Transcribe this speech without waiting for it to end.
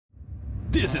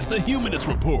This is the Humanist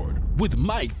Report with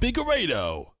Mike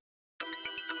Figueredo.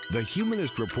 The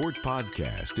Humanist Report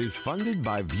podcast is funded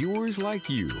by viewers like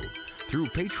you through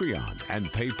Patreon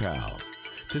and PayPal.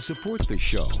 To support the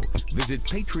show, visit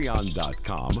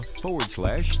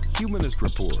patreon.com/Humanist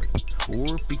Report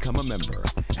or become a member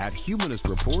at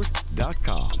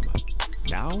humanistreport.com.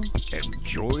 Now,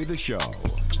 enjoy the show.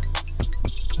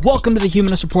 Welcome to the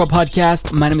Humanist Report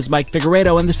podcast. My name is Mike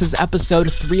Figueredo, and this is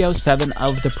episode 307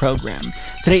 of the program.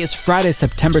 Today is Friday,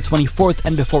 September 24th,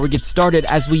 and before we get started,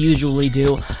 as we usually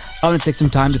do, I want to take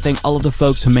some time to thank all of the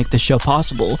folks who make this show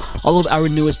possible. All of our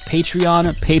newest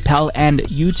Patreon, PayPal, and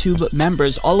YouTube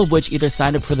members, all of which either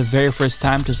signed up for the very first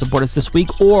time to support us this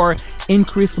week or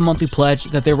increase the monthly pledge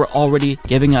that they were already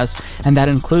giving us. And that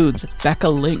includes Becca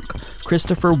Link,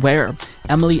 Christopher Ware,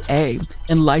 Emily A.,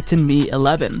 Enlighten Me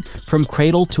 11, From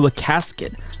Cradle to a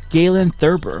Casket, Galen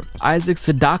Thurber, Isaac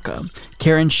Sadaka,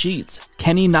 Karen Sheets,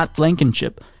 Kenny Not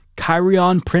Blankenship,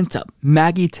 Kyrion Printup,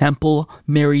 Maggie Temple,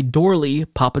 Mary Dorley,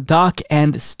 Papa Doc,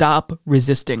 and Stop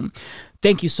Resisting.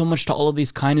 Thank you so much to all of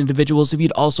these kind individuals. If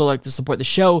you'd also like to support the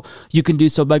show, you can do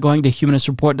so by going to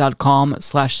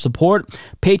humanistreport.com/support,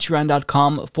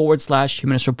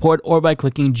 patreon.com/humanistreport, or by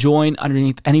clicking join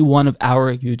underneath any one of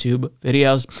our YouTube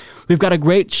videos. We've got a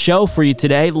great show for you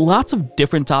today. Lots of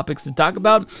different topics to talk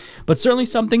about, but certainly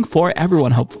something for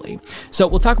everyone, hopefully. So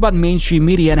we'll talk about mainstream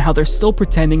media and how they're still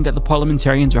pretending that the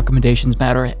parliamentarians' recommendations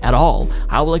matter at all.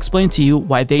 I will explain to you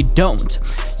why they don't.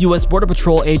 U.S. Border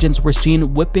Patrol agents were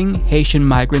seen whipping Haitian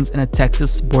migrants in a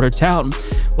Texas border town.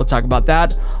 We'll talk about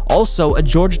that. Also, a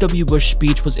George W. Bush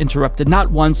speech was interrupted not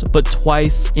once, but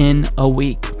twice in a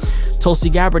week. Tulsi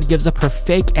Gabbard gives up her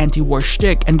fake anti-war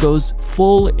shtick and goes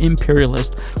full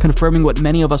imperialist, confirming what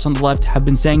many of us on the left have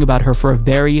been saying about her for a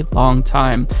very long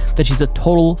time, that she's a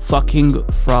total fucking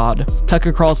fraud.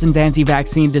 Tucker Carlson's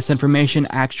anti-vaccine disinformation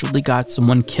actually got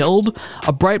someone killed.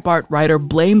 A Breitbart writer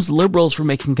blames liberals for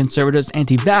making conservatives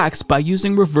anti-vax by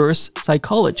using reverse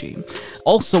psychology.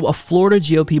 Also, a Florida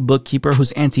GOP bookkeeper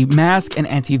who's anti-mask and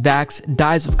anti-vax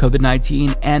dies of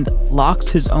COVID-19 and locks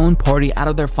his own party out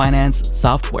of their finance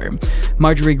software.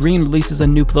 Marjorie Greene releases a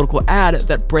new political ad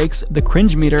that breaks the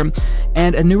cringe meter,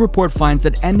 and a new report finds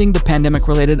that ending the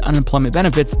pandemic-related unemployment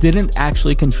benefits didn't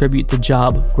actually contribute to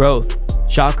job growth.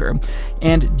 Shocker.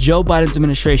 And Joe Biden's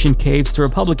administration caves to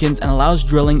Republicans and allows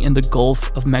drilling in the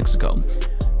Gulf of Mexico.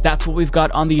 That's what we've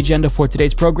got on the agenda for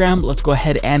today's program. Let's go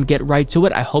ahead and get right to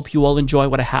it. I hope you all enjoy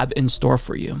what I have in store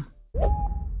for you.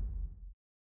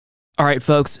 All right,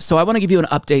 folks, so I want to give you an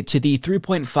update to the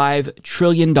 $3.5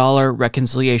 trillion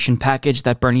reconciliation package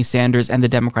that Bernie Sanders and the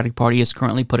Democratic Party is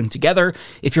currently putting together.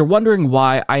 If you're wondering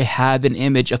why I have an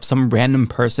image of some random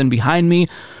person behind me,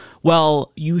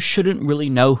 well, you shouldn't really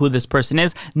know who this person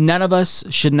is. None of us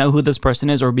should know who this person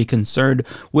is or be concerned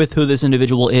with who this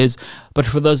individual is. But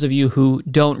for those of you who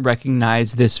don't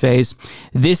recognize this face,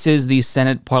 this is the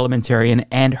Senate Parliamentarian,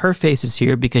 and her face is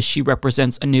here because she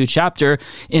represents a new chapter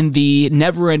in the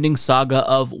never-ending saga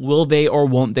of will they or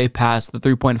won't they pass the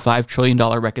 $3.5 trillion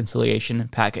reconciliation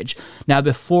package. Now,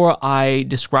 before I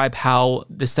describe how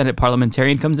the Senate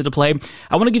Parliamentarian comes into play,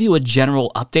 I want to give you a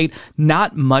general update.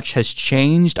 Not much has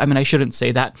changed. I shouldn't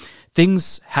say that.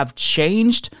 Things have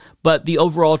changed, but the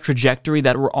overall trajectory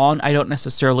that we're on, I don't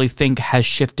necessarily think has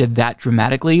shifted that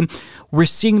dramatically. We're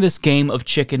seeing this game of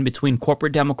chicken between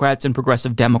corporate Democrats and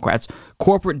progressive Democrats.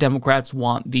 Corporate Democrats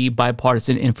want the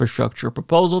bipartisan infrastructure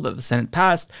proposal that the Senate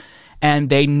passed, and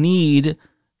they need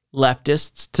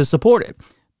leftists to support it.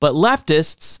 But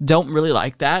leftists don't really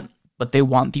like that, but they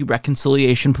want the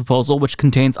reconciliation proposal, which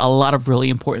contains a lot of really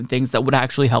important things that would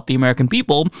actually help the American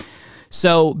people.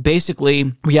 So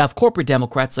basically, we have corporate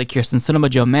Democrats like Kyrsten Sinema,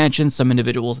 Joe Manchin, some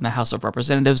individuals in the House of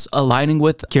Representatives aligning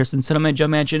with Kyrsten Sinema and Joe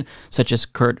Manchin, such as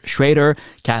Kurt Schrader,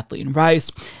 Kathleen Rice,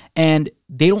 and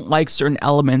they don't like certain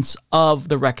elements of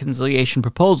the reconciliation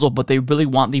proposal, but they really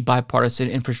want the bipartisan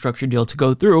infrastructure deal to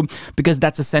go through because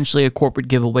that's essentially a corporate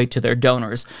giveaway to their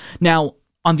donors. Now,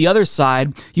 on the other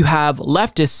side, you have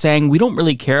leftists saying, we don't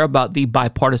really care about the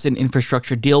bipartisan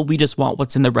infrastructure deal. We just want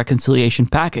what's in the reconciliation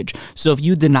package. So if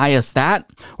you deny us that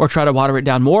or try to water it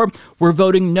down more, we're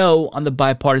voting no on the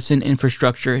bipartisan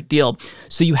infrastructure deal.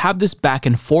 So you have this back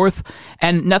and forth,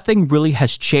 and nothing really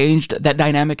has changed. That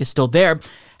dynamic is still there.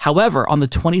 However, on the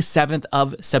 27th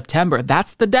of September,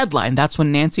 that's the deadline. That's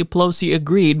when Nancy Pelosi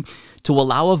agreed to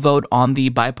allow a vote on the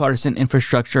bipartisan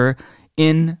infrastructure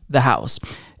in the House.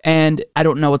 And I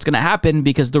don't know what's going to happen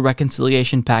because the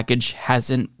reconciliation package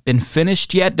hasn't been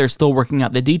finished yet. They're still working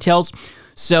out the details.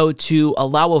 So to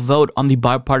allow a vote on the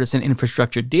bipartisan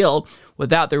infrastructure deal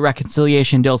without the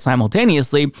reconciliation deal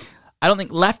simultaneously, I don't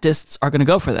think leftists are going to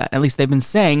go for that. At least they've been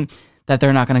saying that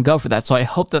they're not going to go for that. So I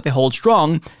hope that they hold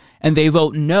strong and they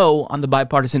vote no on the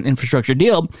bipartisan infrastructure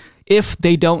deal if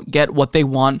they don't get what they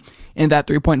want in that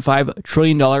 $3.5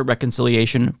 trillion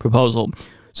reconciliation proposal.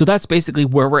 So that's basically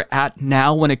where we're at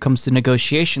now when it comes to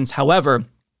negotiations. However,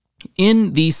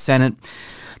 in the Senate,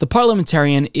 the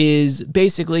parliamentarian is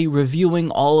basically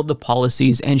reviewing all of the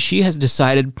policies, and she has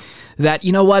decided that,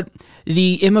 you know what,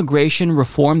 the immigration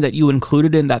reform that you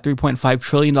included in that $3.5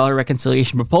 trillion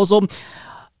reconciliation proposal,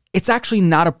 it's actually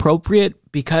not appropriate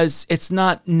because it's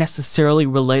not necessarily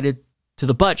related to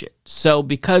the budget. So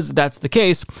because that's the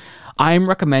case, I'm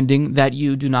recommending that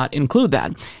you do not include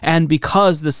that. And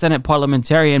because the Senate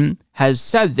parliamentarian has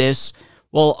said this,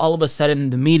 well, all of a sudden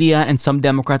the media and some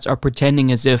Democrats are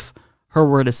pretending as if her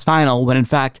word is final, when in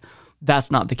fact,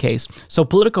 that's not the case. So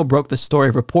Politico broke the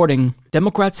story reporting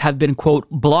Democrats have been, quote,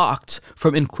 blocked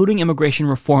from including immigration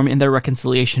reform in their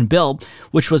reconciliation bill,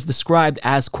 which was described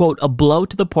as, quote, a blow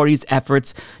to the party's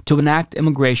efforts to enact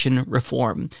immigration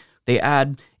reform. They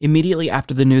add, immediately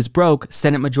after the news broke,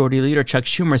 Senate Majority Leader Chuck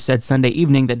Schumer said Sunday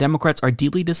evening that Democrats are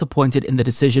deeply disappointed in the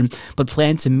decision, but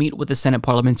plan to meet with the Senate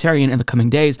parliamentarian in the coming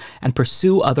days and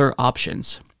pursue other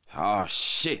options. Oh,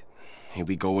 shit. Here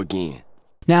we go again.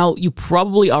 Now, you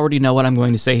probably already know what I'm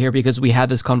going to say here because we had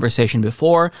this conversation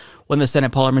before when the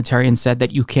Senate parliamentarian said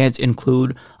that you can't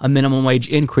include a minimum wage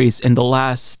increase in the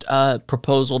last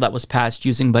proposal that was passed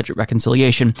using budget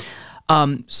reconciliation.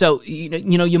 So,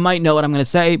 you might know what I'm going to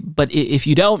say, but if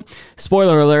you don't,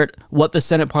 spoiler alert, what the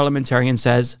Senate parliamentarian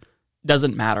says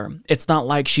doesn't matter. It's not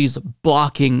like she's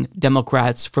blocking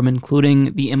Democrats from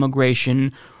including the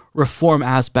immigration reform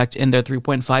aspect in their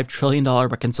 $3.5 trillion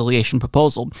reconciliation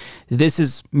proposal. This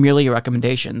is merely a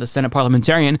recommendation. The Senate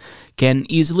parliamentarian can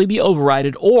easily be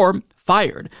overridden or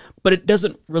fired, but it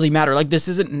doesn't really matter. Like, this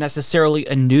isn't necessarily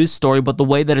a news story, but the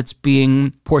way that it's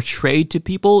being portrayed to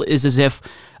people is as if,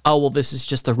 oh, well, this is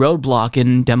just a roadblock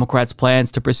in Democrats'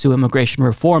 plans to pursue immigration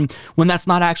reform, when that's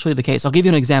not actually the case. I'll give you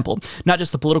an example, not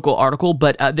just the political article,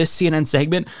 but this CNN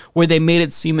segment where they made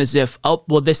it seem as if, oh,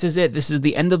 well, this is it. This is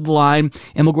the end of the line.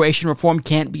 Immigration reform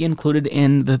can't be included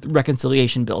in the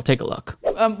reconciliation bill. Take a look.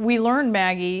 We learned,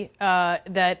 Maggie,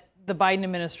 that the Biden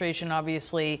administration,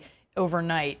 obviously,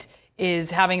 overnight,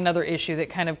 is having another issue that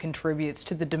kind of contributes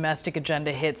to the domestic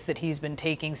agenda hits that he's been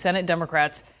taking. Senate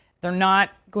Democrats, they're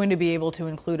not going to be able to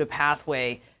include a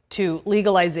pathway to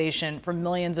legalization for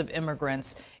millions of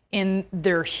immigrants in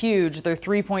their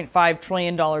 $3.5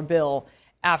 trillion bill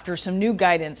after some new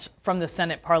guidance from the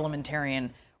Senate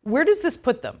parliamentarian. Where does this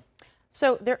put them?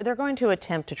 So they're going to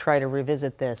attempt to try to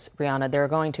revisit this, Brianna. There are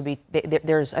going to be,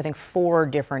 there's, I think, 4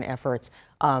 different efforts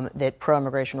that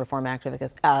pro-immigration reform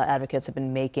advocates have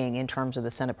been making in terms of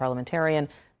the Senate parliamentarian.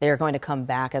 They are going to come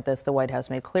back at this. The White House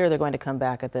made clear they're going to come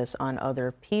back at this on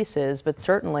other pieces, but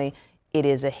certainly it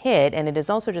is a hit. And it is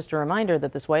also just a reminder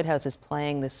that this White House is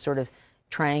playing this sort of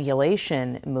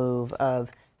triangulation move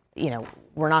of,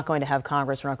 we're not going to have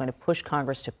Congress, we're not going to push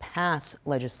Congress to pass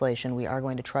legislation. We are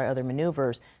going to try other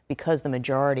maneuvers because the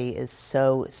majority is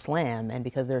so slim and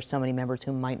because there are so many members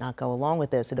who might not go along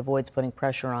with this. It avoids putting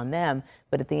pressure on them.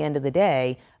 But at the end of the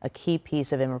day, a key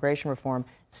piece of immigration reform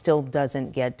still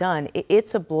doesn't get done.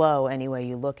 It's a blow any way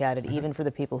you look at it, even for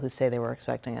the people who say they were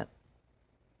expecting it.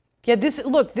 Yeah, this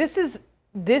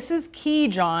is key,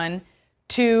 John,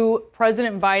 to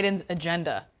President Biden's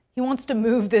agenda. He wants to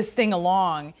move this thing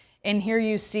along. And here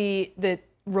you see that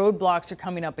roadblocks are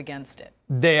coming up against it.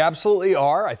 They absolutely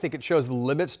are. I think it shows the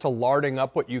limits to larding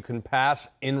up what you can pass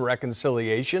in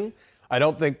reconciliation. I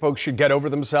don't think folks should get over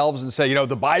themselves and say,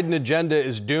 the Biden agenda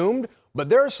is doomed. But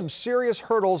there are some serious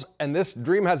hurdles, and this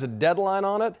dream has a deadline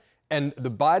on it. And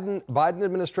the Biden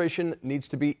administration needs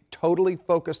to be totally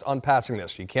focused on passing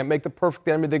this. You can't make the perfect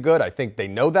enemy the good. I think they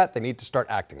know that. They need to start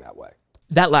acting that way.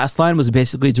 That last line was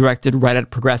basically directed right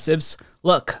at progressives.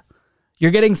 Look,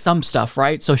 you're getting some stuff,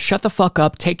 right? So shut the fuck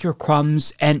up, take your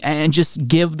crumbs, and just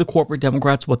give the corporate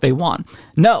Democrats what they want.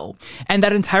 No. And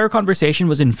that entire conversation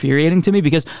was infuriating to me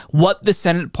because what the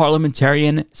Senate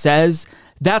parliamentarian says,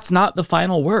 that's not the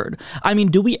final word. I mean,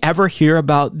 do we ever hear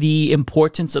about the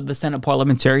importance of the Senate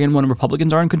parliamentarian when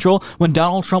Republicans are in control? When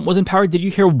Donald Trump was in power, did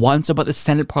you hear once about the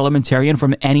Senate parliamentarian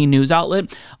from any news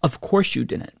outlet? Of course you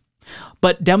didn't.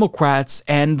 But Democrats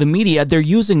and the media, they're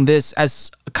using this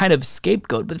as a kind of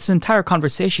scapegoat. But this entire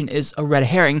conversation is a red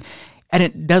herring, and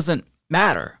it doesn't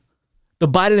matter. The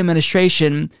Biden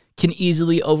administration can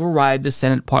easily override the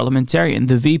Senate parliamentarian.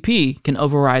 The VP can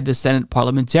override the Senate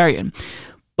parliamentarian.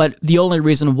 But the only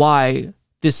reason why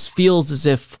this feels as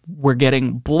if we're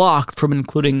getting blocked from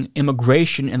including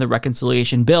immigration in the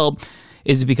reconciliation bill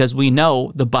is because we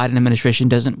know the Biden administration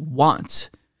doesn't want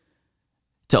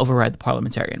to override the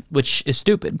parliamentarian, which is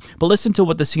stupid. But listen to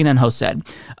what the CNN host said.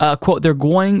 Quote,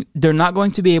 they're not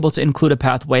going to be able to include a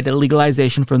pathway to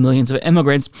legalization for millions of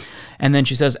immigrants. And then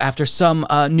she says, after some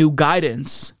new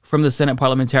guidance from the Senate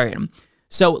parliamentarian.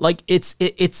 So, like,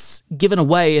 it's given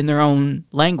away in their own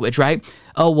language, right?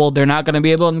 Oh, well, they're not going to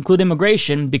be able to include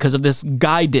immigration because of this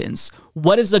guidance.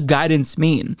 What does a guidance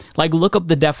mean? Like, look up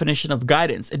the definition of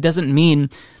guidance. It doesn't mean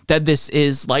that this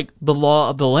is, like, the law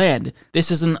of the land.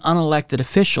 This is an unelected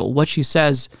official. What she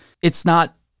says, it's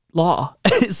not law.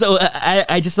 So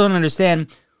I just don't understand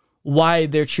why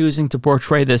they're choosing to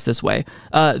portray this way.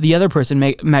 The other person,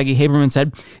 Maggie Haberman,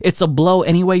 said, it's a blow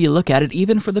any way you look at it,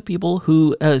 even for the people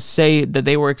who say that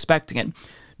they were expecting it.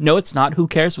 No, it's not. Who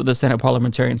cares what the Senate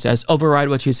parliamentarian says? Override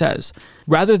what she says.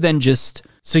 Rather than just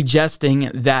suggesting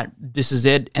that this is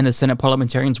it and the Senate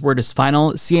parliamentarian's word is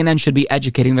final, CNN should be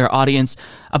educating their audience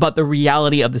about the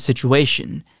reality of the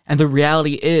situation. And the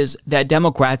reality is that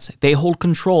Democrats, they hold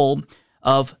control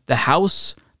of the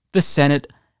House, the Senate,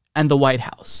 and the White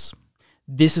House.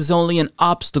 This is only an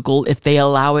obstacle if they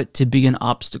allow it to be an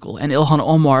obstacle. And Ilhan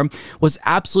Omar was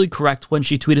absolutely correct when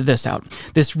she tweeted this out.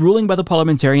 This ruling by the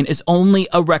parliamentarian is only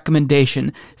a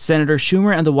recommendation. Senator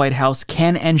Schumer and the White House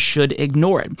can and should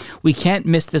ignore it. We can't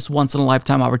miss this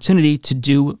once-in-a-lifetime opportunity to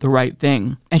do the right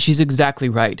thing. And she's exactly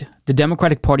right. The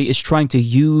Democratic Party is trying to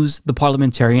use the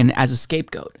parliamentarian as a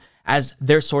scapegoat, as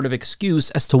their sort of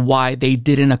excuse as to why they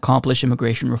didn't accomplish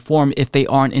immigration reform if they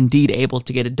aren't indeed able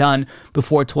to get it done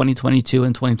before 2022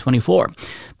 and 2024.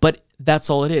 But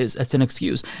that's all it is. It's an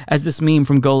excuse. As this meme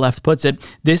from Go Left puts it,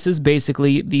 this is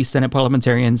basically the Senate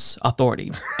parliamentarian's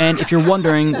authority. And if you're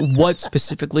wondering what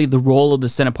specifically the role of the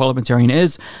Senate parliamentarian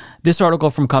is, this article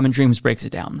from Common Dreams breaks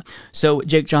it down. So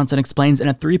Jake Johnson explains in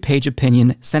a 3-page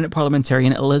opinion, Senate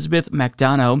parliamentarian Elizabeth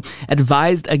McDonough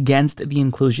advised against the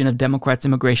inclusion of Democrats'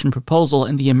 immigration proposal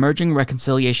in the emerging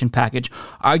reconciliation package,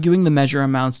 arguing the measure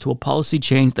amounts to a policy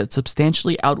change that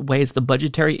substantially outweighs the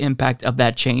budgetary impact of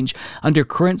that change. Under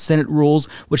current Senate rules,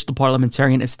 which the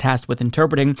parliamentarian is tasked with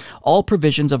interpreting, all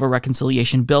provisions of a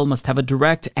reconciliation bill must have a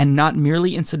direct and not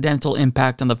merely incidental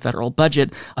impact on the federal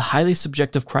budget, a highly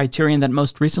subjective criterion that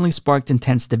most recently sparked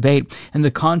intense debate in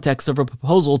the context of a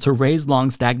proposal to raise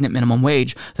long-stagnant minimum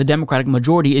wage. The Democratic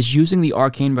majority is using the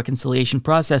arcane reconciliation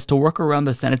process to work around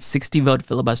the Senate's 60-vote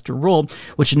filibuster rule,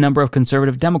 which a number of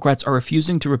conservative Democrats are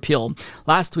refusing to repeal.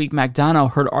 Last week,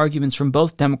 McDonough heard arguments from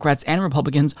both Democrats and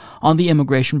Republicans on the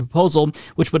immigration proposal,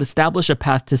 which would establish a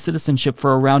path to citizenship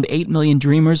for around 8 million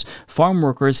Dreamers, farm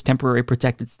workers, temporary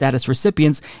protected status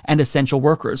recipients, and essential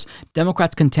workers.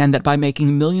 Democrats contend that by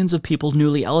making millions of people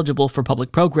newly eligible for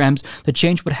public programs, the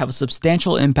change would have a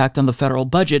substantial impact on the federal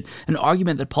budget, an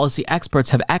argument that policy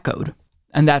experts have echoed.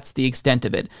 And that's the extent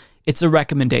of it. It's a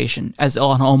recommendation, as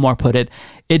Ilhan Omar put it.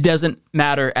 It doesn't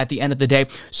matter at the end of the day.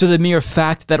 So the mere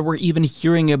fact that we're even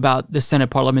hearing about the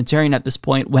Senate parliamentarian at this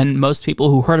point, when most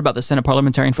people who heard about the Senate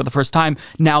parliamentarian for the first time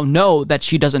now know that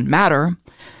she doesn't matter,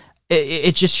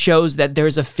 it just shows that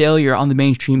there's a failure on the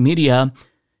mainstream media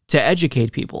to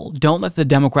educate people. Don't let the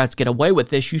Democrats get away with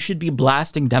this. You should be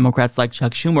blasting Democrats like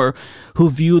Chuck Schumer who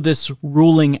view this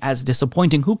ruling as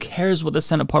disappointing. Who cares what the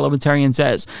Senate parliamentarian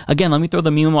says? Again, let me throw the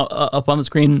meme up on the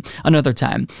screen another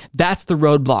time. That's the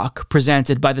roadblock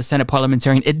presented by the Senate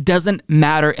parliamentarian. It doesn't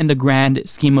matter in the grand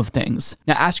scheme of things.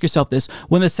 Now ask yourself this.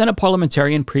 When the Senate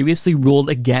parliamentarian previously ruled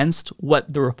against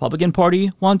what the Republican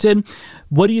Party wanted,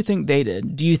 what do you think they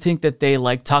did? Do you think that they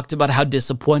talked about how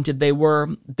disappointed they were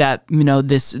that,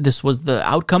 this was the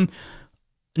outcome?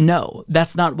 No,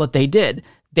 that's not what they did.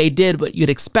 They did what you'd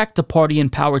expect a party in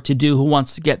power to do who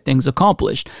wants to get things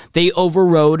accomplished. They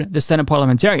overrode the Senate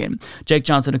parliamentarian. Jake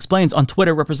Johnson explains on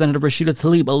Twitter, Representative Rashida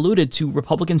Tlaib alluded to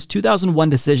Republicans' 2001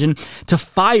 decision to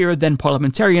fire then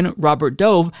parliamentarian Robert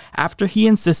Dove after he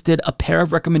insisted a pair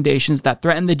of recommendations that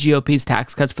threatened the GOP's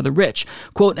tax cuts for the rich.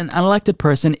 Quote, an unelected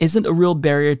person isn't a real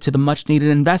barrier to the much-needed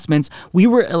investments we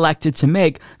were elected to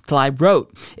make, Tlaib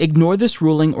wrote. Ignore this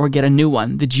ruling or get a new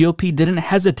one. The GOP didn't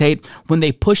hesitate when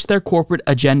they pushed their corporate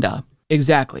agenda.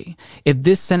 Exactly. If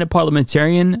this Senate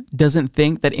parliamentarian doesn't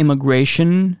think that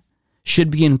immigration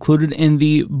should be included in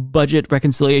the budget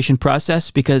reconciliation process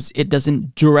because it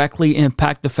doesn't directly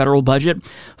impact the federal budget,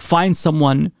 find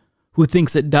someone who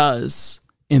thinks it does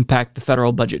impact the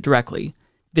federal budget directly.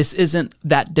 This isn't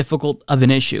that difficult of an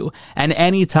issue. And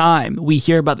anytime we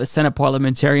hear about the Senate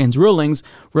parliamentarian's rulings,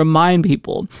 remind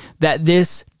people that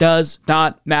this does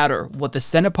not matter. What the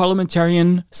Senate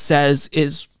parliamentarian says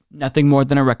is nothing more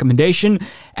than a recommendation,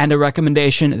 and a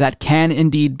recommendation that can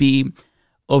indeed be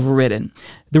overridden.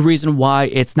 The reason why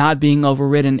it's not being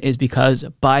overridden is because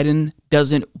Biden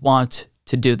doesn't want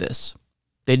to do this.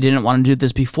 They didn't want to do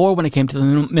this before when it came to the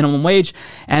minimum wage,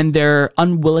 and their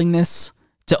unwillingness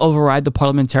to override the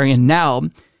parliamentarian now,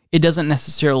 it doesn't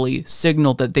necessarily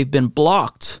signal that they've been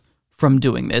blocked from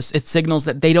doing this. It signals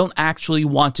that they don't actually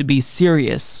want to be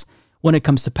serious when it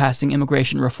comes to passing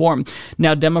immigration reform.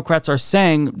 Now, Democrats are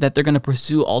saying that they're going to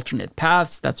pursue alternate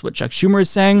paths. That's what Chuck Schumer is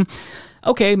saying.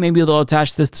 Okay, maybe they'll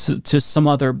attach this to some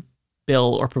other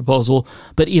bill or proposal,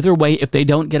 but either way, if they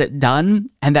don't get it done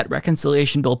and that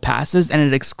reconciliation bill passes and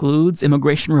it excludes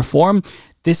immigration reform,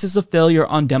 this is a failure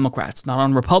on Democrats, not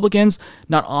on Republicans,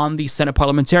 not on the Senate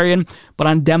Parliamentarian, but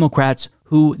on Democrats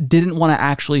who didn't want to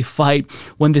actually fight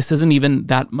when this isn't even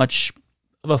that much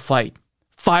of a fight.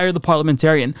 Fire the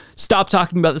parliamentarian. Stop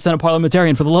talking about the Senate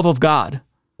Parliamentarian, for the love of God.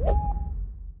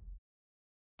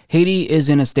 Haiti is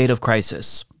in a state of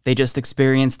crisis. They just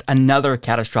experienced another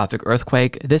catastrophic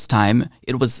earthquake. This time,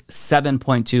 it was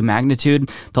 7.2 magnitude.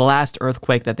 The last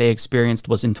earthquake that they experienced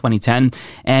was in 2010,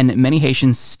 and many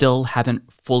Haitians still haven't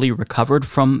fully recovered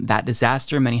from that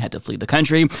disaster. Many had to flee the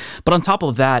country. But on top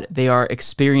of that, they are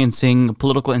experiencing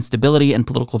political instability and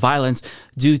political violence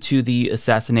due to the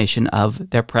assassination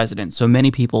of their president. So many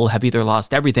people have either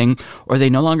lost everything or they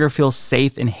no longer feel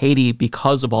safe in Haiti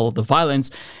because of all of the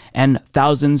violence, and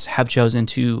thousands have chosen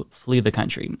to flee the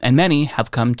country. And many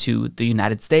have come to the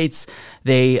United States.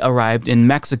 They arrived in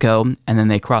Mexico and then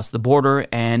they crossed the border,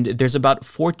 and there's about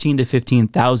 14 to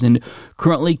 15,000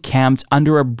 currently camped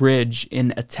under a bridge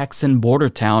in a Texan border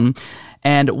town.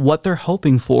 And what they're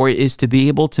hoping for is to be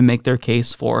able to make their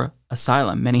case for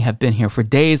asylum. Many have been here for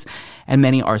days and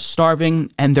many are starving,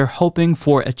 and they're hoping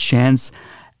for a chance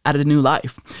at a new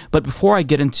life. But before I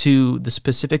get into the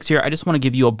specifics here, I just want to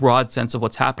give you a broad sense of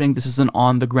what's happening. This is an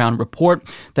on-the-ground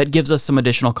report that gives us some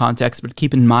additional context, but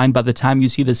keep in mind, by the time you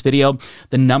see this video,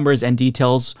 the numbers and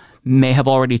details may have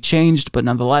already changed, but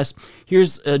nonetheless,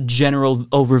 here's a general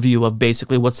overview of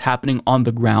basically what's happening on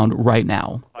the ground right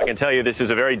now. I can tell you this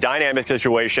is a very dynamic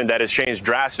situation that has changed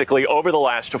drastically over the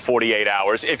last 48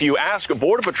 hours. If you ask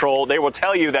Border Patrol, they will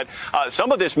tell you that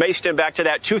some of this may stem back to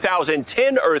that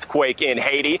 2010 earthquake in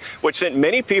Haiti, which sent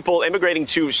many people immigrating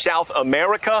to South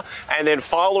America. And then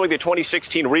following the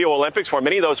 2016 Rio Olympics, where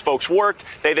many of those folks worked,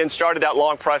 they then started that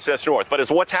long process north. But as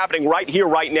what's happening right here,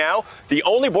 right now, the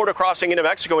only border crossing into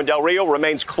Mexico in Del Rio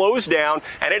remains closed down,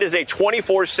 and it is a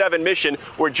 24/7 mission.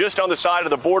 We're just on the side of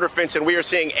the border fence, and we are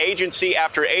seeing agency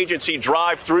after agency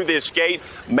drive through this gate,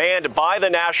 manned by the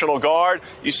National Guard.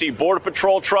 You see Border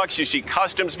Patrol trucks, you see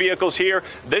customs vehicles here.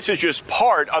 This is just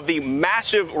part of the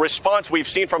massive response we've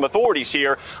seen from authorities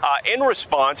here in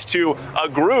response to a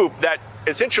group that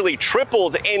essentially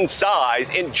tripled in size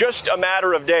in just a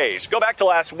matter of days. Go back to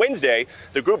last Wednesday,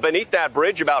 the group beneath that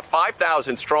bridge, about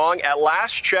 5,000 strong. At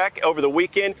last check over the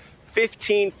weekend,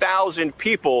 15,000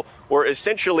 people were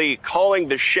essentially calling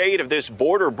the shade of this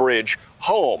border bridge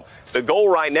home. The goal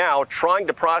right now, trying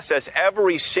to process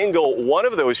every single one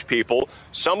of those people.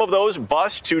 Some of those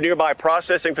bused to nearby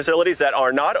processing facilities that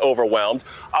are not overwhelmed.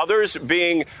 Others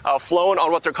being flown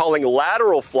on what they're calling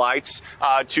lateral flights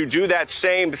to do that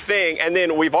same thing. And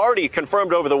then we've already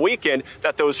confirmed over the weekend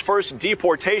that those first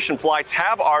deportation flights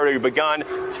have already begun,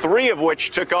 3 of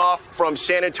which took off from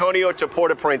San Antonio to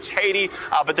Port-au-Prince, Haiti.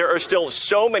 But there are still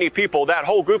so many people. That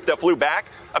whole group that flew back,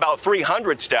 about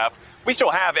 300 staff, we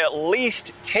still have at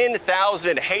least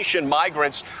 10,000 Haitian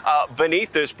migrants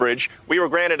beneath this bridge. We were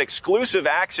granted exclusive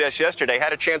access yesterday,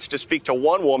 had a chance to speak to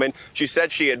one woman. She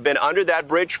said she had been under that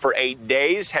bridge for 8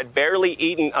 days, had barely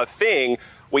eaten a thing.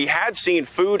 We had seen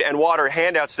food and water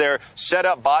handouts there set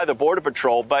up by the Border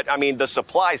Patrol, but I mean, the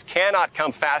supplies cannot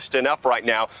come fast enough right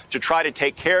now to try to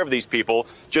take care of these people.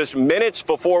 Just minutes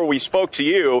before we spoke to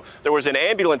you, there was an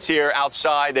ambulance here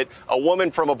outside that a woman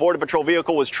from a Border Patrol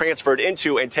vehicle was transferred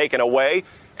into and taken away.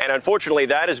 And unfortunately,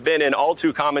 that has been an all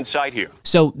too common sight here.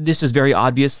 So this is very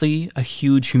obviously a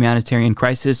huge humanitarian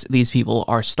crisis. These people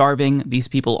are starving. These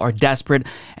people are desperate.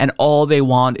 And all they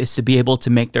want is to be able to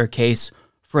make their case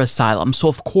for asylum. So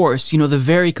of course, the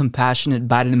very compassionate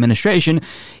Biden administration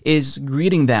is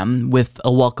greeting them with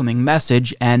a welcoming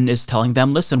message and is telling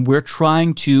them, listen, we're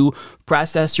trying to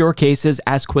process your cases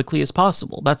as quickly as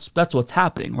possible. That's what's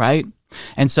happening, right?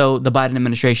 And so the Biden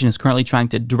administration is currently trying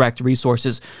to direct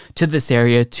resources to this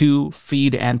area to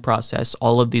feed and process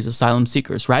all of these asylum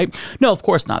seekers, right? No, of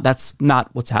course not. That's not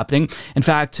what's happening. In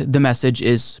fact, the message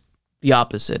is the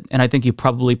opposite. And I think you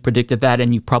probably predicted that,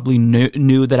 and you probably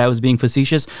knew that I was being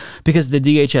facetious, because the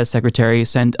DHS secretary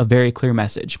sent a very clear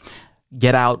message.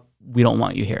 Get out. We don't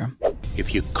want you here.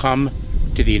 If you come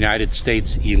to the United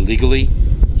States illegally,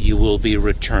 you will be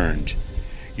returned.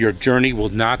 Your journey will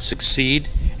not succeed,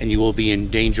 and you will be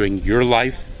endangering your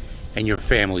life and your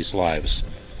family's lives.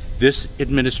 This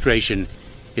administration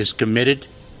is committed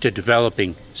to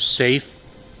developing safe,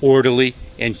 orderly,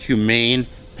 and humane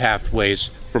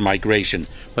pathways for migration.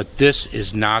 But this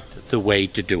is not the way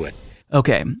to do it.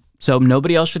 Okay, so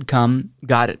nobody else should come.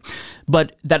 Got it.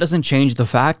 But that doesn't change the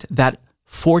fact that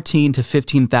 14 to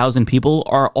 15,000 people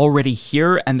are already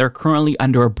here and they're currently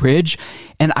under a bridge.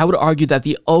 And I would argue that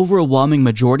the overwhelming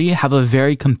majority have a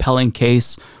very compelling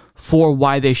case for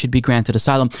why they should be granted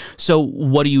asylum. So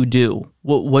what do you do?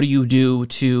 What do you do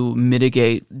to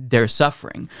mitigate their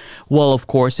suffering? Well, of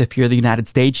course, if you're the United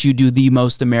States, you do the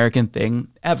most American thing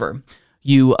ever.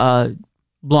 You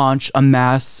launch a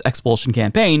mass expulsion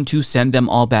campaign to send them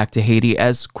all back to Haiti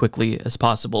as quickly as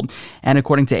possible. And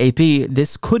according to AP,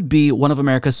 this could be one of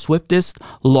America's swiftest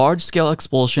large-scale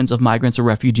expulsions of migrants or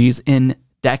refugees in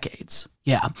decades.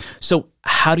 Yeah. So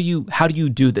how do you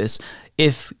do this?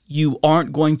 If you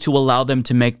aren't going to allow them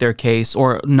to make their case,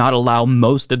 or not allow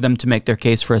most of them to make their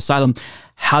case for asylum,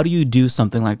 how do you do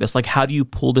something like this? Like, how do you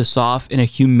pull this off in a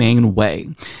humane way?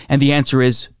 And the answer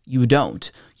is you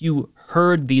don't. You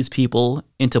herd these people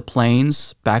into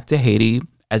planes back to Haiti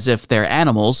as if they're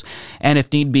animals, and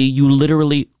if need be, you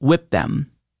literally whip them.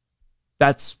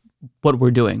 That's what we're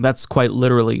doing. That's quite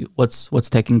literally what's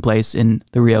taking place in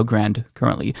the Rio Grande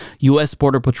currently. U.S.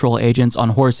 Border Patrol agents on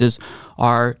horses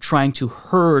are trying to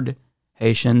herd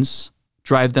Haitians,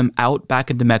 drive them out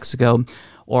back into Mexico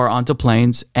or onto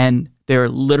planes, and they're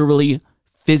literally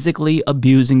physically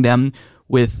abusing them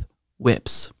with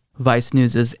whips. Vice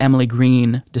News' Emily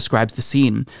Green describes the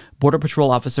scene. Border Patrol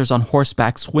officers on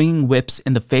horseback swinging whips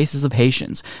in the faces of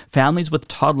Haitians, families with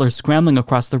toddlers scrambling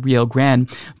across the Rio Grande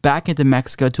back into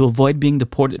Mexico to avoid being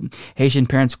deported, Haitian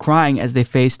parents crying as they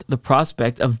faced the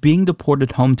prospect of being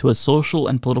deported home to a social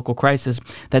and political crisis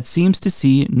that seems to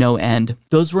see no end.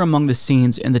 Those were among the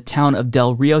scenes in the town of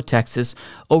Del Rio, Texas,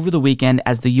 over the weekend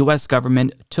as the U.S.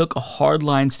 government took a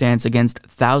hardline stance against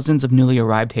thousands of newly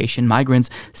arrived Haitian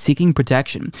migrants seeking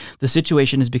protection. The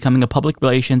situation is becoming a public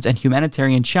relations and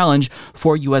humanitarian challenge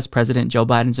for U.S. President Joe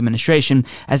Biden's administration,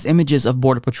 as images of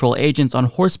Border Patrol agents on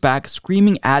horseback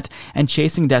screaming at and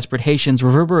chasing desperate Haitians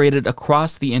reverberated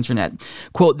across the internet.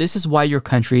 Quote, "This is why your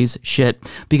country's shit,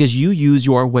 because you use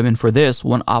your women for this,"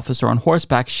 one officer on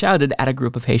horseback shouted at a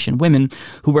group of Haitian women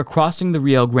who were crossing the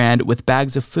Rio Grande with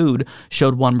bags of food,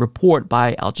 showed one report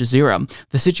by Al Jazeera.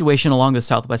 The situation along the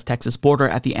southwest Texas border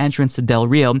at the entrance to Del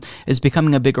Rio is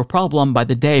becoming a bigger problem by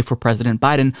the day for President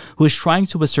Biden, who is trying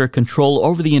to assert control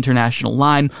over the international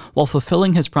line while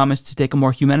fulfilling his promise to take a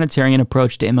more humanitarian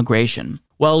approach to immigration.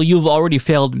 Well, you've already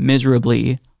failed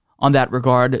miserably on that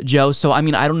regard, Joe. So, I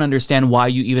mean, I don't understand why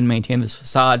you even maintain this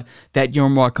facade that you're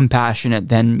more compassionate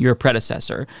than your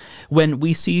predecessor. When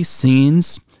we see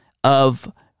scenes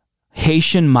of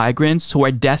Haitian migrants who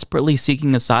are desperately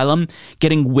seeking asylum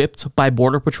getting whipped by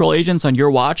Border Patrol agents on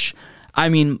your watch, I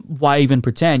mean, why even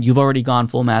pretend? You've already gone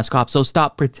full mask off, so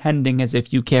stop pretending as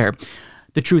if you care.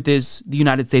 The truth is, the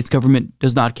United States government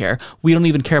does not care. We don't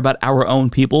even care about our own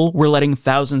people. We're letting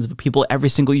thousands of people every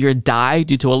single year die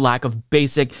due to a lack of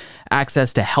basic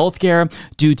access to healthcare,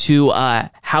 due to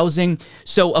housing.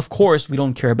 So, of course, we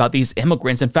don't care about these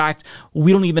immigrants. In fact,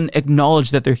 we don't even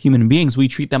acknowledge that they're human beings. We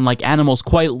treat them like animals,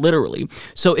 quite literally.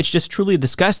 So it's just truly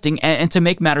disgusting. And to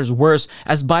make matters worse,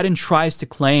 as Biden tries to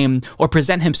claim or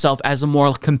present himself as a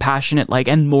more compassionate,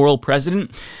 and moral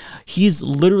president, he's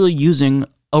literally using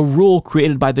a rule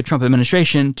created by the Trump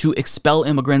administration to expel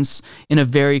immigrants in a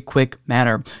very quick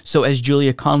manner. So as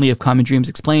Julia Conley of Common Dreams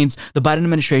explains, the Biden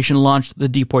administration launched the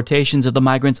deportations of the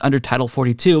migrants under Title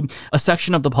 42, a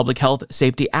section of the Public Health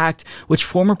Safety Act, which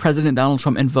former President Donald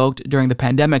Trump invoked during the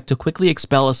pandemic to quickly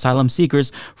expel asylum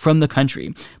seekers from the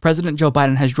country. President Joe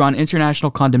Biden has drawn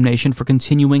international condemnation for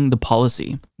continuing the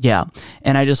policy. Yeah,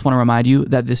 and I just want to remind you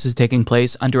that this is taking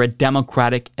place under a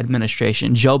Democratic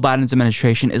administration. Joe Biden's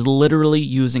administration is literally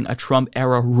using a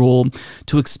Trump-era rule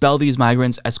to expel these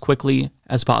migrants as quickly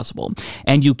as possible.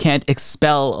 And you can't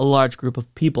expel a large group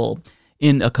of people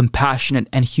in a compassionate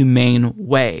and humane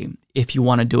way if you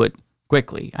want to do it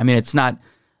quickly. I mean, it's not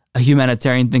a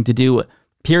humanitarian thing to do,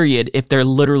 period. If they're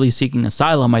literally seeking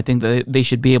asylum, I think that they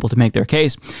should be able to make their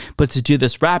case. But to do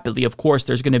this rapidly, of course,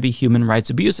 there's going to be human rights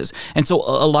abuses. And so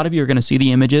a lot of you are going to see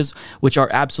the images, which are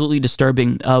absolutely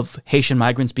disturbing, of Haitian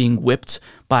migrants being whipped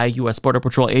by U.S. Border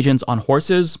Patrol agents on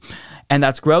horses. And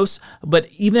that's gross. But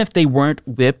even if they weren't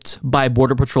whipped by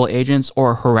Border Patrol agents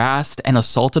or harassed and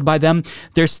assaulted by them,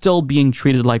 they're still being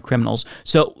treated like criminals.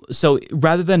 So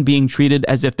rather than being treated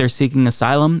as if they're seeking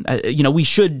asylum, we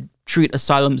should treat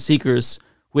asylum seekers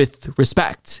with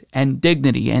respect and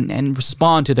dignity and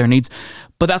respond to their needs.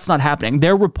 But that's not happening.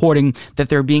 They're reporting that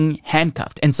they're being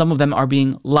handcuffed, and some of them are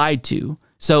being lied to,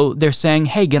 So they're saying,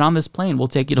 hey, get on this plane. We'll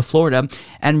take you to Florida.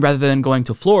 And rather than going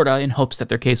to Florida in hopes that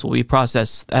their case will be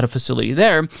processed at a facility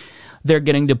there, they're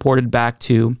getting deported back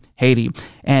to Haiti.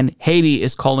 And Haiti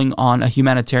is calling on a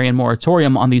humanitarian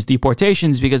moratorium on these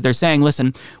deportations because they're saying,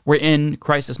 listen, we're in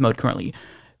crisis mode currently.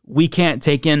 We can't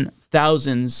take in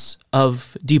thousands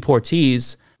of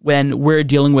deportees when we're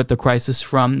dealing with the crisis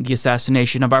from the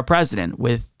assassination of our president,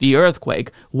 with the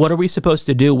earthquake. What are we supposed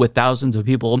to do with thousands of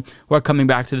people who are coming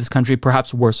back to this country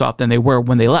perhaps worse off than they were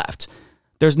when they left?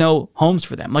 There's no homes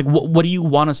for them. Like, what do you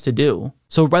want us to do?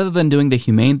 So rather than doing the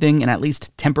humane thing and at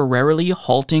least temporarily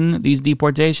halting these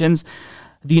deportations,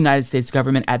 the United States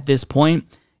government at this point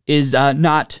is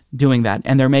not doing that.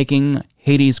 And they're making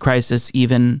Haiti's crisis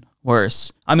even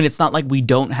worse. I mean, it's not like we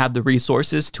don't have the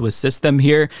resources to assist them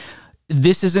here.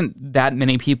 This isn't that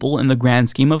many people in the grand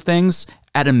scheme of things.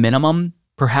 At a minimum,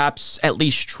 perhaps at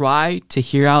least try to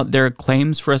hear out their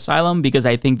claims for asylum, because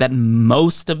I think that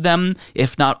most of them,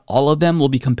 if not all of them, will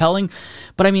be compelling.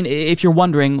 But I mean, if you're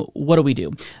wondering, what do we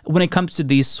do? When it comes to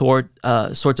these sorts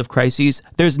of crises,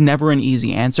 there's never an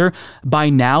easy answer. By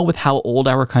now, with how old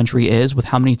our country is, with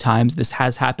how many times this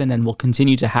has happened and will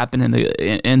continue to happen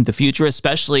in the future,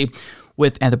 especially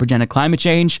with anthropogenic climate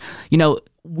change,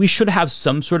 we should have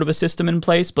some sort of a system in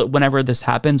place, but whenever this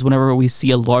happens, whenever we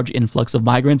see a large influx of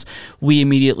migrants, we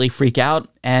immediately freak out.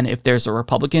 And if there's a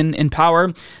Republican in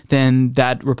power, then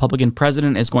that Republican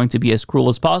president is going to be as cruel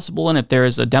as possible. And if there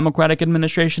is a Democratic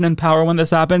administration in power when this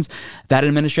happens, that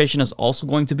administration is also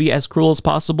going to be as cruel as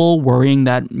possible, worrying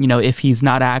that, if he's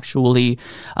not actually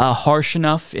harsh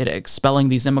enough at expelling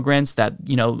these immigrants, that,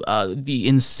 the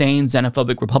insane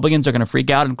xenophobic Republicans are going to freak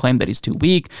out and claim that he's too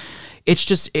weak.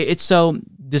 It's so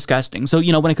disgusting. So,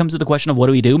 when it comes to the question of what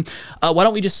do we do, why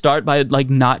don't we just start by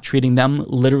not treating them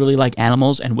literally like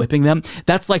animals and whipping them?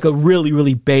 That's like a really,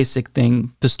 really basic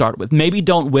thing to start with. Maybe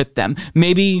don't whip them.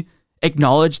 Maybe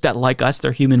acknowledge that, like us,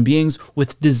 they're human beings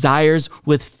with desires,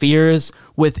 with fears,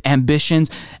 with ambitions,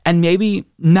 and maybe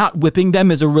not whipping them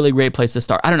is a really great place to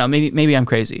start. I don't know, maybe I'm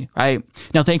crazy, right?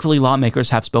 Now, thankfully, lawmakers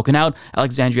have spoken out.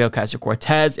 Alexandria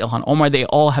Ocasio-Cortez, Ilhan Omar, they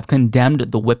all have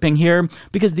condemned the whipping here,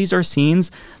 because these are scenes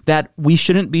that we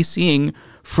shouldn't be seeing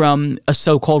from a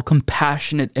so-called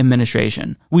compassionate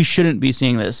administration. We shouldn't be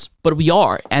seeing this, but we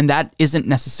are, and that isn't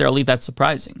necessarily that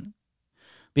surprising.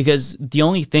 Because the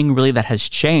only thing really that has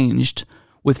changed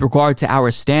with regard to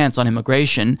our stance on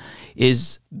immigration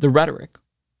is the rhetoric.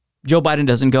 Joe Biden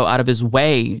doesn't go out of his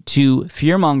way to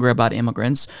fearmonger about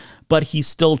immigrants, but he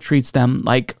still treats them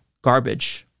like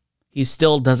garbage. He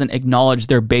still doesn't acknowledge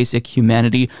their basic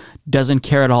humanity, doesn't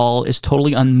care at all, is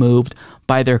totally unmoved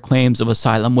by their claims of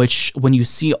asylum, which, when you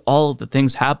see all of the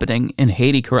things happening in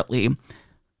Haiti currently,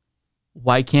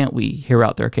 why can't we hear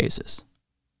out their cases?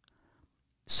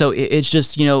 So it's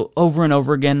just, over and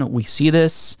over again, we see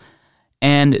this,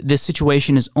 and this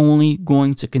situation is only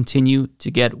going to continue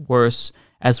to get worse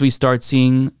as we start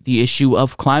seeing the issue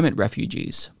of climate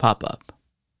refugees pop up.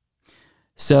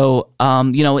 So,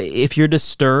 if you're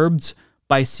disturbed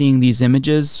by seeing these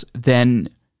images, then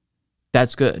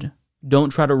that's good.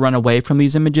 Don't try to run away from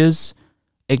these images.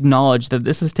 Acknowledge that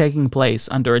this is taking place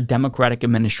under a Democratic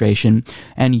administration,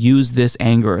 and use this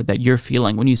anger that you're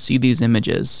feeling when you see these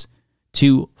images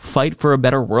to fight for a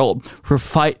better world,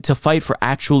 to fight for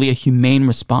actually a humane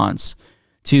response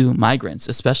to migrants,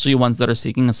 especially ones that are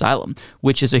seeking asylum,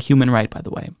 which is a human right, by the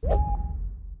way.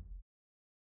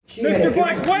 Mr.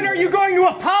 Bush, when are you going to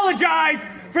apologize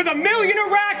for the million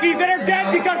Iraqis that are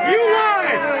dead because you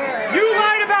lied? You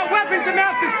lied about weapons of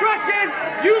mass destruction.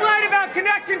 You lied about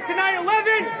connections to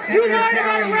 9/11. You lied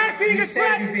about Iraq being a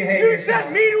threat. You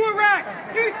sent me to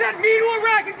Iraq. You sent me to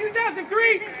Iraq in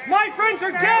 2003. My friends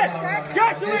are dead.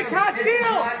 Joshua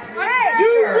Castile.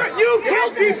 You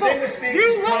killed people.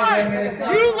 You lied.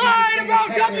 You lied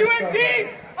about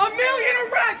WMD. A million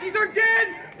Iraqis are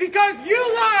dead because you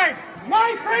lied.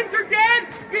 My friends are dead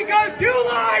because you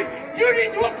lied. You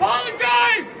need to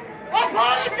apologize.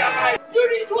 Apologize.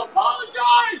 You need to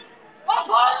apologize.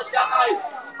 Apologize.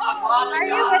 Apologize. Are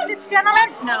you with this gentleman?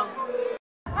 No.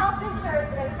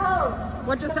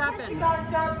 What just happened?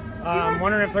 I'm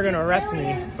wondering if they're going to arrest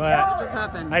me, but what just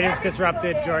happened? I just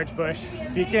disrupted George Bush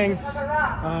speaking.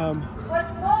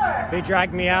 They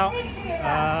dragged me out.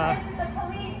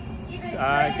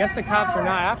 I guess the cops are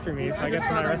not after me, so I guess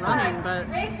they're not arresting me. But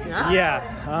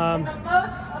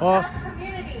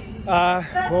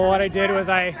well, what I did was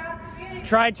I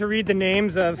tried to read the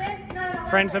names of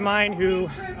friends of mine who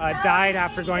died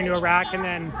after going to Iraq, and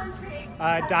then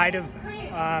died of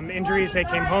injuries they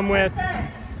came home with.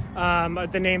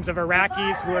 The names of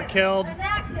Iraqis who were killed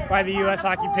by the U.S.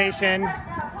 occupation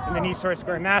in the Nisour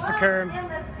Square massacre.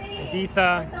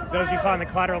 Editha, those you saw in the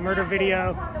collateral murder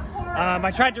video.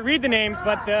 I tried to read the names,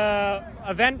 but the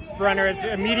event runners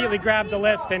immediately grabbed the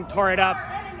list and tore it up.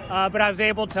 But I was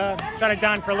able to shut it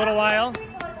down for a little while,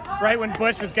 right when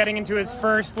Bush was getting into his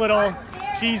first little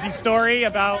cheesy story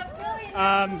about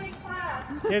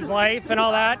his life and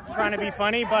all that, trying to be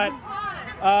funny. But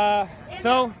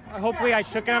so hopefully I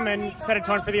shook him and set a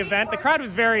tone for the event. The crowd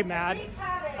was very mad.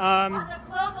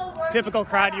 Typical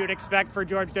crowd you would expect for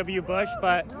George W. Bush,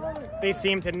 but they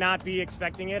seem to not be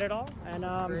expecting it at all. And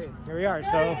here we are.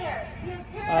 So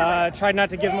tried not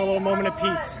to give him a little moment of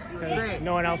peace, because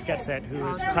no one else gets it who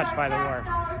is touched by the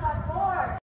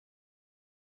war.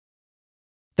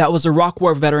 That was Iraq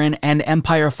War veteran and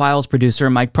Empire Files producer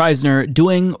Mike Preisner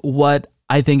doing what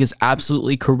I think is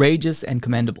absolutely courageous and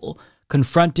commendable,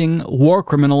 confronting war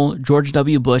criminal George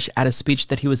W. Bush at a speech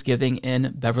that he was giving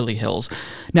in Beverly Hills.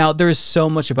 Now, there is so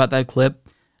much about that clip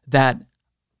that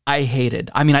I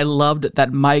hated. I mean, I loved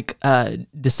that Mike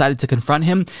decided to confront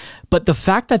him, but the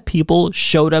fact that people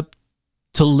showed up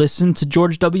to listen to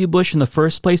George W. Bush in the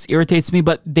first place irritates me,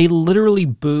 but they literally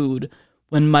booed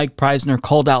when Mike Preisner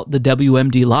called out the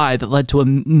WMD lie that led to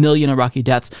 1 million Iraqi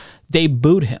deaths. They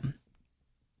booed him.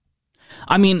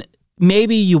 I mean,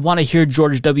 maybe you want to hear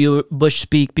George W. Bush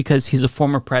speak because he's a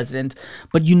former president,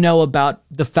 but you know about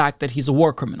the fact that he's a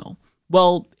war criminal.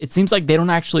 Well, it seems like they don't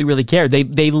actually really care.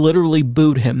 They literally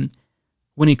booed him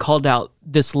when he called out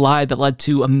this lie that led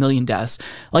to 1 million deaths.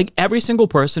 Like, every single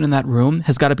person in that room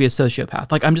has got to be a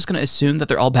sociopath. Like, I'm just going to assume that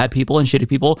they're all bad people and shitty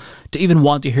people to even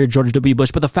want to hear George W.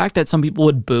 Bush. But the fact that some people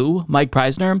would boo Mike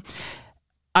Preisner,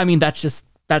 I mean, that's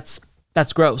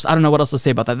gross. I don't know what else to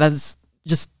say about that. That's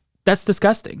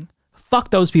disgusting.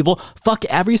 Fuck those people. Fuck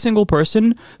every single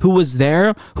person who was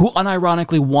there who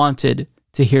unironically wanted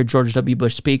to hear George W.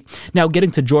 Bush speak. Now,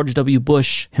 getting to George W.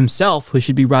 Bush himself, who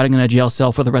should be rotting in a jail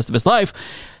cell for the rest of his life,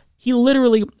 he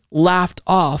literally laughed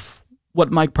off what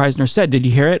Mike Preisner said. Did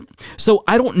you hear it? So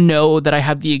I don't know that I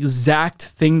have the exact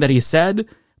thing that he said,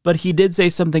 but he did say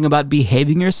something about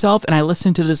behaving yourself, and I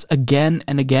listened to this again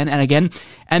and again and again,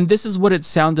 and this is what it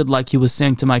sounded like he was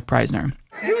saying to Mike Preisner.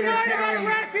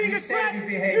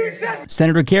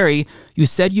 Senator Kerry, you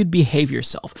said you'd behave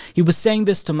yourself. He was saying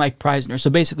this to Mike Preisner. So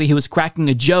basically, he was cracking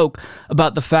a joke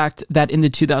about the fact that in the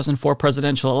 2004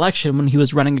 presidential election, when he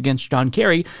was running against John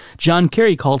Kerry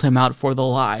called him out for the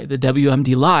lie, the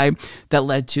WMD lie that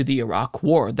led to the Iraq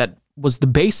War, that was the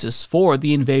basis for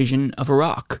the invasion of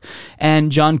Iraq.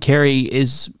 And John Kerry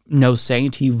is no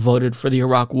saint. He voted for the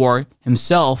Iraq War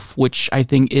himself, which I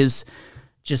think is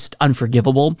just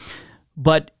unforgivable.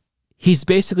 But he's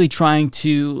basically trying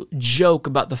to joke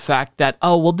about the fact that,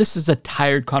 oh, well, this is a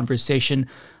tired conversation.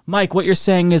 Mike, what you're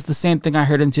saying is the same thing I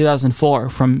heard in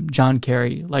 2004 from John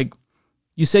Kerry. Like,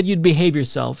 you said you'd behave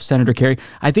yourself, Senator Kerry.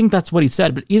 I think that's what he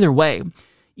said. But either way,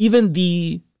 even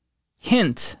the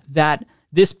hint that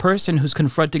this person who's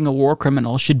confronting a war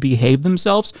criminal should behave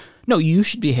themselves, no, you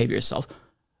should behave yourself.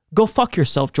 Go fuck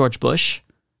yourself, George Bush.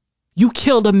 You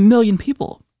killed 1 million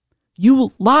people.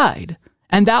 You lied.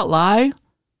 And that lie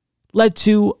led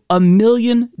to 1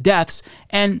 million deaths,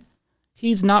 and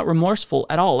he's not remorseful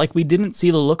at all. Like, we didn't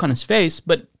see the look on his face,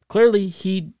 but clearly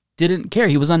he didn't care.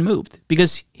 He was unmoved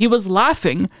because he was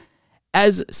laughing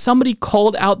as somebody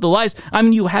called out the lies. I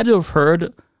mean, you had to have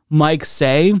heard Mike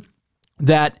say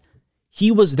that he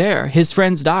was there. His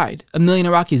friends died. 1 million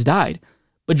Iraqis died.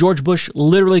 But George Bush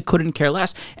literally couldn't care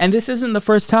less. And this isn't the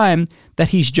first time that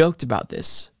he's joked about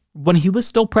this. When he was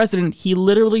still president, he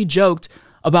literally joked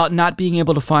about not being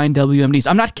able to find WMDs.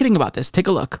 I'm not kidding about this. Take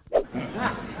a look.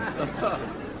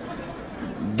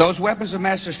 Those weapons of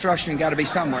mass destruction got to be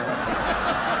somewhere.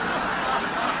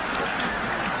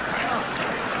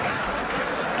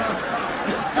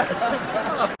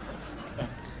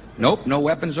 Nope, no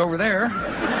weapons over there.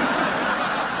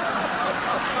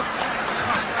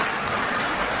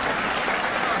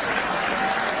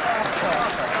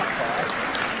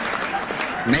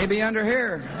 Maybe under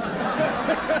here.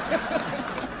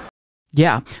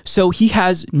 Yeah, so he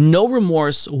has no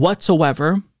remorse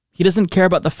whatsoever. He doesn't care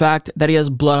about the fact that he has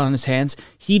blood on his hands.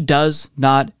 He does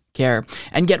not care.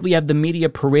 And yet we have the media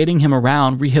parading him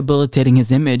around, rehabilitating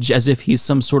his image as if he's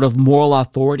some sort of moral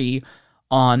authority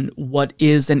on what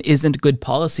is and isn't good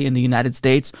policy in the United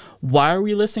States. Why are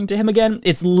we listening to him again?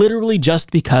 It's literally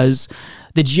just because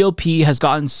the GOP has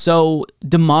gotten so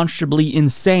demonstrably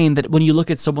insane that when you look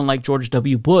at someone like George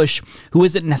W. Bush, who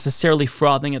isn't necessarily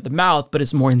frothing at the mouth, but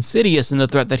is more insidious in the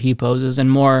threat that he poses and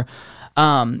more,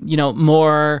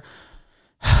 more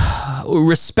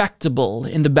respectable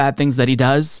in the bad things that he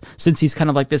does, since he's kind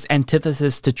of like this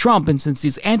antithesis to Trump, and since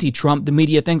he's anti-Trump, the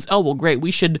media thinks, oh, well, great,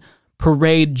 we should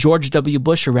parade George W.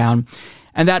 Bush around.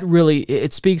 And that really,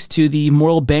 it speaks to the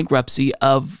moral bankruptcy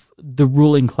of the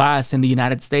ruling class in the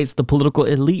United States, the political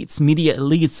elites, media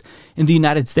elites in the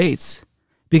United States.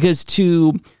 Because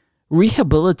to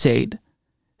rehabilitate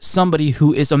somebody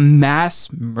who is a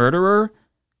mass murderer,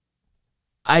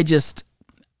 I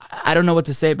don't know what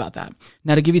to say about that.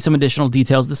 Now, to give you some additional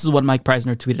details, this is what Mike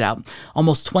Preisner tweeted out.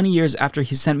 Almost 20 years after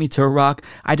he sent me to Iraq,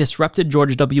 I disrupted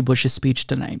George W. Bush's speech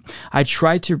tonight. I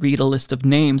tried to read a list of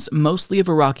names, mostly of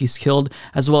Iraqis killed,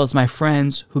 as well as my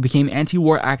friends who became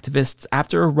anti-war activists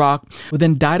after Iraq, who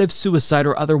then died of suicide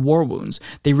or other war wounds.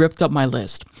 They ripped up my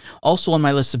list. Also on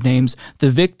my list of names, the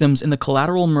victims in the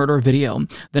collateral murder video,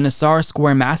 the Nassar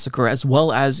Square massacre, as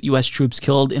well as U.S. troops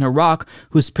killed in Iraq,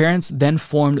 whose parents then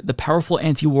formed the powerful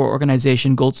anti-war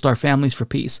organization Gold Star Families for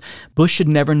Peace. Bush should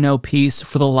never know peace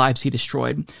for the lives he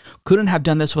destroyed. Couldn't have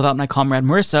done this without my comrade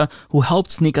Marissa, who helped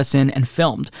sneak us in and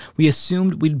filmed. We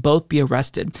assumed we'd both be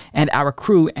arrested, and our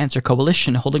crew, Answer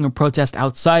Coalition, holding a protest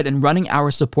outside and running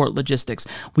our support logistics.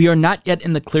 We are not yet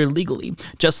in the clear legally.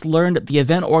 Just learned the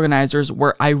event organizers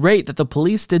were irate that the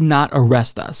police did not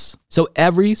arrest us. So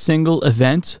every single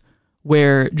event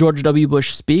where George W.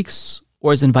 Bush speaks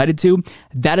or is invited to,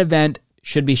 that event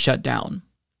should be shut down.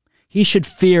 He should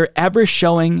fear ever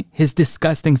showing his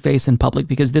disgusting face in public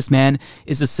because this man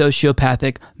is a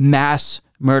sociopathic mass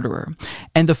murderer.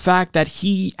 And the fact that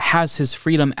he has his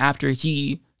freedom after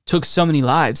he took so many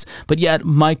lives, but yet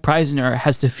Mike Preisner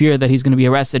has to fear that he's going to be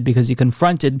arrested because he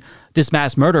confronted this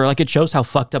mass murderer, like, it shows how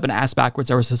fucked up and ass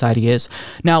backwards our society is.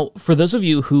 Now, for those of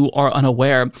you who are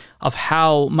unaware of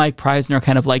how Mike Preisner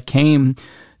kind of like came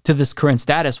to this current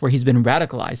status where he's been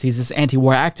radicalized, he's this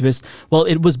anti-war activist, well,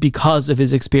 it was because of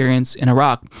his experience in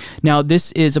Iraq. Now,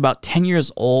 this is about 10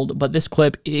 years old, but this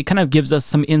clip, it kind of gives us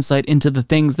some insight into the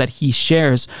things that he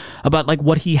shares about like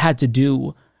what he had to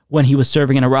do when he was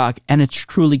serving in Iraq, and it's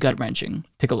truly gut-wrenching.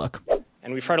 Take a look.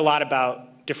 And we've heard a lot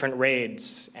about different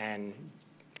raids and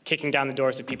kicking down the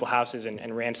doors of people's houses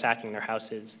and ransacking their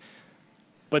houses.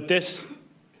 But this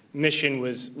mission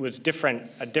was different,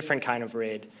 a different kind of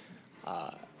raid.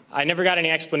 I never got any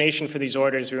explanation for these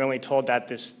orders. We were only told that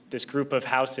this group of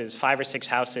houses, 5 or 6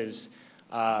 houses,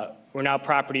 were now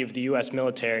property of the U.S.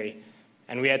 military,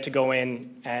 and we had to go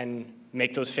in and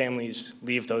make those families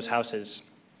leave those houses.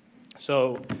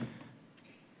 So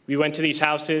we went to these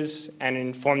houses and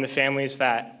informed the families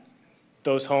that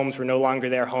those homes were no longer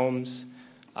their homes.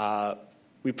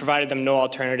 We provided them no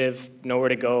alternative, nowhere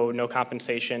to go, no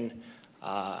compensation,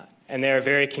 and they were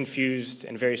very confused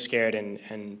and very scared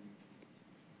and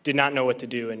did not know what to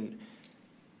do and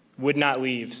would not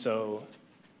leave, so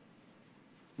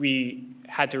we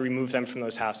had to remove them from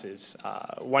those houses.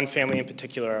 One family in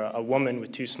particular, a woman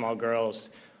with 2 small girls,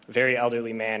 a very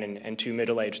elderly man and 2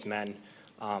 middle-aged men,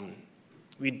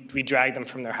 we dragged them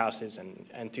from their houses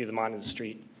and threw them onto the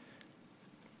street.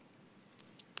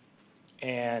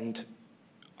 And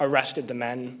arrested the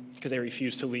men because they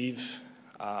refused to leave,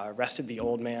 arrested the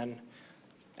old man,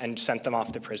 and sent them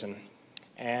off to prison.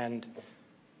 And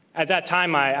at that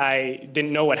time, I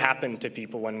didn't know what happened to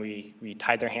people when we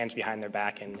tied their hands behind their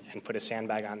back and put a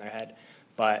sandbag on their head.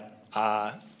 But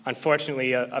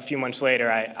unfortunately, a few months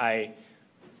later, I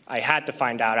had to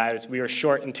find out. We were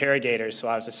short interrogators, so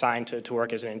I was assigned to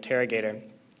work as an interrogator.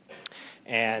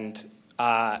 And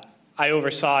I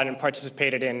oversaw and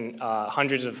participated in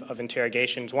hundreds of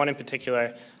interrogations. One in particular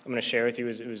I'm going to share with you.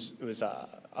 It was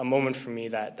a moment for me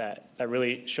that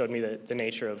really showed me the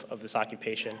nature of this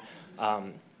occupation.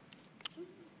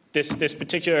 This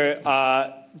particular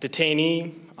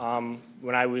detainee,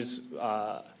 when I was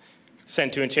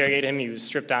sent to interrogate him, he was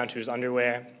stripped down to his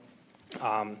underwear,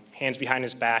 hands behind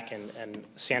his back, and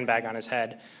sandbag on his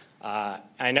head.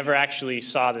 I never actually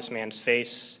saw this man's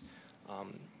face.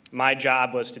 My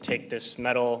job was to take this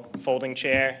metal folding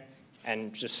chair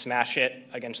and just smash it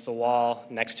against the wall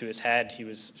next to his head. He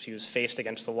was faced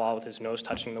against the wall with his nose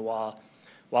touching the wall,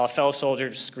 while a fellow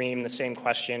soldier screamed the same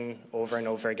question over and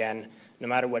over again. No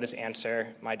matter what his answer,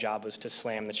 my job was to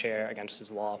slam the chair against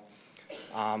his wall.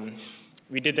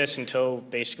 We did this until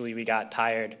basically we got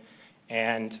tired,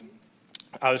 and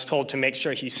I was told to make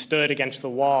sure he stood against the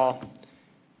wall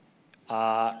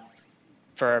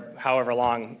for however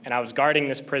long, and I was guarding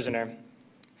this prisoner,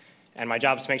 and my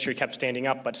job was to make sure he kept standing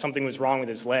up, but something was wrong with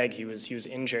his leg. He was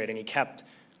injured, and he kept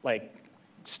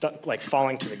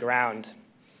falling to the ground.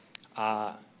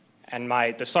 And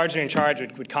the sergeant in charge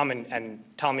would come and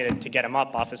tell me to get him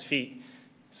up off his feet.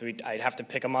 So I'd have to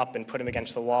pick him up and put him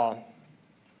against the wall.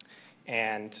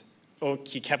 And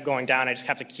he kept going down. I just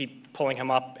have to keep pulling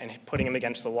him up and putting him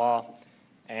against the wall.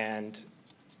 And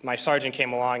my sergeant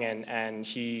came along and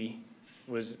he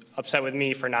was upset with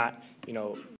me for not,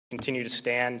 continue to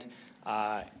stand.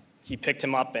 He picked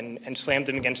him up and slammed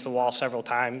him against the wall several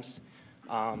times.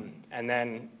 And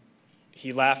then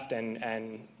he left,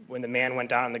 and when the man went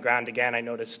down on the ground again, I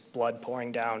noticed blood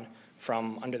pouring down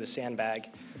from under the sandbag.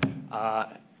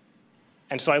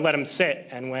 And so I let him sit,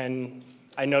 and when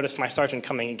I noticed my sergeant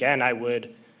coming again, I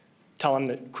would tell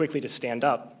him quickly to stand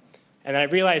up. And then I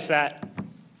realized that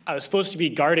I was supposed to be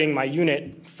guarding my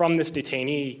unit from this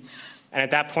detainee, and at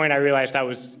that point I realized I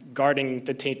was guarding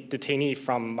the detainee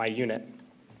from my unit.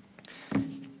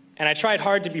 And I tried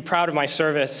hard to be proud of my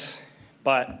service,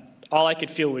 but all I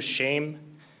could feel was shame.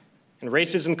 And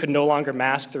racism could no longer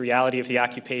mask the reality of the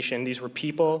occupation. These were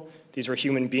people, these were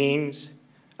human beings.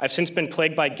 I've since been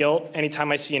plagued by guilt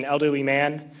anytime I see an elderly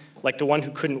man, like the one who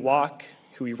couldn't walk,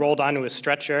 who he rolled onto his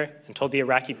stretcher and told the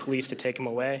Iraqi police to take him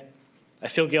away. I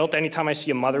feel guilt anytime I see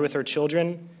a mother with her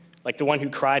children, like the one who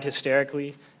cried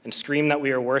hysterically and screamed that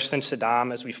we are worse than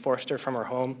Saddam as we forced her from her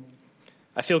home.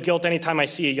 I feel guilt anytime I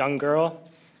see a young girl,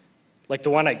 like the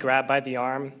one I grabbed by the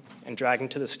arm and dragged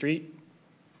into the street.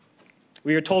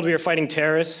 We were told we were fighting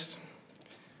terrorists.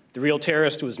 The real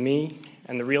terrorist was me,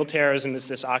 and the real terrorism is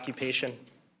this occupation.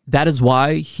 That is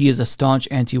why he is a staunch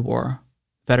anti-war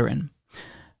veteran.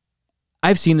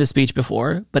 I've seen this speech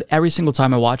before, but every single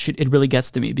time I watch it, it really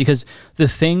gets to me because the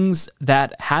things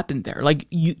that happened there, like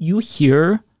you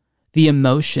hear the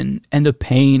emotion and the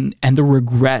pain and the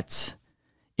regret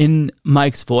in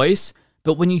Mike's voice,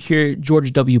 but when you hear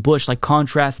George W. Bush, like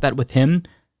contrast that with him,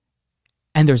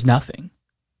 and there's nothing.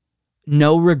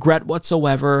 No regret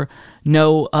whatsoever,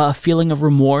 no feeling of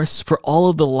remorse for all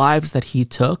of the lives that he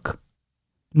took,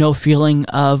 no feeling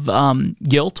of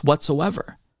guilt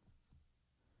whatsoever.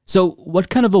 So what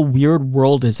kind of a weird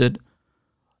world is it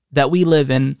that we live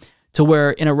in to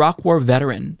where an Iraq War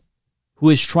veteran who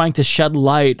is trying to shed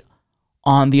light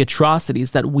on the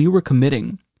atrocities that we were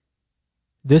committing,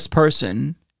 this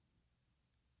person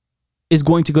is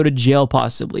going to go to jail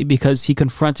possibly because he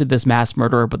confronted this mass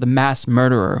murderer, but the mass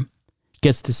murderer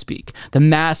gets to speak. The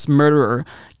mass murderer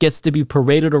gets to be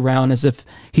paraded around as if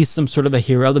he's some sort of a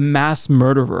hero. The mass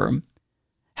murderer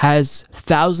has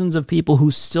thousands of people who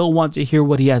still want to hear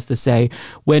what he has to say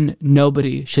when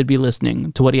nobody should be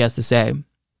listening to what he has to say.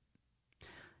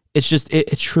 It's just,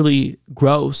 it's truly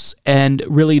gross. And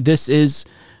really, this is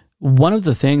one of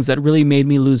the things that really made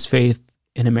me lose faith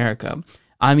in America.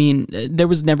 I mean, there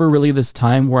was never really this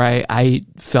time where I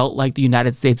felt like the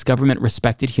United States government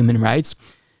respected human rights,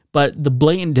 but the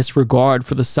blatant disregard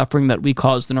for the suffering that we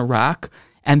caused in Iraq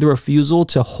and the refusal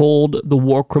to hold the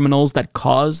war criminals that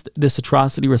caused this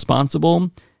atrocity responsible,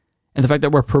 and the fact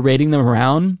that we're parading them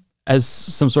around as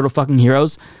some sort of fucking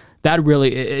heroes, that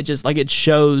really, it just, like, it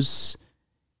shows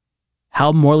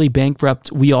how morally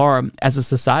bankrupt we are as a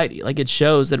society. Like, it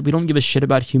shows that we don't give a shit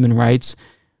about human rights.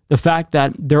 The fact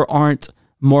that there aren't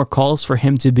more calls for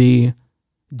him to be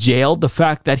jailed, the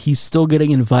fact that he's still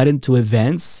getting invited to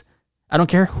events. I don't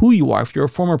care who you are, if you're a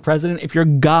former president, if you're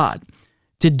God,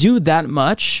 to do that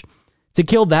much, to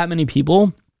kill that many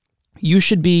people, you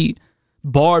should be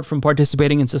barred from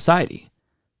participating in society.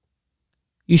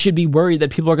 You should be worried that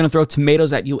people are going to throw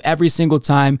tomatoes at you every single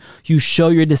time you show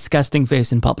your disgusting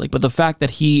face in public. But the fact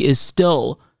that he is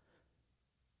still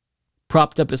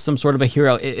propped up as some sort of a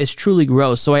hero is truly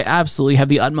gross. So I absolutely have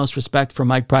the utmost respect for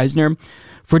Mike Preisner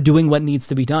for doing what needs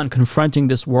to be done, confronting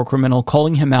this war criminal,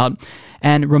 calling him out,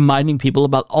 and reminding people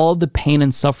about all the pain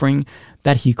and suffering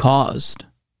that he caused.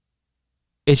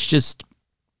 It's just,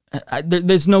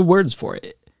 there's no words for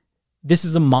it. This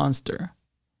is a monster.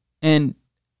 And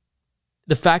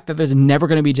the fact that there's never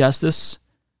going to be justice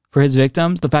for his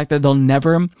victims, the fact that they'll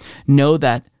never know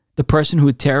that the person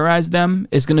who terrorized them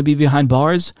is going to be behind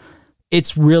bars,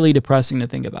 it's really depressing to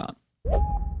think about.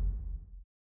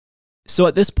 So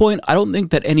at this point, I don't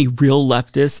think that any real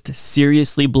leftist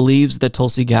seriously believes that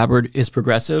Tulsi Gabbard is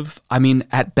progressive. I mean,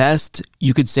 at best,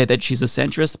 you could say that she's a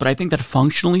centrist, but I think that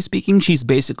functionally speaking, she's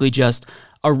basically just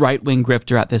a right-wing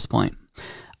grifter at this point.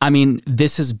 I mean,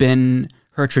 this has been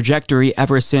her trajectory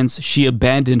ever since she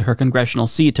abandoned her congressional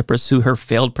seat to pursue her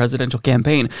failed presidential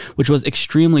campaign, which was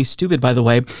extremely stupid, by the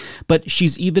way. But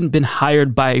she's even been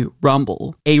hired by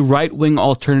Rumble, a right-wing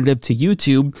alternative to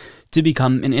YouTube, to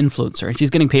become an influencer. And she's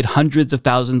getting paid hundreds of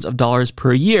thousands of dollars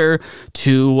per year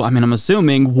to, I mean, I'm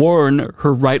assuming, warn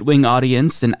her right-wing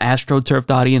audience and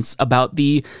astroturfed audience about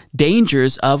the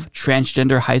dangers of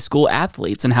transgender high school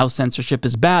athletes and how censorship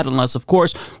is bad, unless, of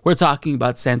course, we're talking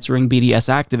about censoring BDS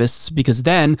activists, because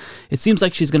then it seems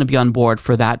like she's going to be on board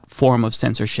for that form of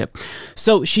censorship.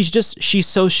 So she's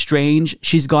so strange.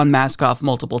 She's gone mask off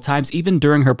multiple times. Even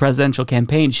during her presidential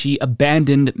campaign, she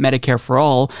abandoned Medicare for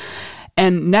all.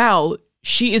 And now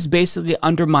she is basically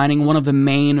undermining one of the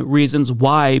main reasons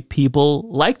why people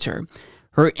liked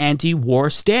her anti-war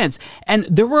stance. And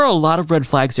there were a lot of red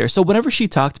flags here. So whenever she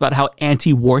talked about how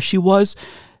anti-war she would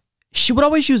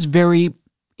always use very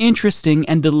interesting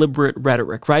and deliberate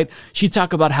rhetoric, right? She'd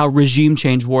talk about how regime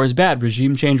change war is bad,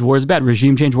 regime change war is bad,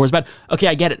 regime change war is bad. Okay,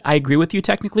 I get it. I agree with you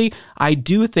technically. I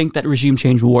do think that regime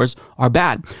change wars are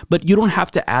bad, but you don't have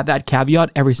to add that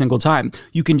caveat every single time.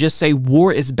 You can just say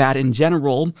war is bad in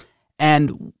general,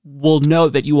 and we'll know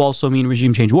that you also mean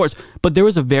regime change wars. But there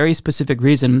was a very specific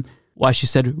reason why she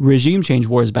said regime change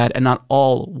war is bad and not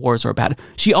all wars are bad.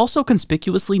 She also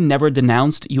conspicuously never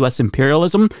denounced U.S.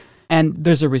 imperialism. And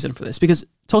there's a reason for this, because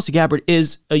Tulsi Gabbard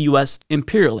is a U.S.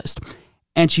 imperialist,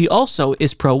 and she also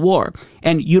is pro-war.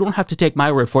 And you don't have to take my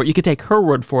word for it. You can take her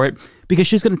word for it, because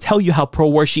she's going to tell you how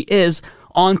pro-war she is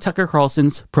on Tucker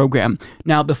Carlson's program.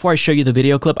 Now, before I show you the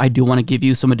video clip, I do want to give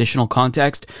you some additional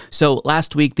context. So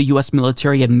last week, the U.S.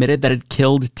 military admitted that it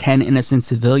killed 10 innocent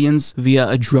civilians via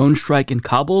a drone strike in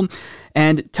Kabul.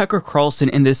 And Tucker Carlson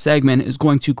in this segment is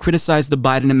going to criticize the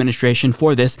Biden administration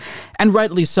for this, and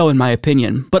rightly so in my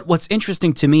opinion. But what's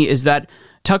interesting to me is that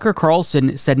Tucker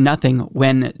Carlson said nothing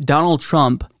when Donald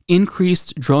Trump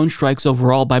increased drone strikes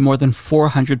overall by more than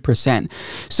 400%.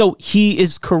 So he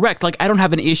is correct. Like, I don't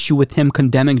have an issue with him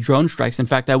condemning drone strikes. In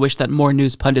fact, I wish that more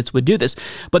news pundits would do this.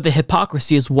 But the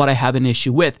hypocrisy is what I have an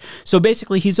issue with. So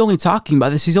basically, he's only talking about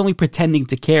this. He's only pretending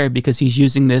to care because he's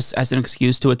using this as an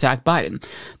excuse to attack Biden.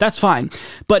 That's fine.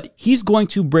 But he's going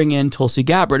to bring in Tulsi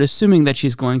Gabbard, assuming that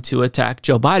she's going to attack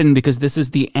Joe Biden because this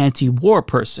is the anti-war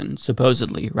person,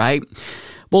 supposedly, right?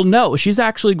 Well, no, she's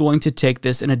actually going to take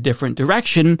this in a different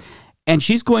direction, and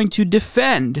she's going to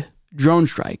defend drone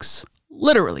strikes,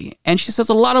 literally. And she says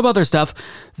a lot of other stuff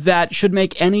that should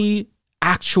make any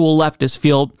actual leftist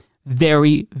feel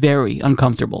very, very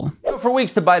uncomfortable. For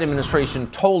weeks, the Biden administration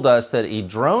told us that a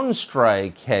drone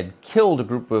strike had killed a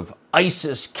group of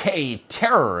ISIS-K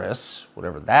terrorists,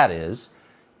 whatever that is,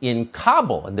 in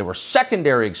Kabul. And there were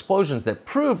secondary explosions that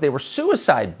proved they were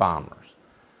suicide bombers.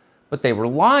 But they were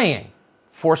lying.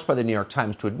 Forced by the New York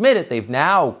Times to admit it, they've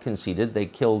now conceded they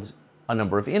killed a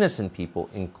number of innocent people,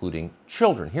 including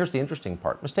children. Here's the interesting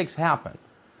part. Mistakes happen.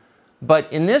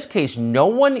 But in this case, no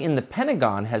one in the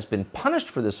Pentagon has been punished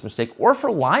for this mistake or for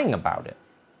lying about it.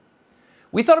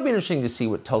 We thought it'd be interesting to see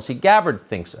what Tulsi Gabbard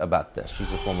thinks about this.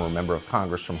 She's a former member of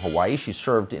Congress from Hawaii. She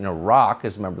served in Iraq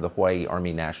as a member of the Hawaii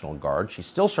Army National Guard. She's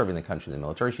still serving the country in the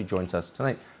military. She joins us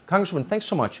tonight. Congresswoman, thanks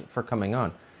so much for coming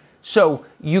on. So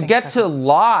you get to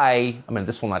lie. I mean,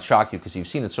 this will not shock you because you've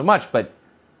seen it so much, but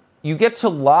you get to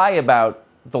lie about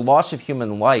the loss of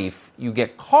human life. You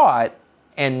get caught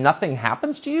and nothing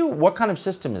happens to you? What kind of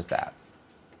system is that?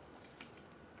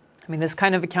 I mean, this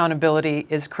kind of accountability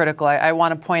is critical. I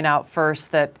want to point out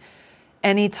first that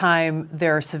anytime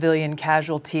there are civilian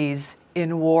casualties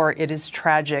in war, it is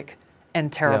tragic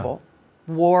and terrible.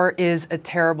 Yeah. War is a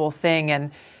terrible thing.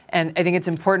 And I think it's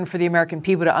important for the American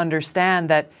people to understand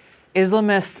that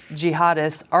Islamist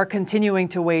jihadists are continuing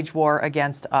to wage war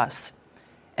against us.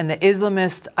 And the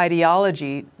Islamist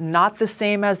ideology, not the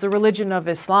same as the religion of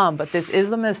Islam, but this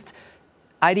Islamist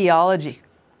ideology,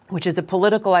 which is a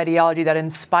political ideology that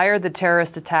inspired the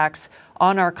terrorist attacks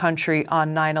on our country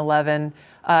on 9/11,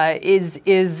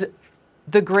 is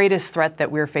the greatest threat that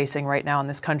we're facing right now in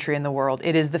this country and the world.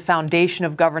 It is the foundation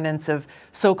of governance of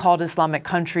so-called Islamic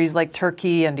countries like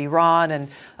Turkey and Iran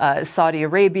and Saudi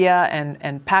Arabia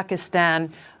and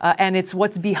Pakistan. And it's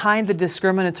what's behind the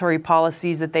discriminatory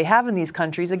policies that they have in these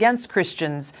countries against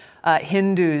Christians,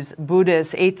 Hindus,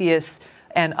 Buddhists, atheists,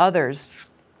 and others.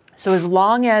 So as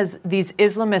long as these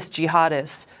Islamist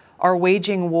jihadists are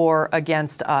waging war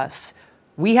against us,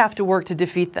 we have to work to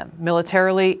defeat them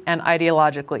militarily and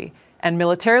ideologically. And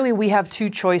militarily, we have two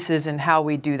choices in how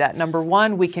we do that. Number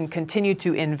one, we can continue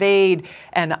to invade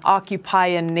and occupy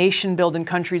and nation-building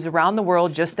countries around the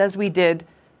world, just as we did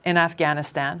in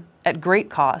Afghanistan, at great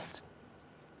cost.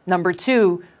 Number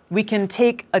two, we can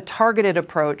take a targeted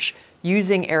approach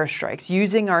using airstrikes,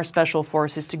 using our special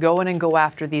forces to go in and go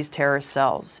after these terrorist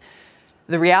cells.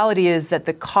 The reality is that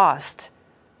the cost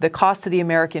to the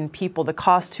American people, the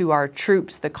cost to our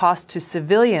troops, the cost to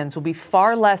civilians will be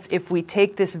far less if we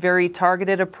take this very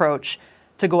targeted approach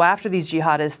to go after these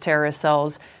jihadist terrorist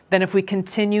cells than if we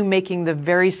continue making the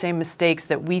very same mistakes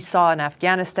that we saw in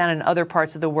Afghanistan and other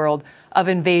parts of the world of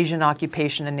invasion,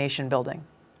 occupation, and nation building.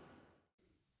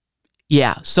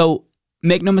 Yeah, so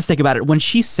make no mistake about it. When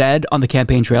she said on the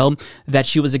campaign trail that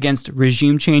she was against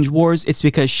regime change wars, it's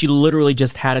because she literally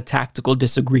just had a tactical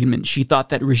disagreement. She thought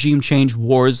that regime change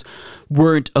wars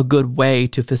weren't a good way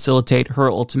to facilitate her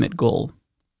ultimate goal.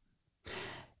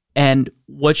 And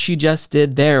what she just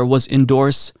did there was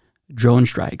endorse drone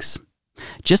strikes.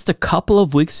 Just a couple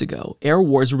of weeks ago, Air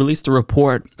Wars released a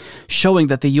report showing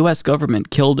that the U.S.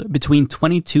 government killed between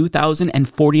 22,000 and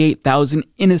 48,000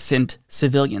 innocent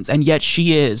civilians. And yet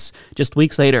she is, just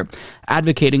weeks later,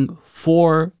 advocating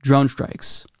for drone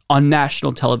strikes on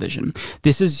national television.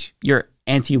 This is your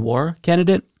anti-war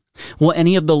candidate? Will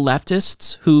any of the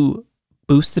leftists who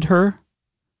boosted her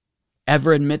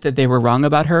ever admit that they were wrong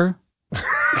about her?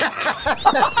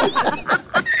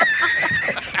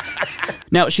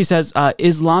 Now, she says,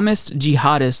 Islamist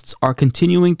jihadists are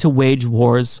continuing to wage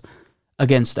wars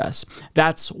against us.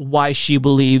 That's why she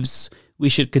believes we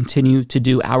should continue to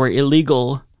do our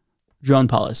illegal drone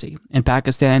policy in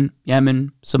Pakistan,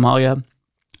 Yemen, Somalia.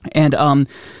 And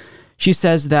she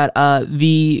says that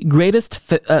the greatest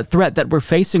threat that we're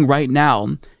facing right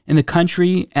now in the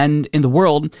country and in the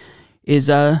world is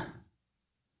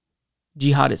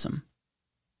jihadism.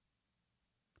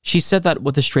 She said that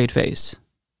with a straight face.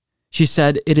 She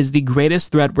said, it is the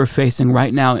greatest threat we're facing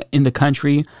right now in the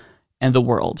country and the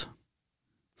world.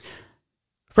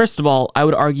 First of all, I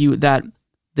would argue that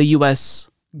the U.S.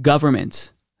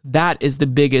 government, that is the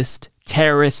biggest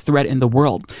terrorist threat in the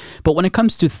world. But when it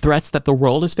comes to threats that the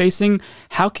world is facing,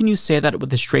 how can you say that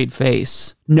with a straight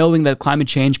face, knowing that climate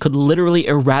change could literally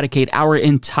eradicate our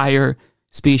entire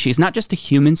species, not just the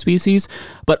human species,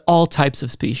 but all types of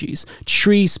species.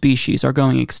 Tree species are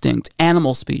going extinct,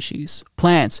 animal species,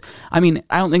 plants. I mean,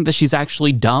 I don't think that she's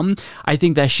actually dumb. I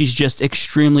think that she's just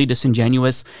extremely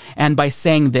disingenuous. And by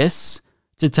saying this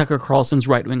to Tucker Carlson's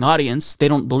right-wing audience, they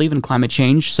don't believe in climate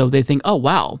change, so they think, oh,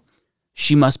 wow,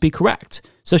 she must be correct.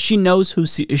 So she knows who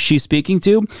she's speaking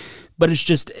to, but it's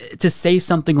just, to say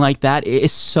something like that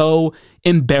is so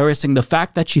embarrassing. The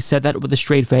fact that she said that with a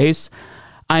straight face,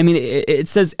 I mean, it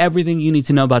says everything you need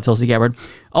to know about Tulsi Gabbard.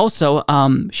 Also,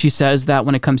 she says that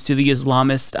when it comes to the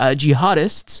Islamist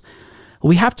jihadists,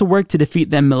 we have to work to defeat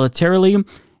them militarily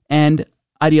and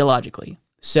ideologically.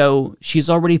 So she's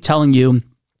already telling you,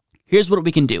 here's what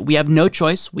we can do. We have no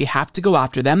choice. We have to go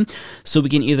after them. So we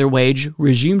can either wage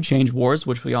regime change wars,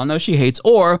 which we all know she hates,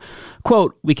 or,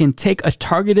 quote, we can take a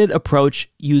targeted approach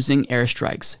using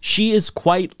airstrikes. She is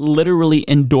quite literally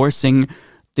endorsing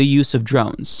the use of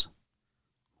drones,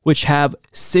 which have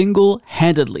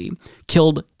single-handedly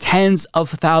killed tens of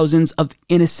thousands of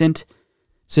innocent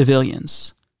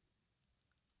civilians.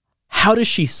 How does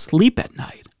she sleep at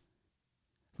night?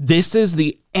 This is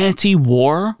the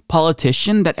anti-war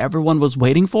politician that everyone was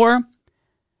waiting for?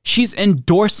 She's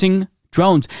endorsing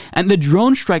drones. And the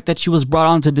drone strike that she was brought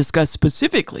on to discuss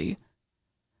specifically,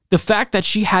 the fact that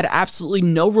she had absolutely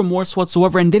no remorse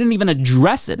whatsoever and didn't even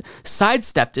address it,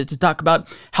 sidestepped it to talk about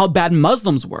how bad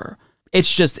Muslims were.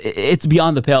 It's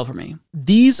beyond the pale for me.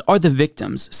 These are the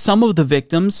victims, some of the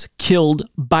victims killed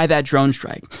by that drone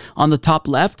strike. On the top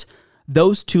left,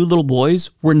 those two little boys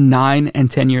were 9 and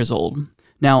 10 years old.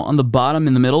 Now, on the bottom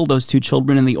in the middle, those two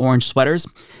children in the orange sweaters,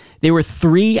 they were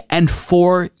 3 and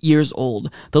 4 years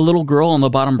old. The little girl on the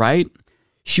bottom right,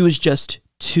 she was just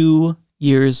 2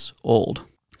 years old.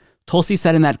 Tulsi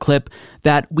said in that clip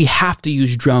that we have to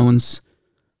use drones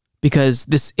because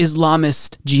this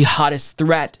Islamist jihadist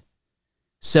threat.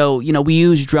 So, we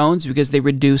use drones because they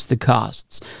reduce the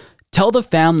costs. Tell the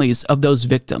families of those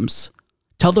victims,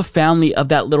 tell the family of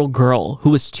that little girl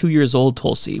who was 2 years old,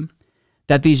 Tulsi,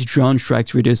 that these drone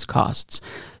strikes reduce costs.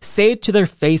 Say it to their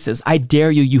faces, I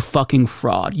dare you, you fucking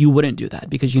fraud. You wouldn't do that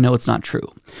because you know it's not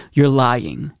true. You're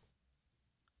lying.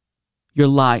 You're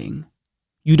lying.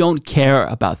 You don't care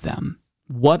about them.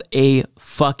 What a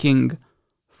fucking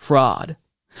fraud.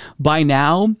 By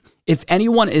now, if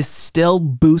anyone is still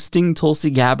boosting Tulsi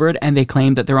Gabbard and they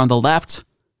claim that they're on the left,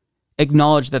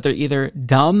 acknowledge that they're either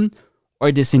dumb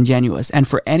or disingenuous. And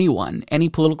for anyone, any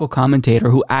political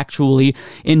commentator who actually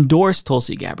endorsed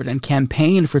Tulsi Gabbard and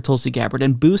campaigned for Tulsi Gabbard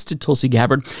and boosted Tulsi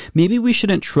Gabbard, maybe we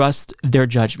shouldn't trust their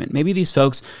judgment. Maybe these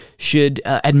folks should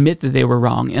admit that they were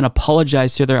wrong and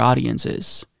apologize to their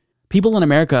audiences. People in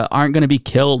America aren't going to be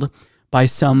killed by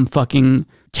some fucking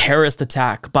terrorist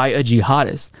attack by a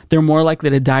jihadist. They're more likely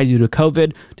to die due to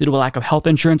COVID, due to a lack of health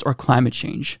insurance, or climate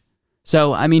change.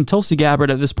 So, I mean, Tulsi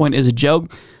Gabbard at this point is a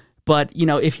joke. But,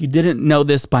 if you didn't know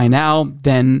this by now,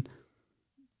 then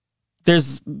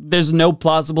there's no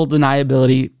plausible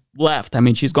deniability left. I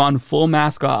mean, she's gone full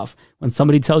mask off. When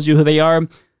somebody tells you who they are,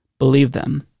 believe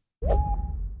them.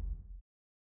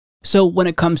 So when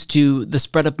it comes to the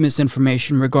spread of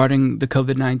misinformation regarding the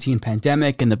COVID-19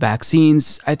 pandemic and the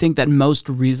vaccines, I think that most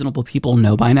reasonable people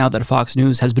know by now that Fox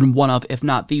News has been one of, if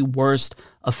not the worst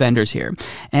offenders here.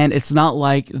 And it's not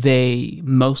like they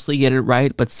mostly get it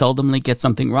right, but seldomly get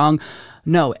something wrong.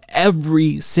 No,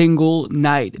 every single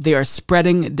night they are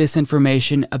spreading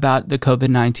disinformation about the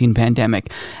COVID-19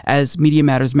 pandemic. As Media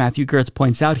Matters' Matthew Gertz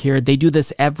points out here, they do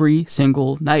this every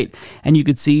single night. And you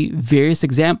could see various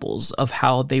examples of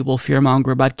how they will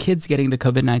fearmonger about kids getting the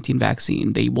COVID-19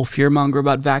 vaccine. They will fearmonger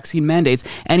about vaccine mandates,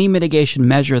 any mitigation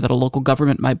measure that a local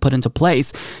government might put into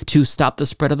place to stop the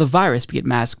spread of the virus, be it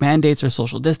mask mandates or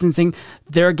social distancing.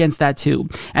 They're against that too.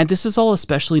 And this is all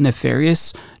especially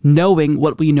nefarious knowing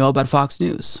what we know about Fox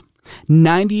News.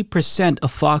 90%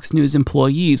 of Fox News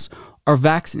employees are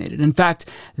vaccinated. In fact,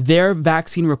 their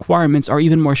vaccine requirements are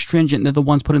even more stringent than the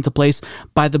ones put into place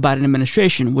by the Biden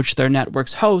administration, which their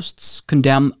network's hosts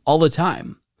condemn all the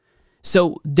time.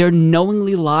 So they're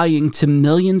knowingly lying to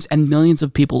millions and millions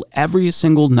of people every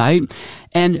single night,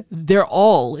 and they're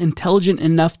all intelligent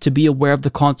enough to be aware of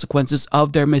the consequences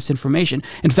of their misinformation.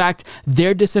 In fact,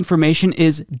 their disinformation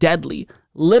is deadly.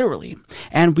 Literally.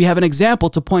 And we have an example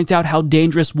to point out how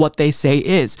dangerous what they say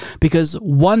is, because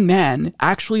one man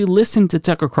actually listened to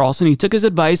Tucker Carlson. He took his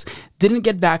advice, didn't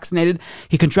get vaccinated,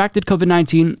 he contracted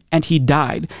COVID-19, and he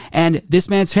died. And this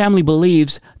man's family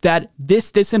believes that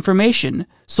this disinformation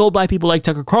sold by people like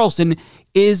Tucker Carlson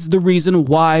is the reason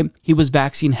why he was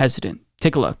vaccine hesitant.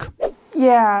 Take a look.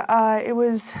 Yeah, it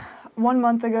was 1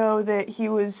 month ago that he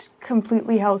was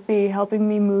completely healthy, helping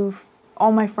me move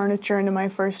all my furniture into my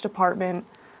first apartment,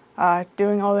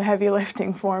 doing all the heavy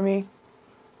lifting for me.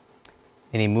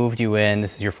 And he moved you in.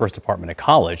 This is your first apartment at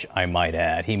college, I might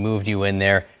add. He moved you in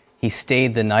there. He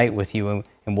stayed the night with you.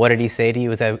 And what did he say to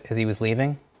you as he was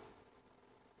leaving?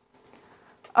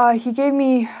 He gave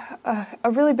me a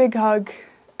really big hug,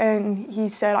 and he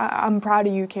said, "I'm proud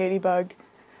of you, Katie Bug."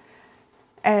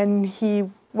 And he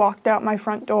walked out my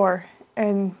front door,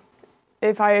 and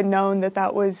if I had known that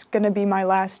that was going to be my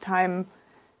last time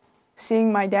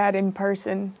seeing my dad in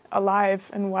person, alive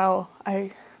and well,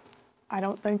 I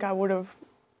don't think I would have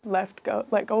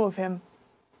let go of him.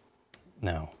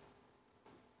 No.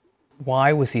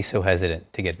 Why was he so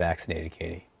hesitant to get vaccinated,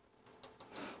 Katie?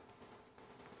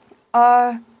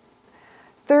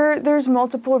 There's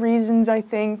multiple reasons, I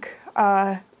think,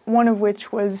 one of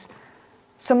which was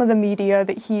some of the media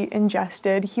that he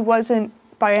ingested. He wasn't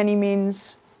by any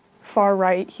means far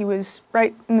right. He was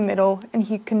right in the middle, and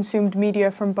he consumed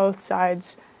media from both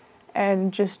sides.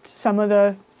 And just some of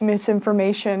the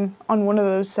misinformation on one of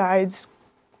those sides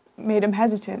made him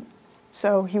hesitant.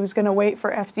 So he was going to wait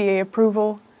for FDA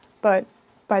approval, but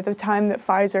by the time that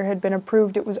Pfizer had been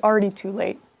approved, it was already too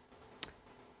late.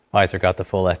 Pfizer got the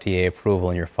full FDA approval,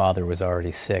 and your father was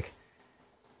already sick.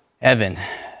 Evan,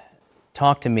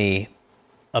 talk to me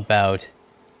about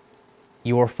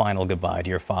your final goodbye to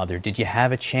your father. Did you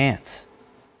have a chance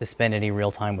to spend any real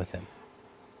time with him?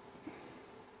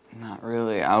 Not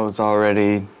really. I was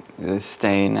already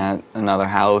staying at another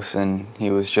house, and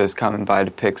he was just coming by to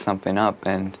pick something up,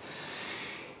 and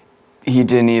he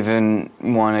didn't even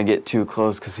want to get too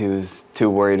close because he was too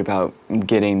worried about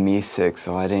getting me sick,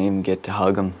 so I didn't even get to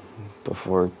hug him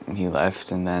before he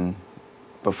left, and then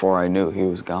before I knew, he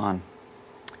was gone.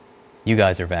 You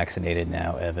guys are vaccinated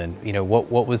now, Evan. You know,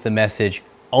 what was the message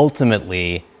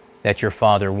ultimately that your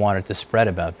father wanted to spread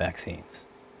about vaccines?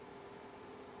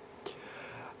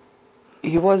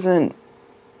 He wasn't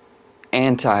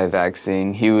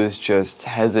anti-vaccine. He was just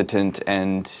hesitant,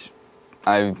 and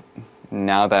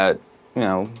now that, you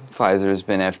know, Pfizer's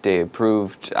been FDA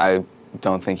approved, I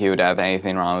don't think he would have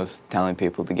anything wrong with telling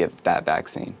people to get that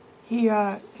vaccine.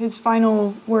 His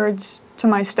final words to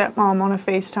my stepmom on a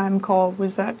FaceTime call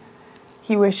was that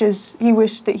he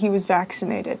wished that he was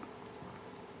vaccinated.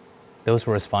 Those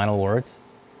were his final words?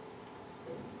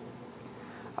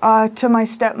 To my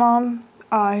stepmom,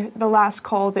 the last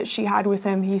call that she had with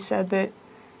him, he said that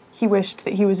he wished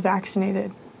that he was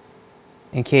vaccinated.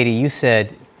 And Katie, you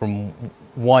said from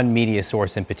one media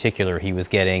source in particular, he was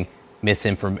getting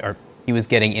information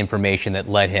that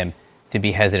led him to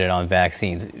be hesitant on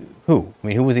vaccines. Who? I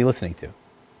mean, who was he listening to?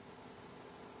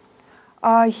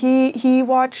 He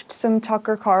watched some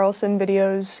Tucker Carlson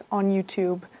videos on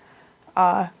YouTube,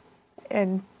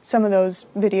 and some of those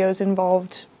videos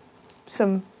involved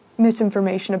some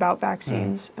misinformation about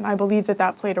vaccines, and I believe that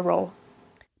that played a role.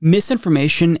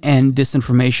 Misinformation and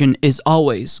disinformation is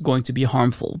always going to be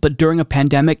harmful, but during a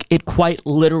pandemic, it quite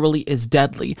literally is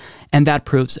deadly, and that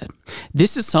proves it.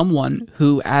 This is someone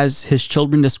who, as his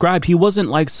children described, he wasn't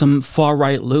like some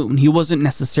far-right loon. He wasn't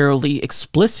necessarily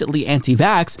explicitly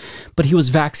anti-vax, but he was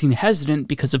vaccine hesitant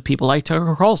because of people like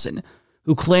Tucker Carlson,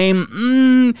 who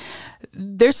claim,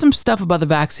 there's some stuff about the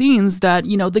vaccines that,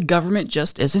 you know, the government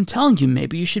just isn't telling you.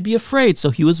 Maybe you should be afraid. So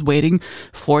he was waiting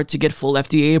for it to get full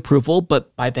FDA approval,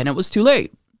 but by then it was too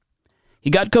late. He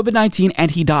got COVID-19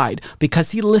 and he died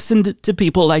because he listened to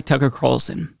people like Tucker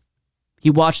Carlson. He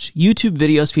watched YouTube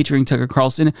videos featuring Tucker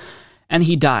Carlson and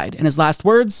he died. And his last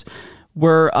words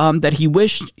were that he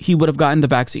wished he would have gotten the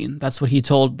vaccine. That's what he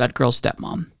told that girl's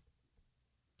stepmom.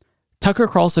 Tucker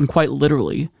Carlson quite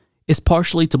literally is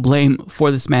partially to blame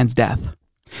for this man's death.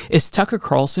 Is Tucker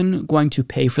Carlson going to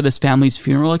pay for this family's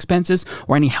funeral expenses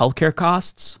or any healthcare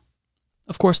costs?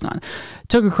 Of course not.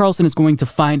 Tucker Carlson is going to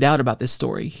find out about this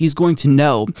story. He's going to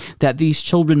know that these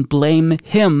children blame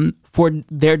him for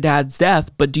their dad's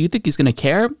death, but do you think he's going to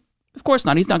care? Of course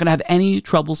not. He's not going to have any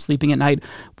trouble sleeping at night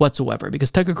whatsoever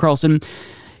because Tucker Carlson,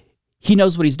 he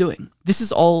knows what he's doing. This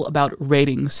is all about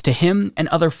ratings to him and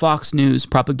other Fox News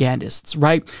propagandists,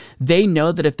 right? They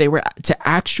know that if they were to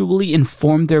actually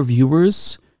inform their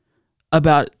viewers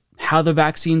about how the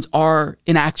vaccines are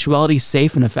in actuality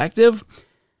safe and effective,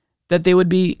 that they would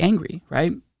be angry,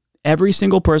 right? Every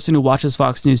single person who watches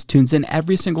Fox News tunes in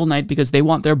every single night because they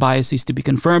want their biases to be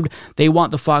confirmed. They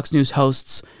want the Fox News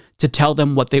hosts to tell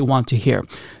them what they want to hear.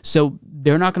 So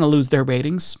they're not going to lose their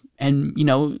ratings and,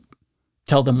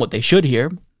 tell them what they should hear.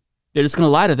 They're just going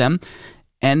to lie to them.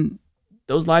 And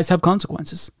those lies have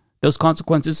consequences. Those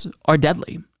consequences are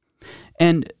deadly.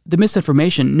 And the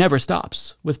misinformation never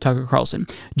stops with Tucker Carlson.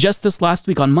 Just this last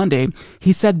week on Monday,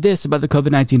 he said this about the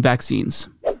COVID-19 vaccines.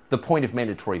 The point of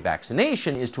mandatory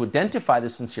vaccination is to identify the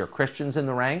sincere Christians in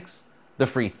the ranks, the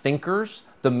free thinkers,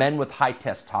 the men with high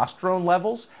testosterone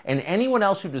levels, and anyone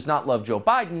else who does not love Joe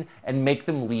Biden and make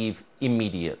them leave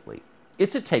immediately.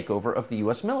 It's a takeover of the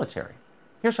U.S. military.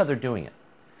 Here's how they're doing it.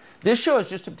 This show has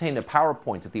just obtained a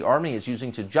PowerPoint that the Army is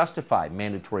using to justify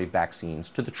mandatory vaccines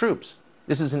to the troops.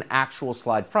 This is an actual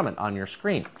slide from it on your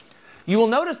screen. You will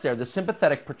notice there the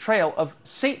sympathetic portrayal of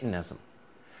Satanism.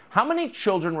 How many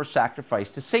children were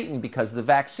sacrificed to Satan because of the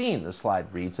vaccine? The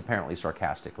slide reads, apparently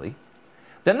sarcastically.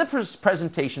 Then the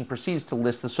presentation proceeds to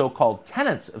list the so-called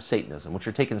tenets of Satanism, which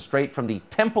are taken straight from the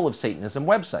Temple of Satanism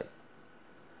website.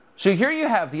 So here you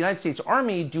have the United States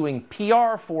Army doing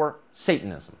PR for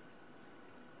Satanism.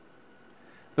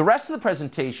 The rest of the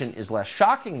presentation is less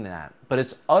shocking than that, but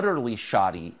it's utterly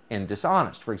shoddy and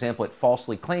dishonest. For example, it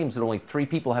falsely claims that only 3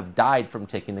 people have died from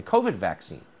taking the COVID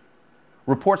vaccine.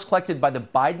 Reports collected by the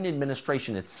Biden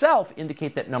administration itself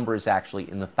indicate that number is actually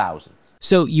in the thousands.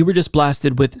 So you were just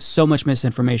blasted with so much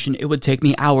misinformation, it would take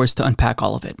me hours to unpack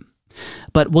all of it.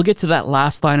 But we'll get to that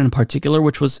last line in particular,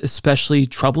 which was especially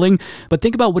troubling. But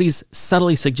think about what he's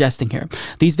subtly suggesting here.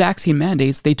 These vaccine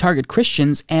mandates, they target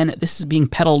Christians, and this is being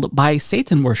peddled by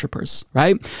Satan worshipers,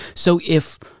 right? So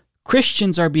if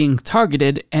Christians are being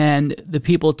targeted and the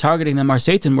people targeting them are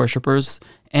Satan worshipers,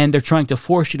 and they're trying to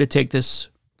force you to take this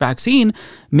vaccine,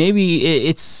 maybe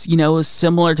it's,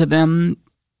 similar to them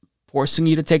forcing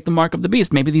you to take the mark of the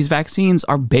beast. Maybe these vaccines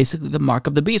are basically the mark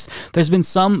of the beast. There's been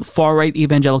some far-right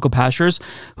evangelical pastors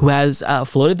who has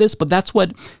floated this, but that's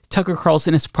what Tucker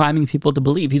Carlson is priming people to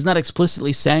believe. He's not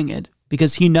explicitly saying it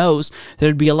because he knows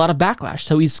there'd be a lot of backlash.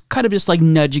 So he's kind of just like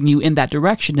nudging you in that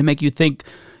direction to make you think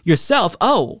yourself,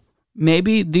 oh,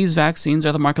 maybe these vaccines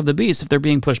are the mark of the beast. If they're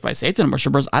being pushed by Satan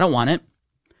worshipers, I don't want it.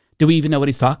 Do we even know what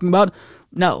he's talking about?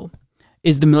 No.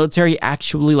 Is the military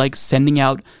actually sending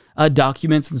out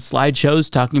documents and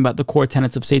slideshows talking about the core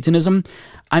tenets of Satanism?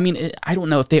 I mean, I don't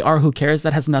know if they are. Who cares?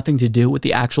 That has nothing to do with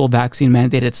the actual vaccine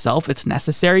mandate itself. It's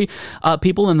necessary.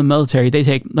 People in the military, they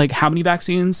take how many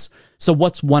vaccines? So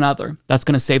what's one other that's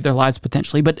going to save their lives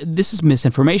potentially? But this is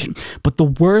misinformation. But the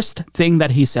worst thing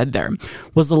that he said there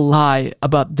was a lie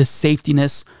about the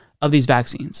safetiness of these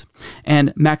vaccines.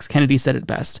 And Max Kennedy said it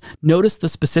best. Notice the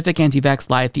specific anti-vax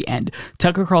lie at the end.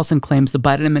 Tucker Carlson claims the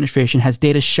Biden administration has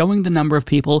data showing the number of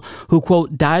people who,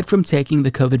 quote, died from taking the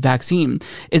COVID vaccine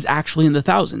is actually in the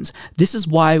thousands. This is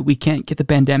why we can't get the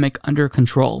pandemic under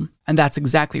control. And that's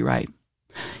exactly right.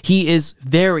 He is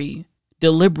very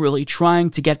deliberately trying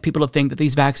to get people to think that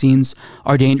these vaccines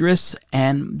are dangerous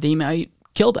and they might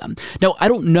kill them. Now, I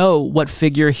don't know what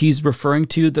figure he's referring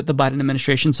to that the Biden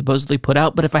administration supposedly put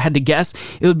out, but if I had to guess,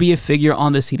 it would be a figure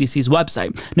on the CDC's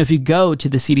website. Now, if you go to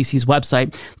the CDC's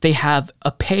website, they have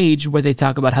a page where they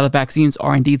talk about how the vaccines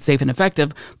are indeed safe and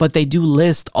effective, but they do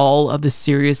list all of the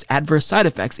serious adverse side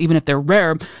effects. Even if they're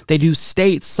rare, they do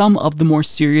state some of the more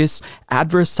serious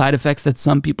adverse side effects that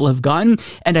some people have gotten.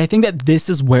 And I think that this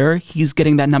is where he's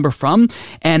getting that number from.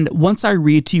 And once I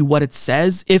read to you what it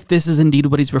says, if this is indeed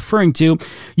what he's referring to,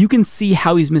 you can see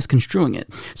how he's misconstruing it.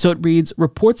 So it reads,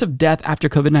 reports of death after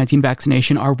COVID-19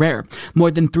 vaccination are rare.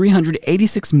 More than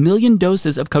 386 million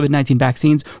doses of COVID-19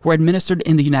 vaccines were administered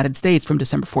in the United States from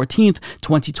December 14th,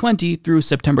 2020 through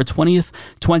September 20th,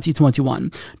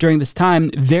 2021. During this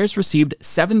time, VAERS received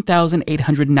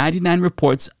 7,899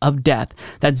 reports of death.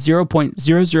 That's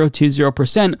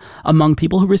 0.0020% among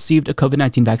people who received a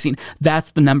COVID-19 vaccine.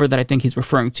 That's the number that I think he's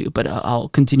referring to, but I'll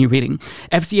continue reading.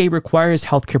 FDA requires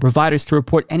healthcare providers to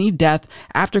report any death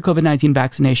after COVID-19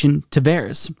 vaccination to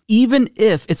VAERS, even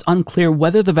if it's unclear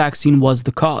whether the vaccine was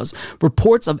the cause.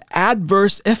 Reports of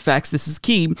adverse effects, this is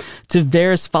key, to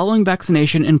VAERS following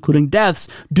vaccination, including deaths,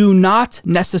 do not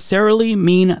necessarily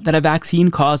mean that a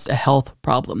vaccine caused a health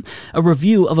problem. A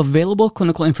review of available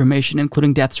clinical information,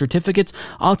 including death certificates,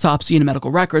 autopsy, and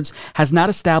medical records, has not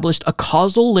established a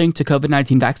causal link to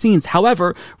COVID-19 vaccines.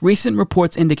 However, recent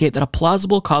reports indicate that a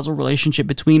plausible causal relationship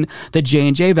between the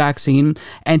J&J vaccine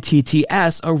and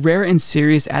TTS, a rare and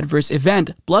serious adverse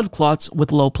event, blood clots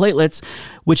with low platelets,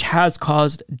 which has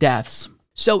caused deaths.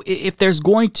 So if there's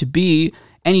going to be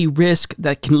any risk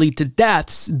that can lead to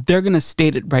deaths, they're going to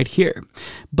state it right here.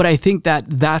 But I think that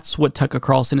that's what Tucker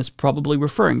Carlson is probably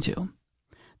referring to.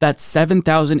 That's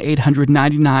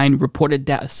 7,899 reported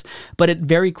deaths. But it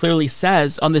very clearly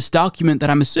says on this document that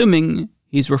I'm assuming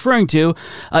he's referring to,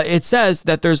 it says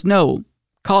that there's no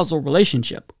causal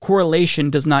relationship. Correlation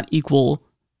does not equal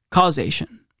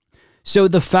causation. So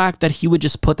the fact that he would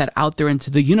just put that out there into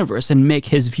the universe and make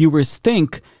his viewers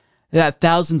think that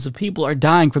thousands of people are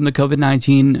dying from the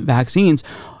COVID-19 vaccines,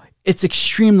 it's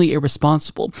extremely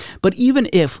irresponsible. But even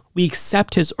if we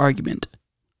accept his argument,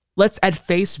 let's at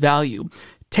face value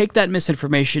take that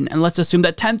misinformation and let's assume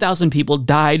that 10,000 people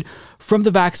died from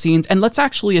the vaccines, and let's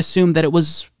actually assume that it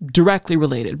was directly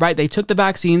related, right? They took the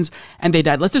vaccines and they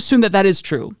died. Let's assume that that is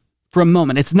true for a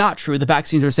moment. It's not true. The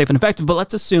vaccines are safe and effective, but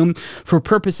let's assume for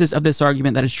purposes of this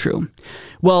argument that it's true.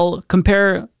 Well,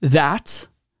 compare that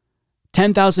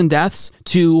 10,000 deaths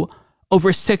to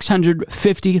over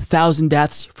 650,000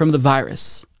 deaths from the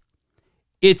virus.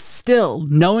 It's still,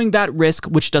 knowing that risk,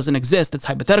 which doesn't exist, it's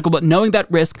hypothetical, but knowing that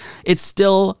risk, it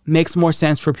still makes more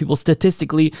sense for people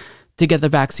statistically to get the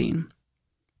vaccine.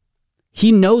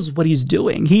 He knows what he's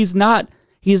doing. He's not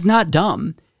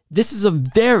dumb. This is a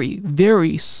very,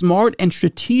 very smart and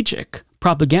strategic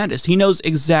propagandist. He knows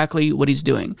exactly what he's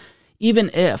doing.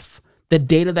 Even if the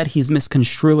data that he's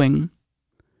misconstruing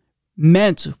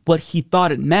meant what he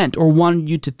thought it meant or wanted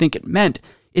you to think it meant,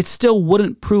 it still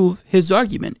wouldn't prove his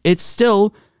argument. It's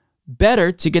still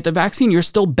better to get the vaccine. You're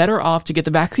still better off to get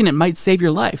the vaccine. It might save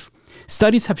your life.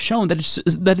 Studies have shown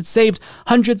that it saved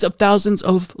hundreds of thousands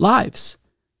of lives.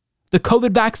 The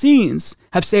COVID vaccines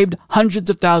have saved hundreds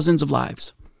of thousands of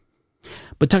lives.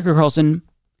 But Tucker Carlson,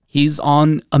 he's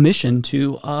on a mission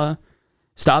to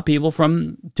stop people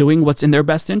from doing what's in their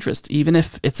best interest, even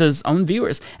if it's his own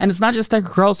viewers. And it's not just Tucker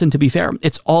Carlson, to be fair.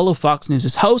 It's all of Fox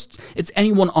News' hosts. It's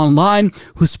anyone online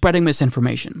who's spreading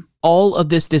misinformation. All of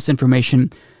this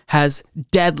disinformation has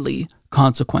deadly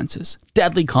consequences.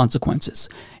 Deadly consequences.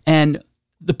 And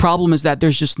the problem is that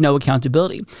there's just no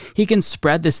accountability. He can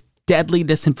spread this deadly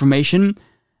disinformation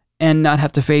and not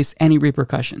have to face any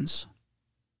repercussions.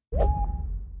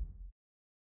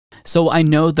 So I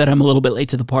know that I'm a little bit late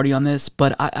to the party on this,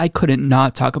 but I couldn't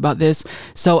not talk about this.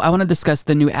 So I want to discuss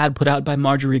the new ad put out by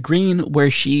Marjorie Greene,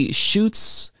 where she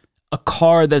shoots a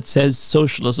car that says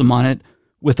socialism on it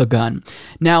with a gun.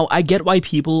 Now, I get why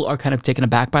people are kind of taken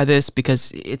aback by this,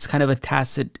 because it's kind of a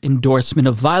tacit endorsement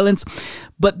of violence.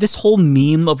 But this whole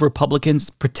meme of Republicans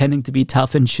pretending to be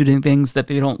tough and shooting things that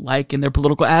they don't like in their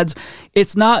political ads,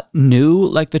 it's not new.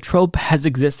 Like, the trope has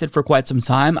existed for quite some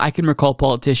time. I can recall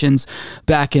politicians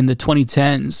back in the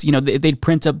 2010s, you know, they'd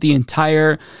print up the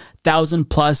entire 1,000+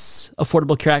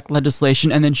 Affordable Care Act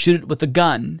legislation and then shoot it with a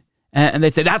gun. And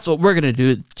they'd say, that's what we're going to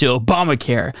do to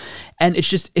Obamacare. And it's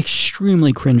just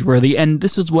extremely cringeworthy. And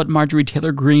this is what Marjorie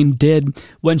Taylor Greene did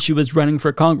when she was running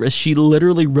for Congress. She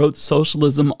literally wrote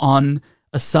socialism on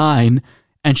a sign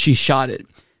and she shot it.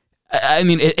 I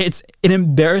mean, it's an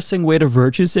embarrassing way to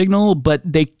virtue signal, but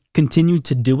they continue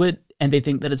to do it and they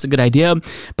think that it's a good idea.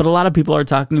 But a lot of people are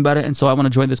talking about it. And so I want to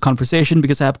join this conversation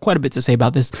because I have quite a bit to say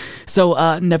about this.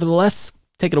 So nevertheless,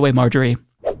 take it away, Marjorie.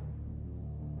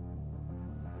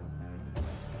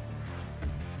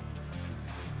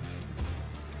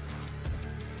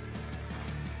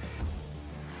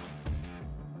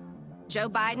 Joe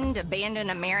Biden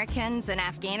abandoned Americans in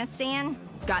Afghanistan,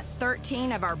 got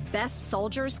 13 of our best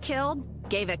soldiers killed,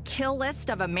 gave a kill list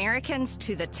of Americans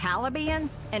to the Taliban,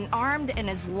 an armed and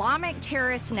Islamic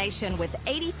terrorist nation with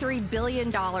 $83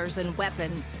 billion in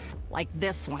weapons like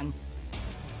this one.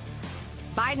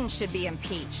 Biden should be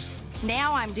impeached.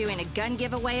 Now I'm doing a gun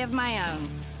giveaway of my own,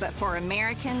 but for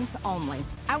Americans only.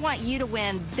 I want you to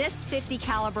win this .50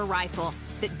 caliber rifle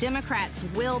that Democrats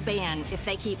will ban if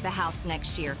they keep the House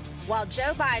next year. While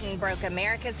Joe Biden broke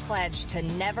America's pledge to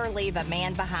never leave a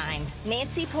man behind,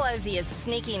 Nancy Pelosi is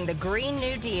sneaking the Green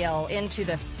New Deal into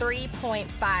the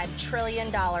 $3.5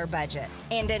 trillion budget.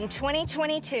 And in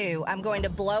 2022, I'm going to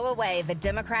blow away the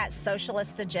Democrat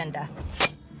socialist agenda.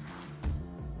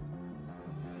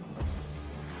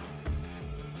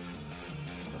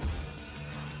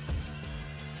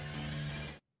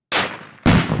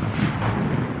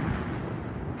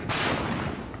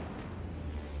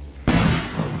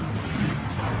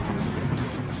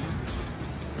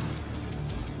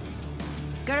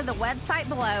 Go to the website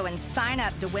below and sign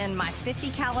up to win my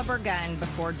 .50 caliber gun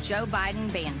before Joe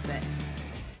Biden bans it.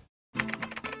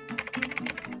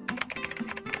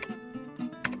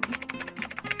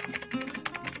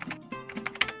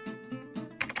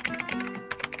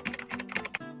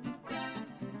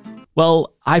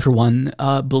 Well, I, for one,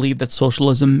 believe that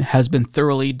socialism has been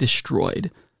thoroughly destroyed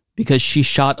because she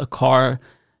shot a car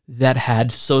that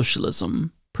had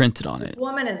socialism printed on it. This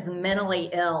woman is mentally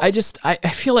ill. I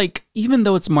feel like even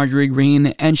though it's Marjorie Greene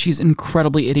and she's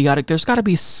incredibly idiotic, there's got to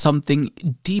be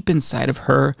something deep inside of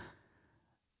her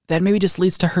that maybe just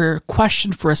leads to her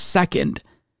question for a second.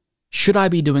 Should I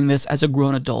be doing this as a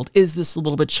grown adult? Is this a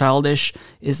little bit childish?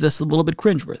 Is this a little bit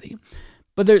cringeworthy?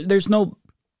 But there's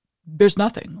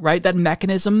nothing, right? That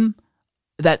mechanism,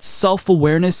 that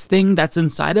self-awareness thing that's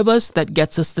inside of us that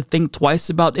gets us to think twice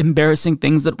about embarrassing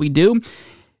things that we do,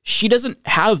 she doesn't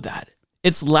have that.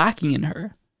 It's lacking in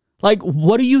her. Like,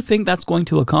 what do you think that's going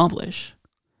to accomplish?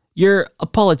 You're a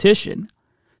politician.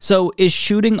 So is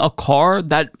shooting a car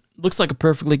that looks like a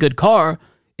perfectly good car,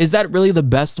 is that really the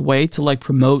best way to like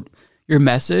promote your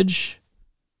message?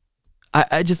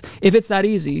 I just, if it's that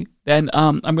easy, then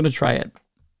I'm going to try it.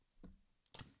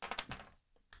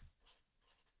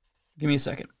 Give me a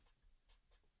second.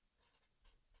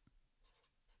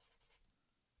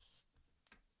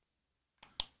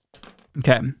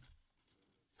 Okay.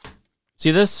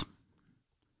 See this?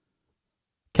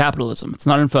 Capitalism. It's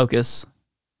not in focus,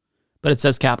 but it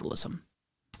says capitalism.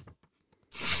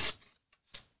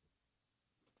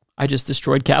 I just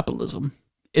destroyed capitalism.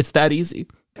 It's that easy.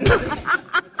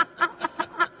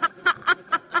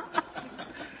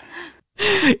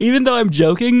 Even though I'm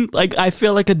joking, like, I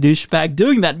feel like a douchebag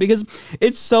doing that because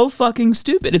it's so fucking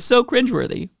stupid. It's so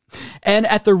cringeworthy. And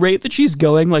at the rate that she's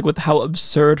going, like with how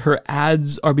absurd her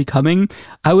ads are becoming,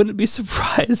 I wouldn't be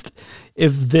surprised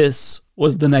if this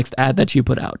was the next ad that she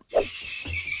put out.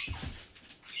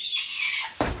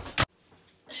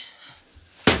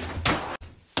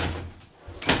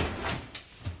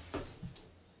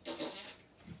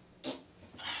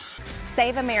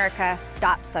 Save America,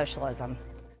 stop socialism.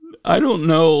 I don't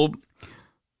know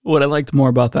what I liked more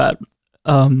about that.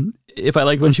 If I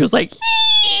liked when she was like,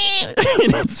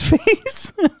 in its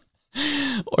face,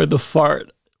 or the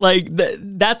fart. Like,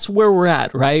 that's where we're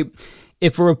at, right?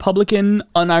 If a Republican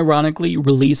unironically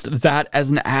released that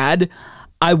as an ad,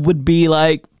 I would be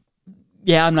like,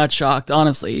 yeah, I'm not shocked,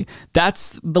 honestly.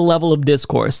 That's the level of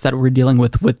discourse that we're dealing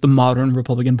with the modern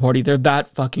Republican Party. They're that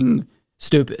fucking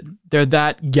stupid. They're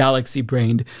that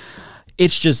galaxy-brained.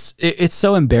 It's just, it's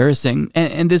so embarrassing.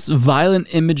 And this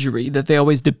violent imagery that they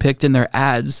always depict in their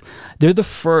ads, they're the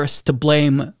first to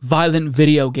blame violent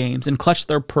video games and clutch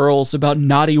their pearls about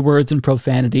naughty words and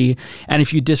profanity, and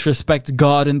if you disrespect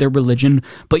God and their religion,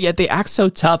 but yet they act so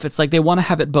tough. It's like they want to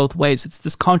have it both ways. It's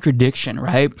this contradiction,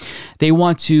 right? They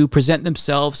want to present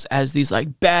themselves as these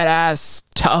like badass,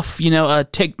 tough,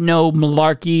 take no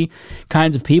malarkey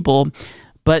kinds of people,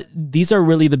 but these are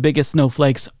really the biggest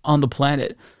snowflakes on the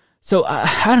planet. So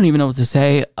I don't even know what to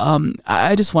say.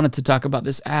 I just wanted to talk about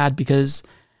this ad because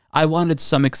I wanted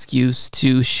some excuse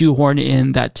to shoehorn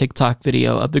in that TikTok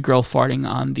video of the girl farting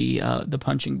on the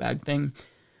punching bag thing.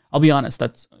 I'll be honest,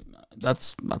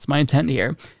 that's my intent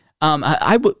here.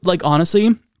 I would like,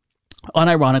 honestly,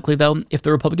 unironically though, if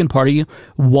the Republican Party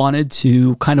wanted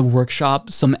to kind of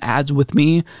workshop some ads with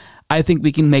me, I think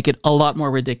we can make it a lot more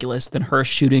ridiculous than her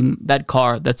shooting that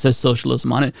car that says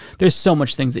socialism on it. There's so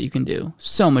much things that you can do.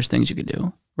 So much things you can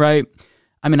do, right?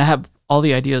 I mean, I have all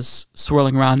the ideas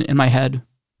swirling around in my head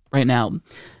right now.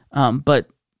 But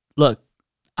look,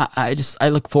 I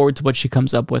look forward to what she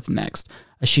comes up with next.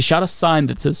 She shot a sign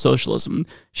that said socialism.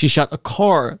 She shot a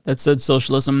car that said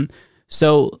socialism.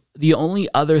 So the only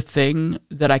other thing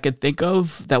that I could think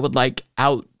of that would like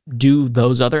outdo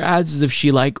those other ads is if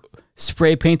she like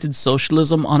spray painted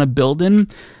socialism on a building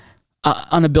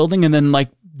and then like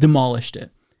demolished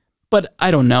it. But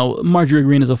I don't know. Marjorie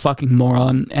Greene is a fucking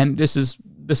moron, and this is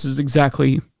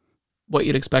exactly what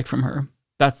you'd expect from her.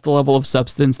 That's the level of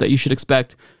substance that you should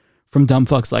expect from dumb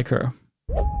fucks like her.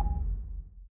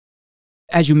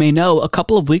 As you may know, a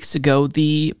couple of weeks ago,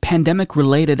 the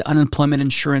pandemic-related unemployment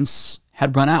insurance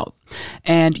had run out.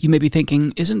 And you may be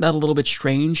thinking, isn't that a little bit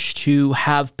strange to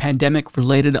have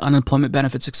pandemic-related unemployment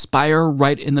benefits expire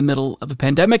right in the middle of a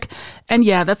pandemic? And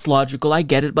yeah, that's logical, I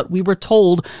get it, but we were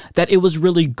told that it was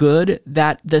really good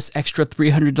that this extra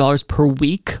 $300 per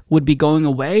week would be going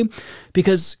away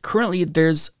because currently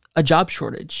there's a job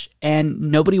shortage and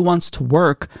nobody wants to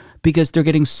work because they're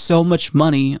getting so much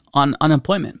money on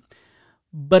unemployment.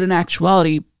 But in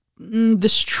actuality,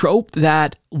 this trope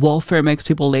that welfare makes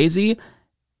people lazy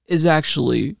is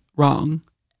actually wrong,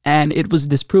 and it was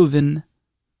disproven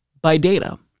by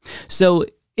data. So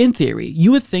in theory,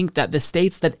 you would think that the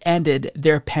states that ended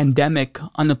their pandemic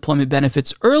unemployment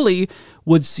benefits early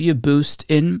would see a boost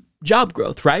in job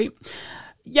growth, right?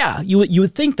 Yeah, you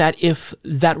would think that if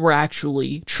that were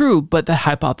actually true, but that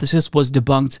hypothesis was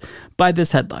debunked by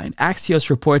this headline. Axios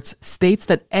reports states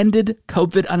that ended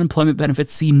COVID unemployment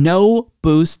benefits see no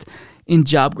boost in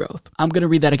job growth. I'm going to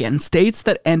read that again. States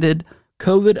that ended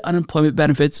COVID unemployment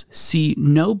benefits see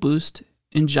no boost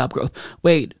in job growth.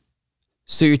 Wait,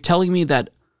 so you're telling me that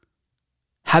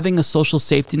having a social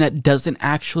safety net doesn't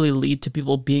actually lead to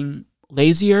people being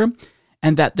lazier,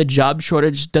 and that the job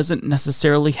shortage doesn't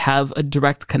necessarily have a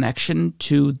direct connection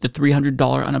to the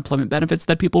 $300 unemployment benefits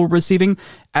that people were receiving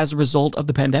as a result of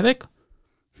the pandemic?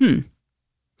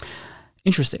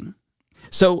 Interesting.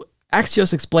 So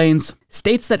Axios explains,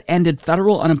 states that ended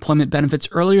federal unemployment benefits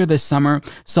earlier this summer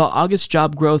saw August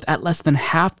job growth at less than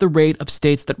half the rate of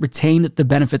states that retained the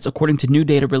benefits, according to new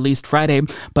data released Friday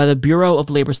by the Bureau of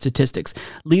Labor Statistics.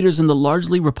 Leaders in the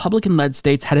largely Republican-led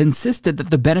states had insisted that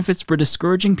the benefits were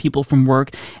discouraging people from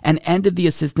work and ended the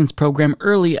assistance program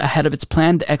early ahead of its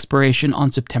planned expiration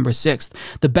on September 6th.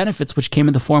 The benefits, which came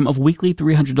in the form of weekly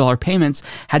 $300 payments,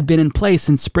 had been in place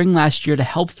since spring last year to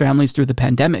help families through the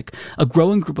pandemic. A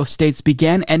growing group of states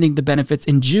began ending the benefits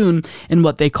in June in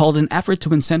what they called an effort to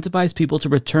incentivize people to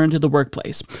return to the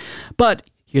workplace. But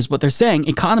here's what they're saying.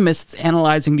 Economists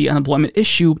analyzing the unemployment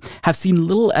issue have seen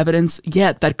little evidence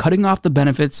yet that cutting off the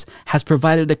benefits has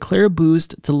provided a clear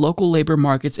boost to local labor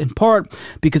markets, in part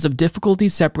because of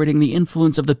difficulties separating the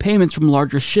influence of the payments from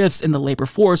larger shifts in the labor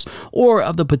force or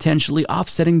of the potentially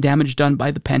offsetting damage done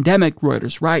by the pandemic,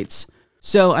 Reuters writes.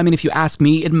 So, I mean, if you ask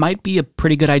me, it might be a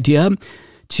pretty good idea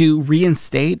to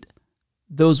reinstate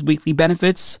those weekly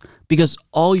benefits, because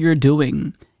all you're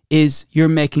doing is you're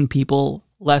making people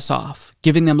less off,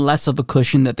 giving them less of a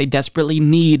cushion that they desperately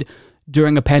need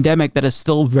during a pandemic that is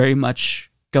still very much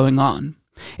going on.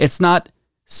 It's not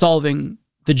solving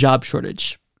the job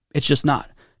shortage. It's just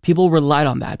not. People relied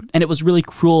on that, and it was really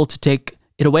cruel to take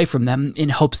it away from them in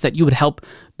hopes that you would help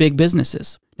big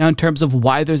businesses. Now, in terms of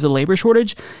why there's a labor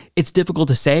shortage, it's difficult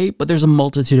to say, but there's a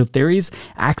multitude of theories.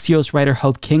 Axios writer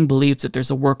Hope King believes that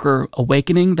there's a worker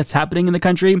awakening that's happening in the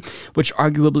country, which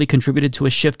arguably contributed to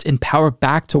a shift in power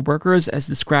back to workers, as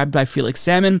described by Felix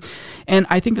Salmon. And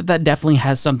I think that that definitely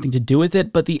has something to do with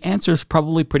it, but the answer is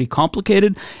probably pretty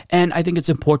complicated, and I think it's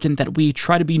important that we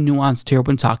try to be nuanced here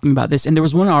when talking about this. And there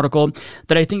was one article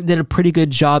that I think did a pretty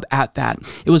good job at that.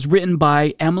 It was written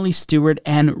by Emily Stewart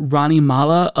and Ronnie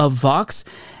Mala of Vox,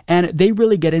 and they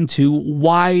really get into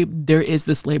why there is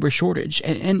this labor shortage.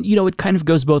 And, you know, it kind of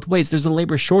goes both ways. There's a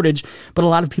labor shortage, but a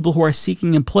lot of people who are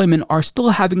seeking employment are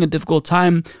still having a difficult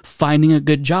time finding a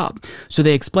good job. So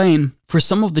they explain, for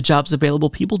some of the jobs available,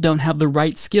 people don't have the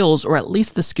right skills, or at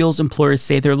least the skills employers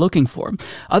say they're looking for.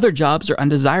 Other jobs are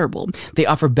undesirable. They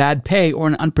offer bad pay or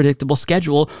an unpredictable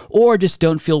schedule, or just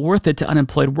don't feel worth it to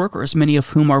unemployed workers, many of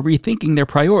whom are rethinking their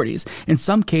priorities. In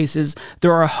some cases,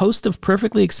 there are a host of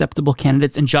perfectly acceptable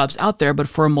candidates and jobs out there, but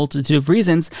for a multitude of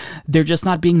reasons, they're just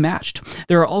not being matched.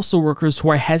 There are also workers who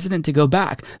are hesitant to go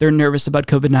back. They're nervous about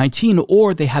COVID-19,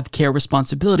 or they have care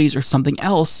responsibilities, or something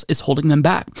else is holding them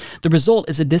back. The result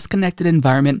is a disconnected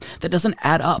environment that doesn't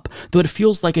add up, though it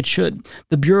feels like it should.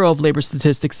 The Bureau of Labor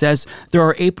Statistics says there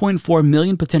are 8.4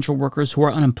 million potential workers who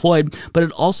are unemployed, but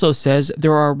it also says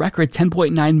there are a record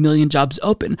 10.9 million jobs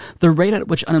open. The rate at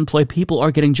which unemployed people are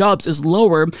getting jobs is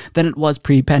lower than it was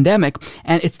pre-pandemic,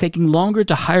 and it's taking longer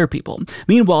to hire people.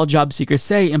 Meanwhile, job seekers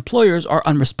say employers are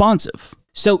unresponsive.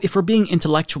 So if we're being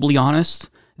intellectually honest,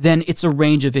 then it's a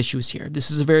range of issues here. This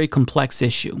is a very complex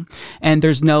issue, and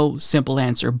there's no simple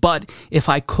answer. But if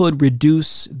I could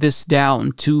reduce this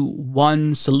down to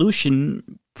one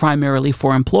solution, primarily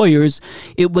for employers,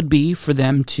 it would be for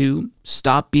them to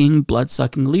stop being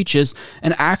blood-sucking leeches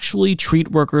and actually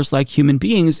treat workers like human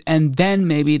beings, and then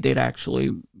maybe they'd actually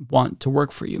want to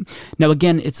work for you. Now,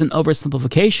 again, it's an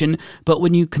oversimplification, but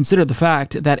when you consider the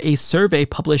fact that a survey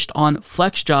published on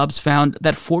FlexJobs found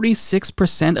that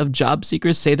 46% of job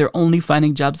seekers say they're only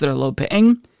finding jobs that are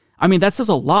low-paying, I mean, that says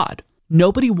a lot.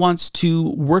 Nobody wants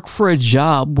to work for a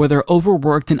job where they're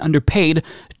overworked and underpaid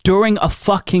during a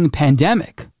fucking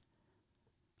pandemic.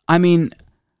 I mean,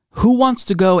 who wants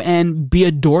to go and be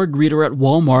a door greeter at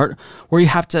Walmart where you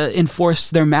have to enforce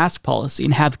their mask policy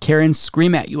and have Karens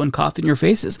scream at you and cough in your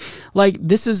faces? Like,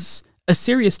 this is a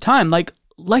serious time. Like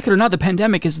it or not, the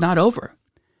pandemic is not over.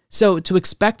 So to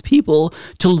expect people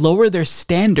to lower their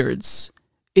standards,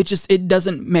 it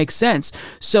doesn't make sense.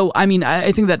 So, I mean,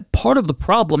 I think that part of the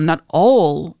problem, not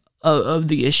all of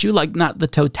the issue, like not the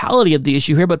totality of the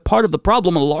issue here, but part of the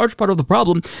problem, a large part of the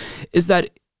problem, is that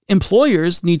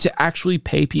employers need to actually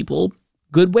pay people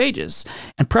good wages.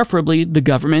 And preferably the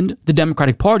government, the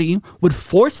Democratic Party, would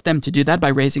force them to do that by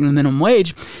raising the minimum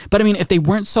wage. But I mean, if they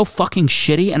weren't so fucking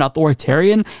shitty and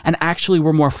authoritarian and actually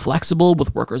were more flexible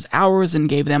with workers' hours and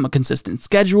gave them a consistent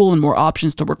schedule and more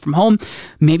options to work from home,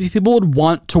 maybe people would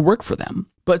want to work for them.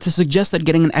 But to suggest that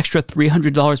getting an extra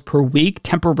 $300 per week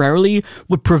temporarily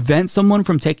would prevent someone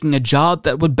from taking a job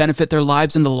that would benefit their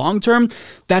lives in the long term,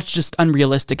 that's just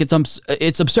unrealistic.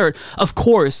 It's absurd. Of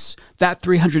course, that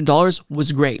 $300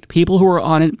 was great. People who were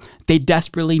on it, they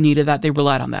desperately needed that. They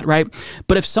relied on that, right?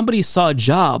 But if somebody saw a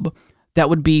job that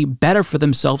would be better for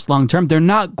themselves long term, they're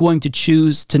not going to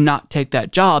choose to not take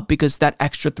that job because that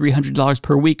extra $300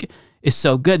 per week is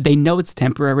so good. They know it's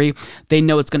temporary. They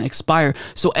know it's going to expire.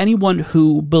 So anyone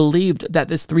who believed that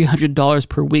this $300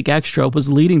 per week extra was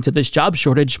leading to this job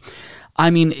shortage, I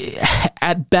mean,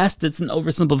 at best, it's an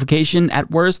oversimplification.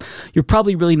 At worst, you're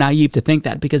probably really naive to think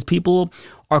that, because people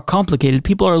are complicated.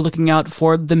 People are looking out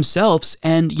for themselves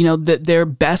and, you know, their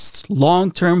best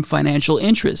long-term financial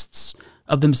interests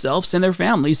of themselves and their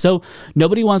family. So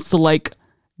nobody wants to, like,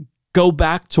 go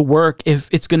back to work if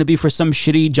it's going to be for some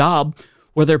shitty job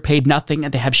where they're paid nothing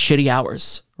and they have shitty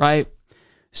hours, right?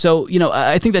 So, you know,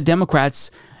 I think that Democrats,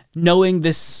 knowing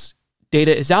this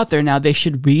data is out there now, they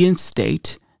should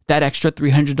reinstate that extra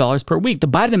 $300 per week. The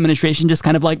Biden administration just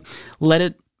kind of like let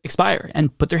it expire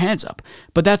and put their hands up.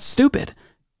 But that's stupid.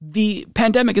 The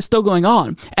pandemic is still going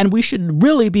on, and we should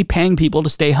really be paying people to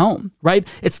stay home, right?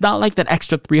 It's not like that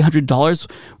extra $300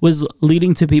 was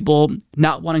leading to people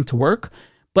not wanting to work.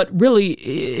 But really,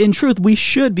 in truth, we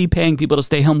should be paying people to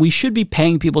stay home. We should be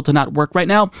paying people to not work right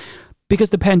now, because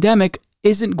the pandemic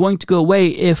isn't going to go away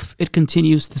if it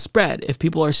continues to spread, if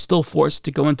people are still forced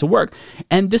to go into work.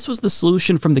 And this was the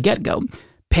solution from the get-go.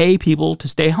 Pay people to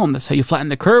stay home. That's how you flatten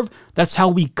the curve. That's how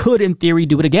we could, in theory,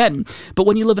 do it again. But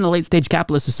when you live in a late-stage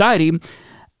capitalist society,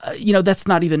 you know, that's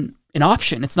not even an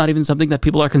option. It's not even something that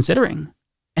people are considering.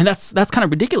 And that's kind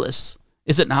of ridiculous,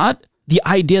 is it not? The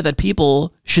idea that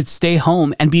people should stay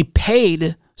home and be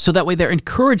paid so that way they're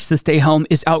encouraged to stay home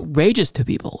is outrageous to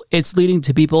people. It's leading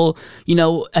to people, you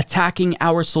know, attacking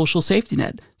our social safety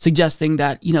net, suggesting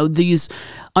that, you know, these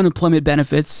unemployment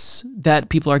benefits that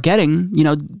people are getting, you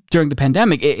know, during the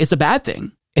pandemic, it's a bad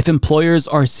thing. If employers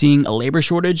are seeing a labor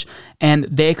shortage and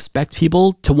they expect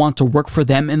people to want to work for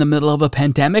them in the middle of a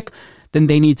pandemic, then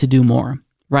they need to do more,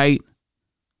 right?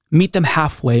 Meet them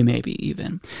halfway, maybe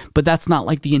even. But that's not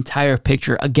like the entire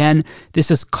picture. Again, this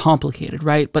is complicated,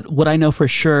 right? But what I know for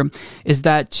sure is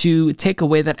that to take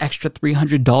away that extra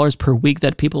 $300 per week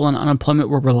that people on unemployment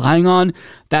were relying on,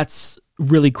 that's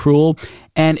really cruel.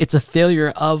 And it's a failure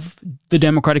of the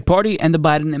Democratic Party and the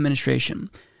Biden administration.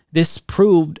 This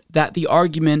proved that the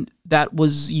argument that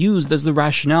was used as the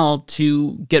rationale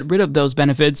to get rid of those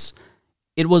benefits,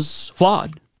 it was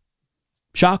flawed.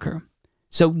 Shocker.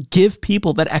 So give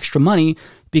people that extra money,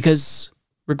 because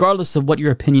regardless of what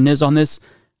your opinion is on this,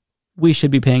 we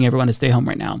should be paying everyone to stay home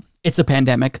right now. It's a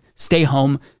pandemic. Stay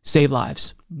home, save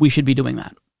lives. We should be doing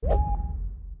that.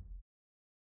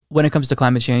 When it comes to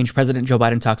climate change, President Joe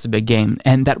Biden talks a big game,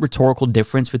 and that rhetorical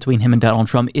difference between him and Donald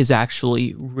Trump is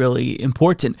actually really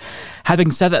important.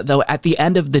 Having said that, though, at the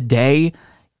end of the day,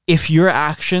 if your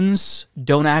actions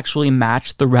don't actually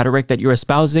match the rhetoric that you're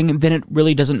espousing, then it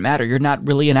really doesn't matter. You're not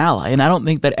really an ally. And I don't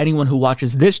think that anyone who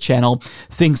watches this channel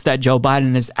thinks that Joe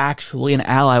Biden is actually an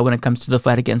ally when it comes to the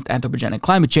fight against anthropogenic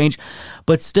climate change.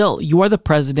 But still, you are the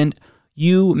president.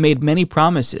 You made many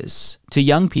promises to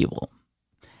young people,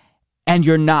 and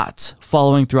you're not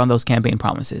following through on those campaign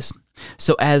promises.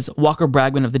 So as Walker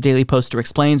Bragman of the Daily Poster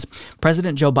explains,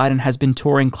 President Joe Biden has been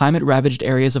touring climate-ravaged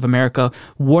areas of America,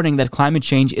 warning that climate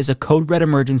change is a code red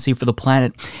emergency for the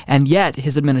planet. And yet,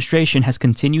 his administration has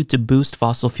continued to boost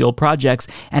fossil fuel projects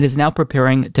and is now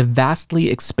preparing to vastly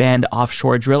expand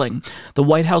offshore drilling. The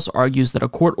White House argues that a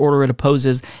court order it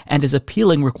opposes and is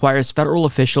appealing requires federal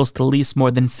officials to lease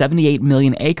more than 78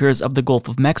 million acres of the Gulf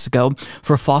of Mexico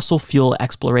for fossil fuel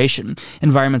exploration.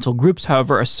 Environmental groups,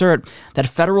 however, assert that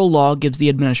federal law gives the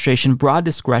administration broad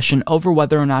discretion over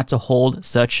whether or not to hold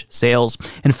such sales.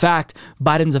 In fact,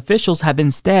 Biden's officials have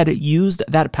instead used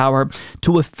that power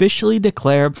to officially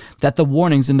declare that the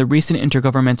warnings in the recent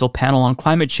Intergovernmental Panel on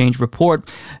Climate Change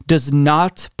report does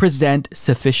not present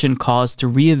sufficient cause to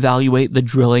reevaluate the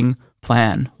drilling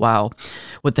plan. Wow.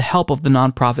 With the help of the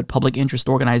nonprofit public interest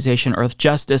organization Earth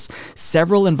Justice,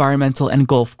 several environmental and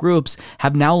Gulf groups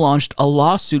have now launched a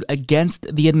lawsuit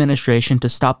against the administration to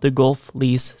stop the Gulf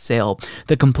lease sale.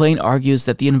 The complaint argues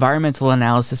that the environmental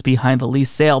analysis behind the lease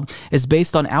sale is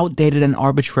based on outdated and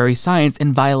arbitrary science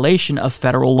in violation of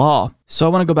federal law. So I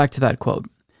want to go back to that quote.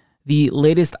 The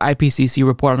latest IPCC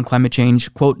report on climate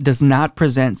change, quote, does not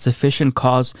present sufficient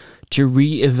cause to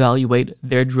reevaluate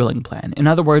their drilling plan. In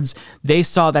other words, they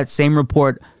saw that same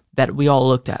report that we all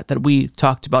looked at, that we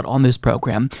talked about on this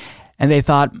program, and they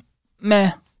thought,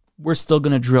 meh, we're still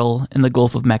going to drill in the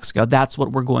Gulf of Mexico. That's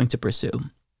what we're going to pursue.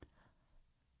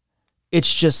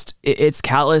 It's just, it's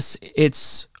callous,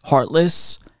 it's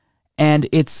heartless, and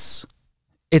it's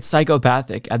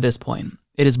psychopathic at this point.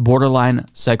 It is borderline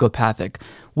psychopathic.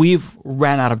 We've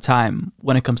ran out of time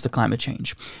when it comes to climate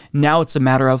change. Now it's a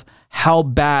matter of how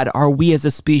bad are we as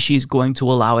a species going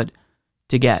to allow it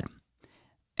to get?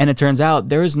 And it turns out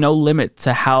there is no limit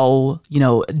to how,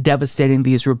 devastating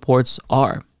these reports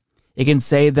are. It can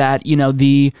say that,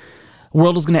 the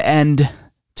world is going to end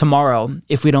tomorrow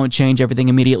if we don't change everything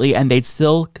immediately, and they'd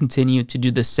still continue to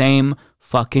do the same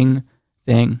fucking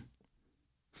thing.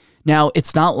 Now,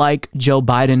 it's not like Joe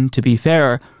Biden, to be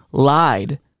fair,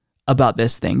 lied about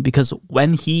this thing, because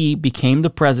when he became the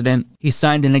president, he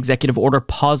signed an executive order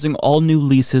pausing all new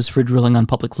leases for drilling on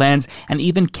public lands and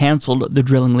even canceled the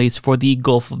drilling lease for the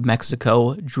Gulf of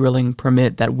Mexico drilling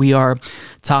permit that we are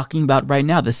talking about right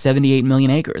now, the 78 million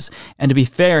acres. And to be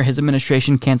fair, his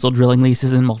administration canceled drilling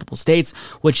leases in multiple states,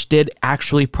 which did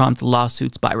actually prompt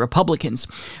lawsuits by Republicans.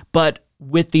 But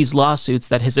with these lawsuits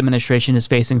that his administration is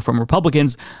facing from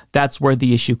Republicans, that's where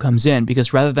the issue comes in,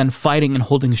 because rather than fighting and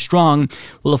holding strong,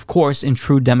 well, of course, in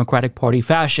true Democratic Party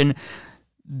fashion,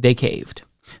 they caved.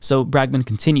 So Bragman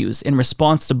continues, in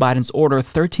response to Biden's order,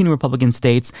 13 Republican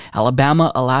states,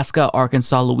 Alabama, Alaska,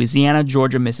 Arkansas, Louisiana,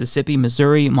 Georgia, Mississippi,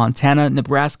 Missouri, Montana,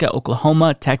 Nebraska,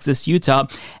 Oklahoma, Texas, Utah,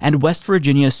 and West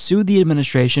Virginia sued the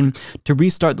administration to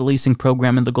restart the leasing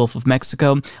program in the Gulf of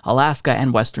Mexico, Alaska,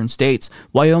 and western states.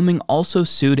 Wyoming also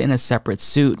sued in a separate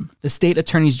suit. The state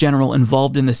attorneys general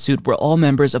involved in the suit were all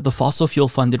members of the fossil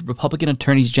fuel-funded Republican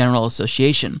Attorneys General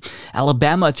Association.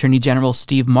 Alabama Attorney General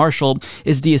Steve Marshall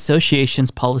is the association's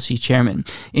policy chairman.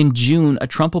 In June, a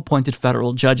Trump-appointed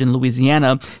federal judge in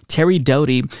Louisiana, Terry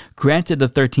Doughty, granted the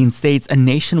 13 states a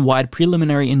nationwide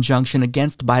preliminary injunction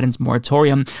against Biden's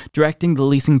moratorium, directing the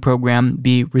leasing program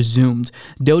be resumed.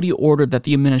 Doughty ordered that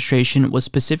the administration was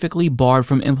specifically barred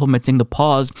from implementing the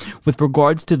pause with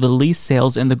regards to the lease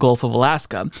sales in the Gulf of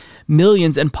Alaska.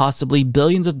 Millions and possibly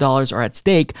billions of dollars are at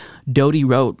stake, Doughty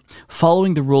wrote.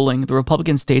 Following the ruling, the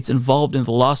Republican states involved in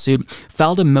the lawsuit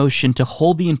filed a motion to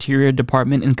hold the Interior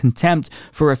Department in contempt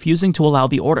for refusing to allow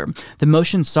the order. The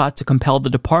motion sought to compel the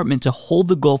department to hold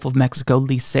the Gulf of Mexico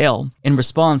lease sale. In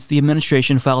response, the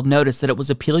administration filed notice that it was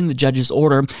appealing the judge's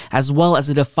order, as well as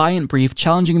a defiant brief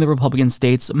challenging the Republican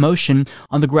state's motion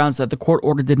on the grounds that the court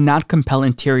order did not compel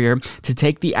Interior to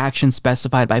take the action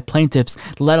specified by plaintiffs,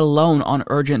 let alone on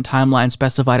urgent timeline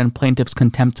specified in plaintiffs'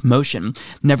 contempt motion.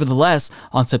 Nevertheless,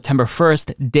 on September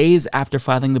 1st, days after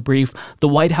filing the brief, the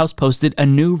White House posted a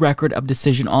new record of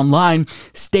decision online,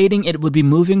 stating it would be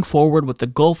moving forward with the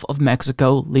Gulf of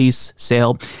Mexico lease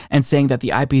sale and saying that the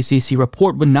IPCC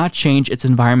report would not change its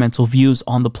environmental views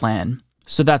on the plan.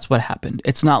 So that's what happened.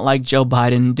 It's not like Joe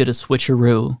Biden did a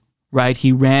switcheroo, right?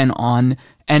 He ran on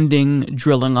ending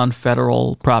drilling on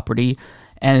federal property,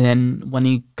 and then when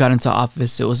he got into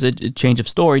office, it was a change of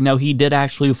story. No, he did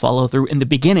actually follow through in the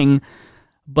beginning,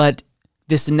 but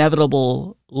this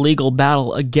inevitable legal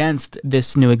battle against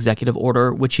this new executive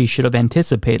order, which he should have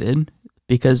anticipated,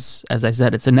 because, as I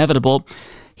said, it's inevitable,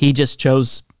 he just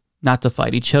chose not to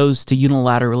fight. He chose to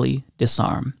unilaterally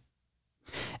disarm.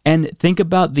 And think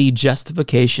about the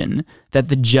justification that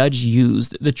the judge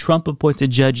used, the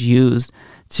Trump-appointed judge used,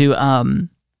 to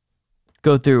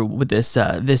go through with this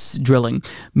this drilling.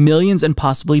 Millions and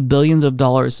possibly billions of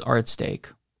dollars are at stake.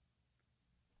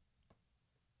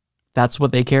 That's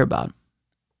what they care about.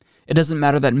 It doesn't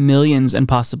matter that millions and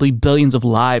possibly billions of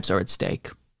lives are at stake.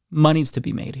 Money's to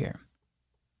be made here.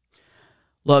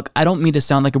 Look, I don't mean to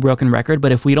sound like a broken record,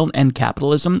 but if we don't end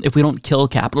capitalism, if we don't kill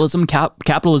capitalism,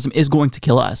 capitalism is going to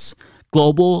kill us.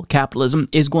 Global capitalism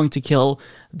is going to kill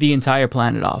the entire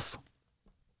planet off.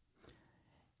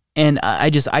 And I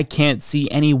can't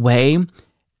see any way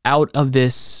out of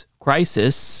this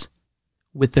crisis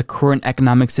with the current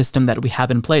economic system that we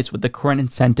have in place, with the current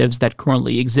incentives that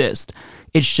currently exist.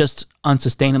 It's just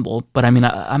unsustainable. But I mean,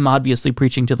 I'm obviously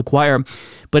preaching to the choir,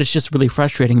 but it's just really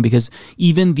frustrating because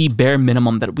even the bare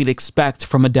minimum that we'd expect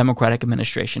from a Democratic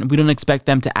administration, we don't expect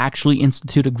them to actually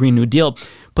institute a Green New Deal,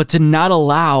 but to not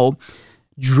allow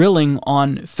drilling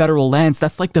on federal lands,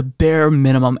 that's like the bare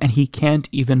minimum, and he can't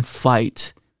even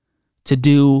fight to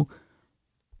do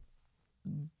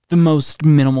the most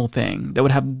minimal thing that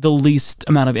would have the least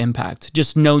amount of impact.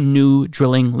 Just no new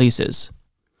drilling leases.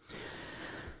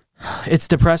 It's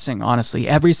depressing, honestly.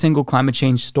 Every single climate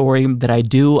change story that I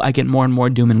do, I get more and more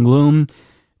doom and gloom,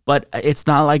 but it's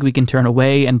not like we can turn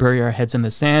away and bury our heads in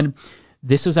the sand.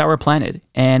 This is our planet,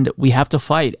 and we have to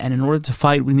fight. And in order to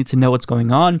fight, we need to know what's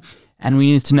going on, and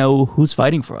we need to know who's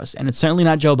fighting for us. And it's certainly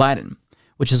not Joe Biden,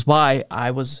 which is why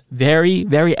I was very,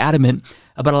 very adamant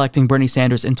about electing Bernie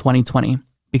Sanders in 2020.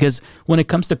 Because when it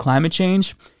comes to climate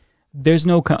change, there's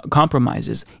no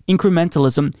compromises.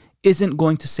 Incrementalism isn't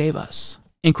going to save us.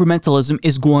 Incrementalism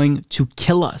is going to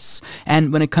kill us.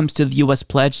 And when it comes to the U.S.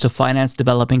 pledge to finance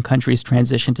developing countries'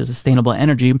 transition to sustainable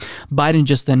energy, Biden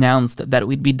just announced that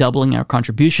we'd be doubling our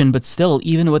contribution. But still,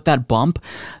 even with that bump,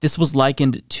 this was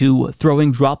likened to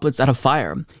throwing droplets at a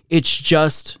fire. It's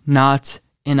just not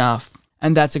enough.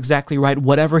 And that's exactly right.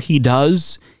 Whatever he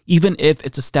does, even if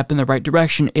it's a step in the right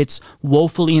direction, it's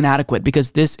woefully inadequate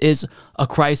because this is a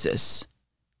crisis.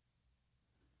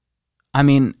 I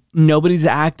mean, nobody's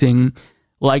acting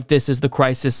like this is the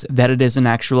crisis that it is in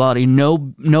actuality.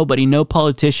 Nobody, no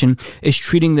politician is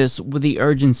treating this with the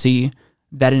urgency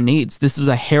that it needs. This is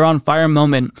a hair on fire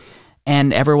moment,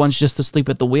 and everyone's just asleep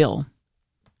at the wheel.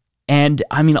 And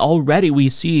I mean, already we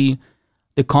see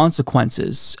the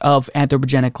consequences of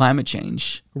anthropogenic climate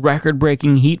change,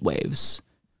 record-breaking heat waves,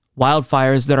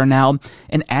 wildfires that are now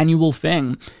an annual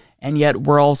thing, and yet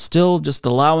we're all still just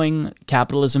allowing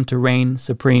capitalism to reign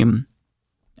supreme.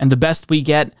 And the best we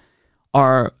get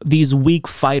are these weak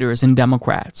fighters and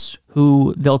Democrats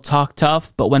who they'll talk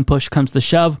tough, but when push comes to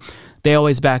shove, they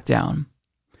always back down.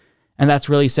 And that's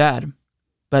really sad.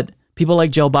 But people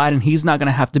like Joe Biden, he's not going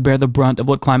to have to bear the brunt of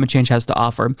what climate change has to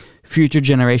offer. Future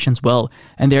generations will,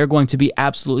 and they're going to be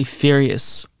absolutely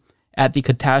furious at the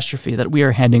catastrophe that we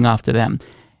are handing off to them.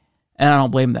 And I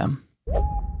don't blame them.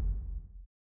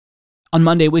 On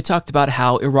Monday, we talked about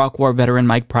how Iraq War veteran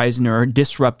Mike Preisner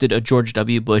disrupted a George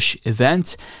W. Bush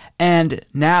event. And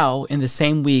now, in the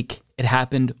same week, it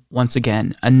happened once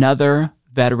again. Another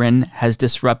veteran has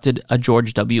disrupted a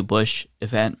George W. Bush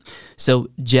event. So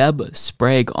Jeb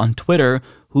Sprague on Twitter,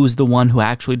 who's the one who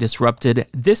actually disrupted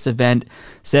this event,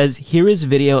 says, "Here is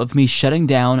video of me shutting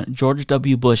down George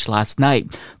W. Bush last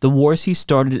night. The wars he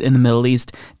started in the Middle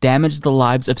East damaged the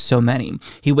lives of so many.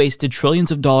 He wasted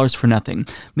trillions of dollars for nothing.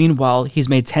 Meanwhile, he's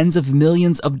made tens of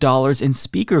millions of dollars in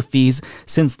speaker fees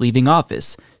since leaving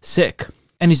office. Sick."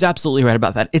 And he's absolutely right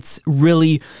about that. It's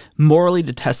really morally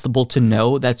detestable to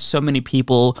know that so many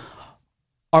people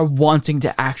are wanting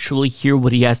to actually hear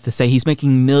what he has to say. He's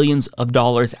making millions of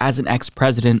dollars as an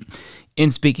ex-president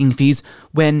in speaking fees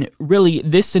when really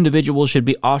this individual should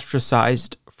be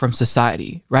ostracized from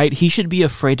society, right? He should be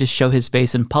afraid to show his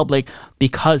face in public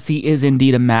because he is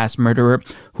indeed a mass murderer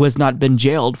who has not been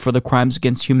jailed for the crimes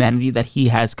against humanity that he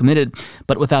has committed.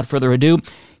 But without further ado,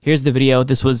 here's the video.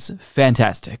 This was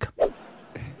fantastic.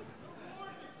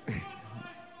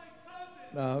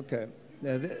 Okay.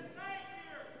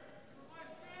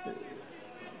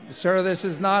 Sir, this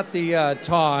is not the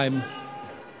time.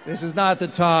 This is not the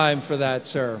time for that,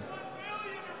 sir.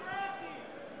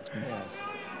 Yes.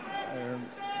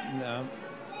 No.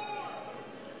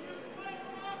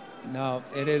 No,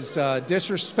 it is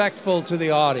disrespectful to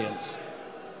the audience.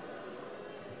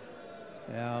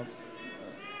 Yeah.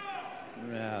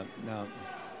 Yeah, no.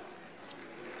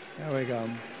 There we go.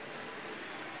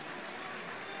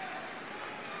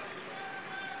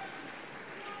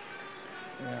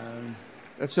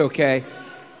 That's okay.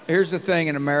 Here's the thing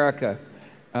in America.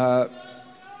 The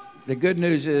good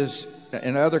news is,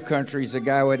 in other countries, the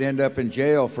guy would end up in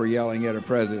jail for yelling at a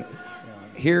president.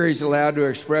 Here he's allowed to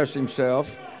express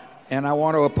himself, and I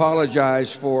want to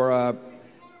apologize for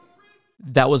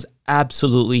that was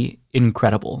absolutely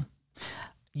incredible.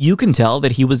 You can tell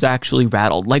that he was actually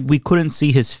rattled. Like, we couldn't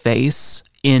see his face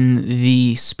in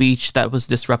the speech that was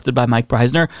disrupted by Mike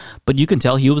Preisner, but you can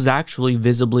tell he was actually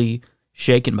visibly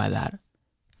shaken by that.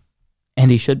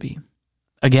 And he should be.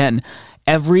 Again,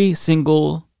 every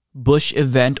single Bush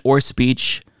event or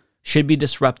speech should be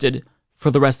disrupted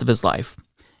for the rest of his life.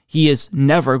 He is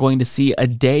never going to see a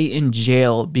day in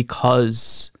jail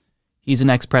because he's an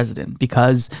ex-president,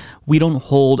 because we don't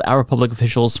hold our public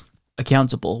officials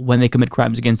accountable when they commit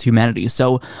crimes against humanity.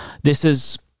 So this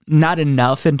is not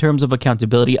enough in terms of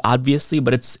accountability, obviously,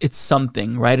 but it's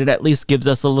something, right? It at least gives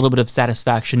us a little bit of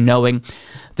satisfaction knowing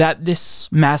that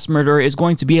this mass murderer is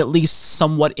going to be at least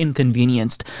somewhat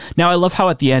inconvenienced. Now, I love how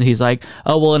at the end he's like,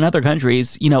 oh, well, in other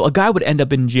countries, you know, a guy would end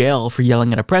up in jail for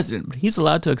yelling at a president, but he's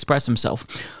allowed to express himself.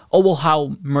 Oh, well,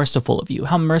 how merciful of you.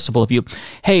 How merciful of you.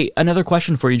 Hey, another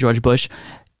question for you, George Bush.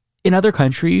 In other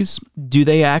countries, do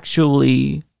they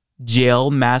actually jail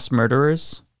mass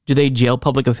murderers? Do they jail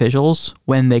public officials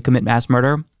when they commit mass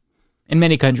murder? In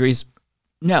many countries,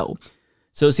 no.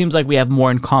 So it seems like we have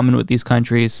more in common with these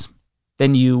countries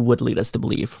than you would lead us to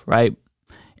believe, right?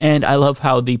 And I love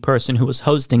how the person who was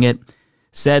hosting it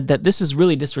said that this is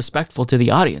really disrespectful to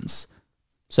the audience.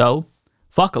 So,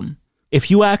 fuck them. If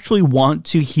you actually want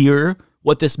to hear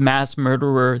what this mass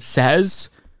murderer says,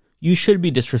 you should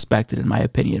be disrespected, in my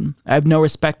opinion. I have no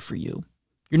respect for you.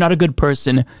 You're not a good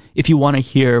person if you want to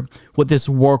hear what this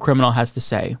war criminal has to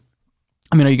say.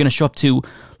 I mean, are you going to show up to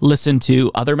listen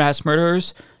to other mass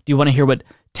murderers? Do you want to hear what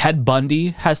Ted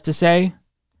Bundy has to say?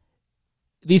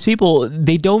 These people,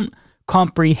 they don't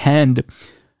comprehend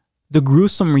the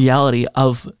gruesome reality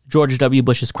of George W.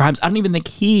 Bush's crimes. I don't even think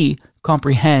he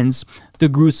comprehends the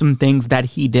gruesome things that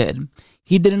he did.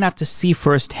 He didn't have to see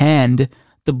firsthand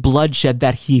the bloodshed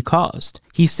that he caused.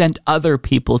 He sent other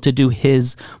people to do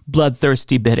his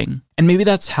bloodthirsty bidding. And maybe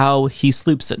that's how he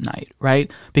sleeps at night,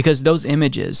 right? Because those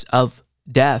images of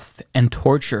death and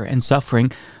torture and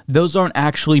suffering, those aren't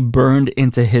actually burned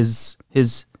into his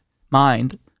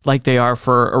mind like they are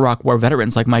for Iraq War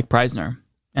veterans like Mike Preisner.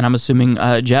 And I'm assuming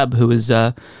Jeb, who is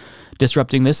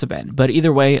disrupting this event. But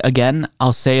either way, again,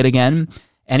 I'll say it again,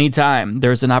 anytime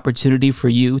there's an opportunity for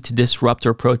you to disrupt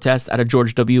or protest at a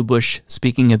George W. Bush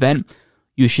speaking event,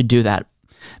 you should do that.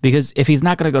 Because if he's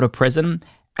not going to go to prison,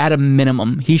 at a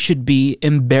minimum, he should be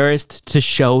embarrassed to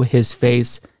show his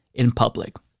face in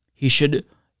public. He should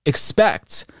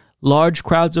expect large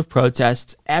crowds of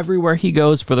protests everywhere he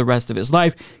goes for the rest of his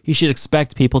life. He should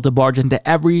expect people to barge into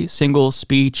every single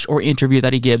speech or interview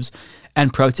that he gives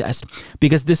and protest.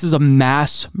 Because this is a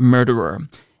mass murderer,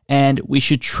 and we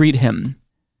should treat him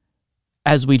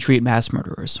as we treat mass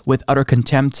murderers, with utter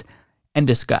contempt and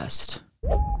disgust.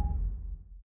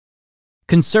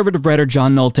 Conservative writer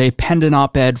John Nolte penned an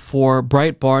op-ed for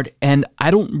Breitbart, and I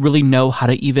don't really know how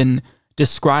to even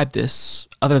describe this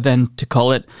other than to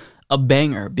call it a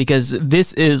banger, because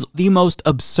this is the most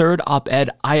absurd op-ed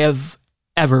I have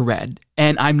ever read,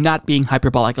 and I'm not being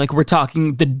hyperbolic. Like, we're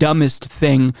talking the dumbest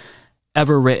thing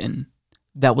ever written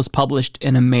that was published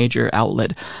in a major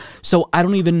outlet. So I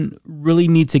don't even really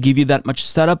need to give you that much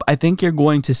setup. I think you're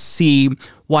going to see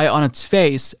why on its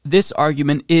face, this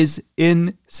argument is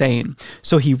insane.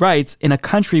 So he writes, in a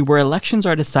country where elections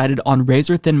are decided on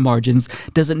razor-thin margins,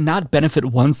 does it not benefit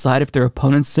one side if their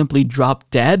opponents simply drop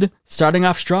dead? Starting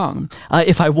off strong.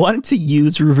 If I wanted to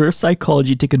use reverse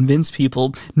psychology to convince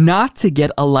people not to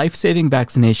get a life-saving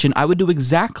vaccination, I would do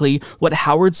exactly what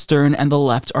Howard Stern and the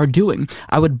left are doing.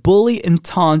 I would bully and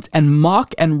taunt and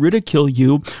mock and ridicule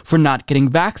you for not getting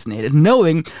vaccinated,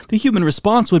 knowing the human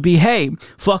response would be, hey,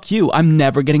 fuck you, I'm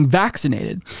never getting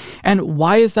vaccinated. And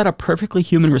why is that a perfectly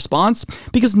human response?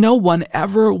 Because no one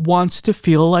ever wants to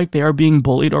feel like they are being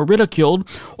bullied or ridiculed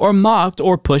or mocked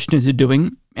or pushed into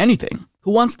doing anything. Who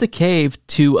wants to cave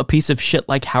to a piece of shit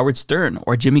like Howard Stern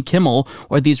or Jimmy Kimmel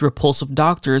or these repulsive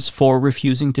doctors for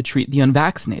refusing to treat the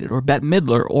unvaccinated, or Bette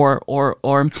Midler,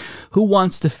 or who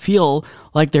wants to feel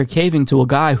like they're caving to a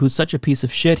guy who's such a piece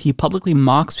of shit he publicly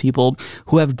mocks people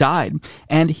who have died?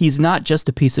 And he's not just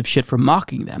a piece of shit for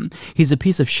mocking them. He's a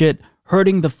piece of shit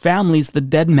hurting the families the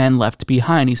dead men left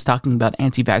behind. He's talking about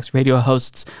anti-vax radio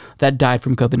hosts that died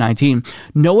from COVID-19.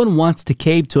 No one wants to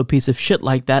cave to a piece of shit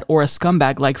like that, or a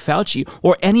scumbag like Fauci,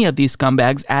 or any of these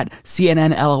scumbags at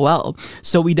CNN LOL.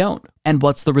 So we don't. And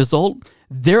what's the result?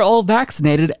 They're all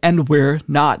vaccinated and we're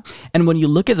not. And when you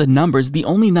look at the numbers, the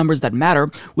only numbers that matter,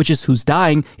 which is who's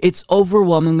dying, it's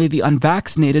overwhelmingly the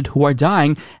unvaccinated who are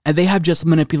dying, and they have just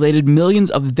manipulated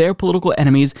millions of their political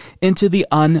enemies into the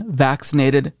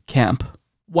unvaccinated camp.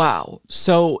 Wow.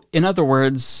 So, in other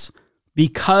words,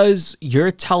 because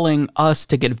you're telling us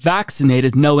to get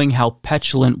vaccinated knowing how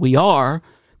petulant we are,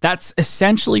 that's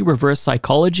essentially reverse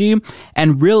psychology.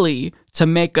 And really, to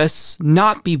make us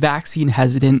not be vaccine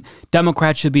hesitant,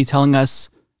 Democrats should be telling us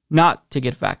not to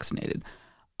get vaccinated.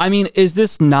 I mean, is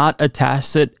this not a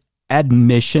tacit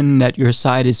admission that your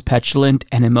side is petulant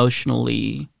and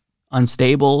emotionally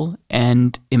unstable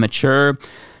and immature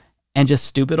and just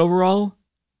stupid overall?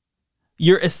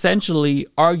 You're essentially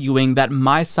arguing that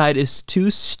my side is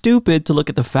too stupid to look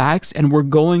at the facts, and we're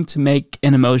going to make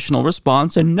an emotional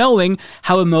response. And knowing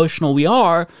how emotional we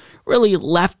are, really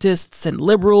leftists and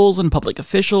liberals and public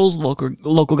officials,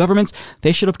 local governments,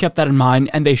 they should have kept that in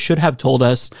mind, and they should have told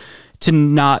us to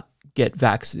not get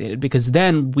vaccinated, because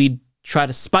then we'd try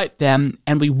to spite them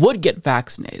and we would get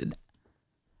vaccinated.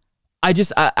 I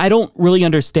don't really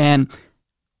understand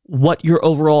what your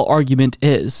overall argument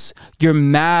is. You're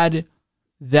mad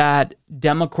that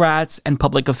Democrats and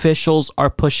public officials are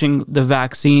pushing the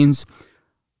vaccines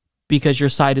because your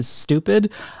side is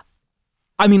stupid.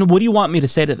 I mean, what do you want me to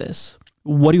say to this?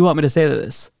 What do you want me to say to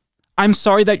this? I'm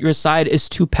sorry that your side is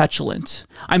too petulant.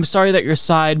 I'm sorry that your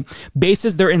side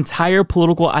bases their entire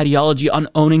political ideology on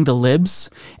owning the libs,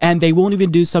 and they won't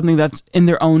even do something that's in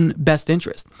their own best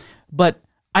interest. But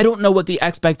I don't know what the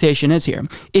expectation is here.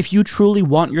 If you truly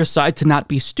want your side to not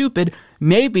be stupid,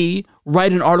 maybe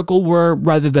write an article where,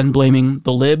 rather than blaming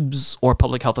the libs or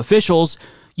public health officials,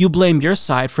 you blame your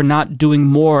side for not doing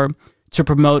more to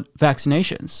promote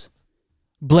vaccinations.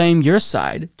 Blame your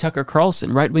side, Tucker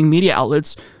Carlson, right-wing media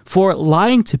outlets, for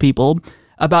lying to people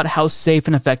about how safe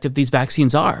and effective these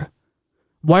vaccines are.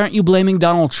 Why aren't you blaming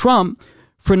Donald Trump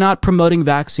for not promoting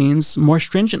vaccines more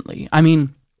stringently? I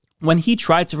mean, when he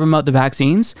tried to promote the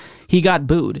vaccines, he got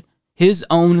booed. His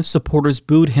own supporters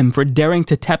booed him for daring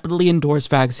to tepidly endorse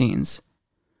vaccines.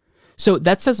 So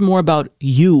that says more about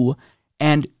you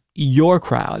and your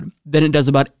crowd than it does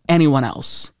about anyone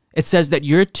else. It says that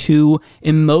you're too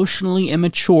emotionally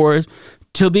immature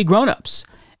to be grown-ups.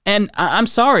 And I'm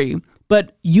sorry,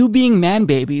 but you being man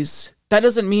babies, that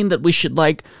doesn't mean that we should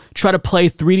try to play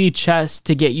 3D chess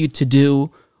to get you to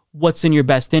do what's in your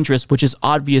best interest, which is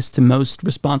obvious to most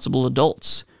responsible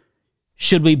adults.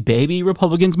 Should we baby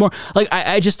Republicans more?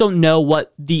 I just don't know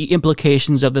what the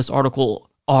implications of this article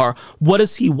are. What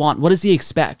does he want? What does he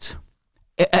expect?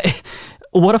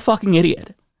 What a fucking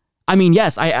idiot. I mean,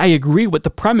 yes, I agree with the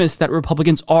premise that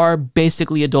Republicans are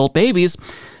basically adult babies,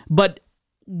 but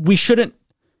we shouldn't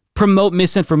promote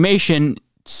misinformation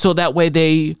so that way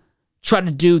they try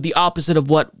to do the opposite of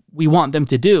what we want them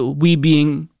to do, we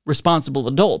being responsible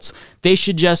adults. They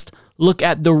should just look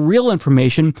at the real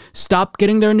information, stop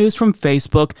getting their news from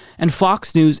Facebook and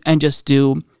Fox News, and just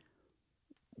do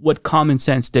what common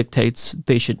sense dictates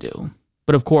they should do.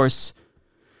 But of course,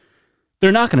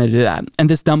 they're not going to do that. And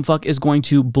this dumb fuck is going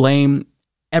to blame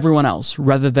everyone else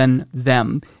rather than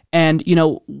them. And,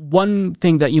 one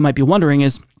thing that you might be wondering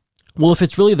is, well, if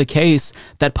it's really the case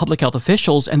that public health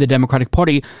officials and the Democratic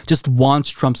Party just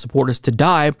wants Trump supporters to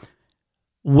die,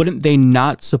 wouldn't they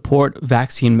not support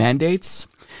vaccine mandates?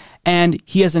 And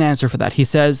he has an answer for that. He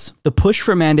says, the push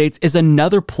for mandates is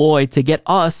another ploy to get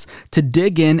us to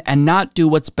dig in and not do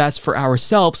what's best for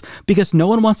ourselves because no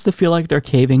one wants to feel like they're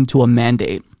caving to a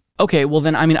mandate. Okay, well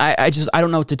then, I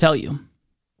don't know what to tell you.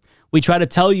 We try to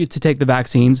tell you to take the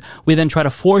vaccines. We then try to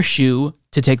force you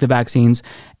to take the vaccines,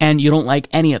 and you don't like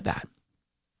any of that.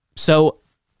 So,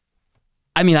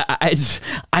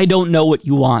 I don't know what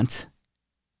you want.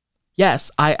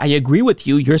 Yes, I agree with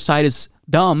you. Your side is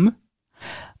dumb,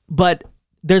 but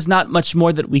there's not much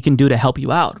more that we can do to help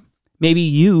you out. Maybe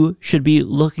you should be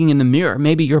looking in the mirror.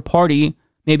 Maybe your party,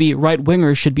 maybe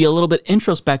right-wingers should be a little bit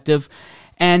introspective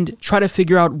and try to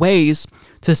figure out ways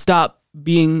to stop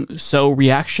being so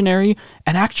reactionary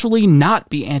and actually not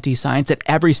be anti-science at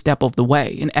every step of the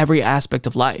way, in every aspect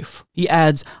of life. He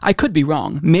adds, I could be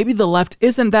wrong. Maybe the left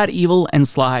isn't that evil and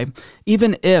sly.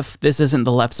 Even if this isn't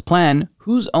the left's plan,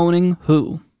 who's owning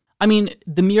who? I mean,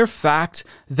 the mere fact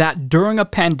that during a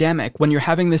pandemic, when you're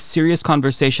having this serious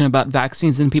conversation about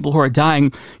vaccines and people who are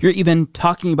dying, you're even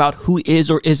talking about who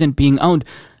is or isn't being owned,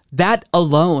 that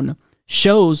alone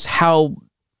shows how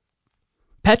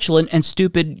petulant and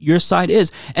stupid your side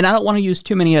is. And I don't want to use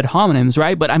too many ad hominems,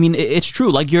 right? But it's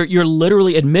true. You're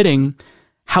literally admitting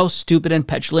how stupid and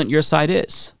petulant your side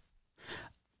is.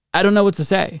 I don't know what to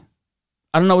say.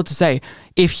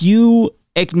 If you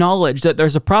acknowledge that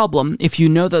there's a problem, if you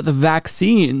know that the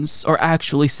vaccines are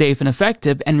actually safe and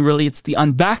effective, and really it's the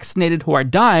unvaccinated who are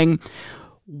dying,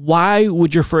 why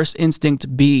would your first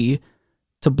instinct be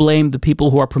to blame the people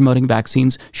who are promoting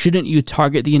vaccines? Shouldn't you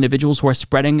target the individuals who are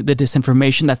spreading the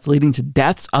disinformation that's leading to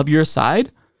deaths of your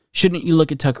side? Shouldn't you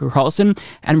look at Tucker Carlson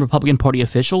and Republican Party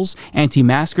officials,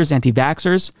 anti-maskers,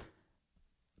 anti-vaxxers?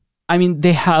 I mean,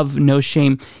 they have no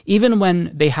shame. Even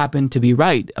when they happen to be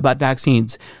right about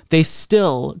vaccines, they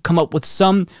still come up with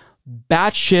some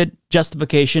batshit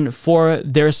justification for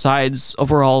their side's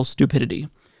overall stupidity.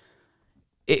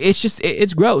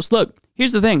 It's gross. Look,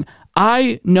 here's the thing.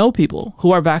 I know people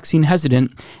who are vaccine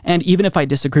hesitant, and even if I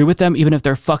disagree with them, even if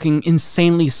they're fucking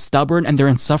insanely stubborn and they're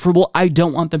insufferable, I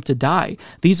don't want them to die.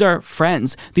 These are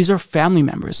friends. These are family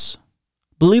members.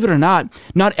 Believe it or not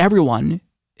everyone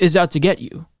is out to get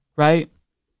you, right?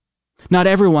 Not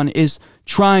everyone is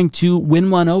trying to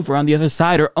win one over on the other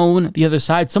side or own the other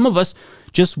side. Some of us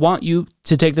just want you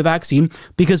to take the vaccine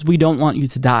because we don't want you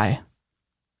to die.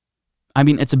 I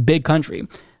mean, it's a big country.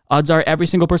 Odds are every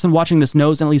single person watching this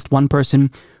knows at least one person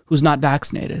who's not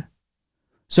vaccinated.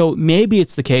 So maybe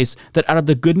it's the case that out of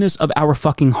the goodness of our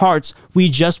fucking hearts, we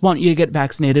just want you to get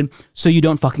vaccinated so you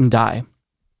don't fucking die.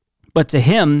 But to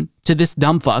him, to this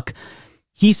dumb fuck,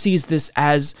 he sees this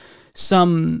as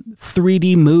some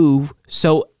 3D move.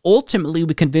 So ultimately,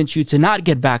 we convince you to not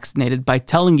get vaccinated by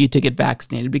telling you to get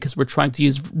vaccinated because we're trying to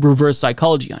use reverse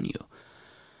psychology on you.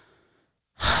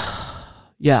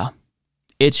 Yeah.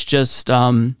 It's just,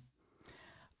 I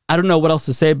don't know what else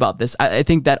to say about this. I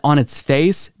think that on its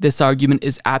face, this argument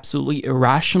is absolutely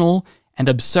irrational and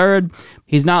absurd.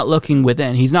 He's not looking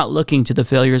within. He's not looking to the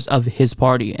failures of his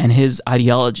party and his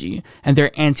ideology and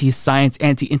their anti-science,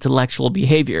 anti-intellectual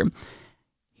behavior.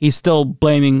 He's still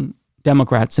blaming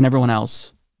Democrats and everyone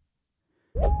else.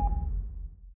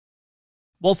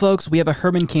 Well, folks, we have a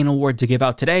Herman Cain Award to give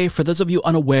out today. For those of you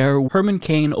unaware, Herman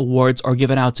Cain Awards are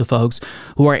given out to folks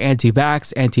who are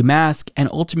anti-vax, anti-mask, and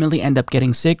ultimately end up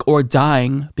getting sick or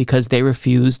dying because they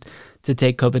refused to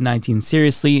take COVID-19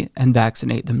 seriously and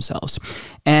vaccinate themselves.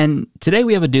 And today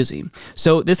we have a doozy.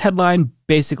 So this headline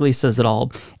basically says it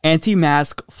all.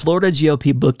 Anti-mask Florida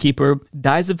GOP bookkeeper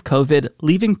dies of COVID,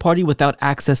 leaving party without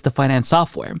access to finance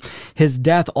software. His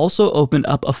death also opened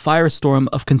up a firestorm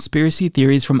of conspiracy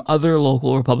theories from other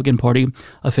local Republican Party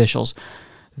officials.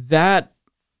 That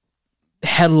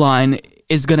headline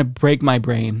is going to break my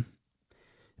brain.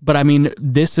 But I mean,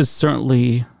 this is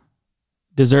certainly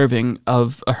deserving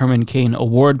of a Herman Cain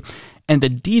Award. And the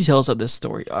details of this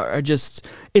story are just,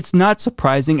 it's not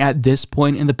surprising at this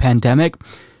point in the pandemic,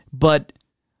 but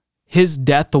his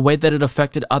death, the way that it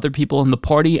affected other people in the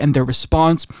party and their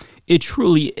response, it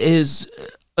truly is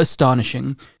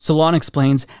astonishing. Solon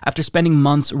explains, after spending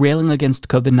months railing against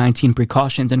COVID-19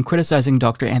 precautions and criticizing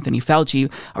Dr. Anthony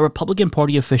Fauci, a Republican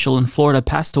Party official in Florida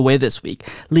passed away this week,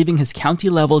 leaving his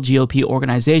county-level GOP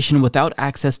organization without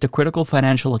access to critical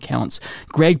financial accounts.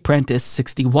 Greg Prentice,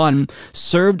 61,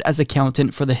 served as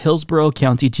accountant for the Hillsborough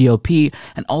County GOP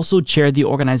and also chaired the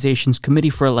organization's Committee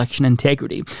for Election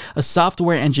Integrity. A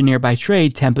software engineer by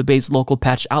trade, Tampa-based local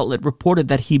patch outlet reported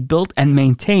that he built and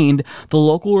maintained the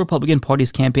local Republican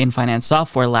Party's campaign finance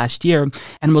software last year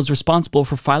and was responsible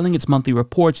for filing its monthly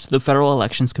reports to the Federal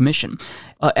Elections Commission.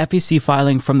 A FEC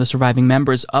filing from the surviving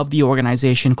members of the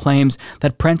organization claims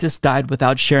that Prentice died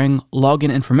without sharing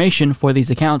login information for these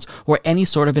accounts or any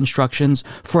sort of instructions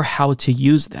for how to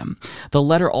use them. The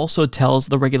letter also tells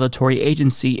the regulatory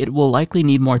agency it will likely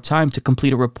need more time to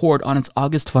complete a report on its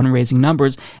August fundraising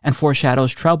numbers and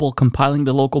foreshadows trouble compiling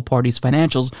the local party's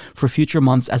financials for future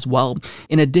months as well.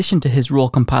 In addition to his role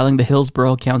compiling the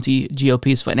Hillsborough County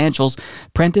GOP's financials,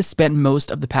 Prentice spent most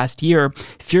of the past year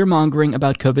fear-mongering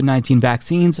about COVID-19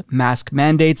 vaccines, mask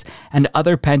mandates, and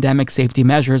other pandemic safety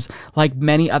measures. Like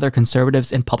many other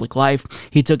conservatives in public life,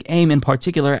 he took aim in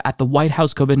particular at the White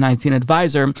House COVID-19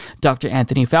 advisor, Dr.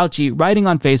 Anthony Fauci, writing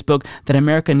on Facebook that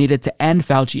America needed to end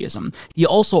Fauciism. He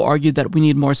also argued that we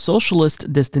need more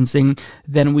socialist distancing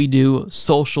than we do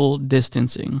social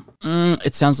distancing.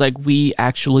 It sounds like we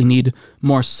actually need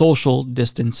more social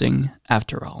distancing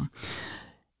after all.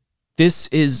 This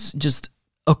is just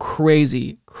a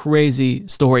crazy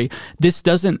story. This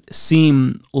doesn't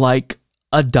seem like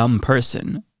a dumb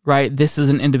person, right? This is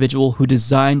an individual who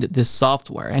designed this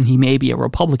software, and he may be a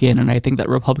Republican, and I think that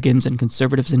Republicans and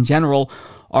conservatives in general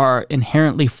are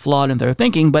inherently flawed in their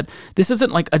thinking, but this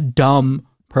isn't like a dumb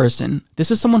person.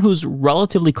 This is someone who's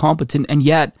relatively competent, and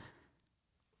yet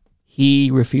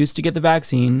he refused to get the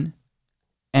vaccine,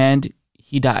 and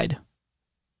he died.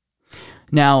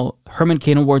 Now, Herman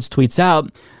Cain Awards tweets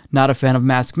out, not a fan of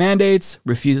mask mandates,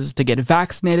 refuses to get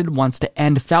vaccinated, wants to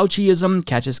end Fauciism,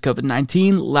 catches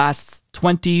COVID-19, lasts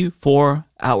 24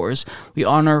 hours. We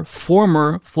honor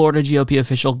former Florida GOP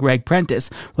official Greg Prentice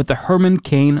with the Herman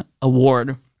Cain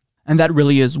Award. And that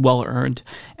really is well earned.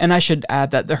 And I should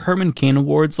add that the Herman Cain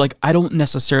Awards, like, I don't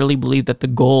necessarily believe that the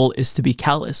goal is to be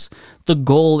callous. The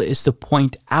goal is to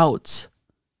point out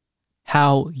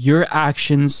how your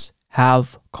actions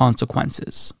have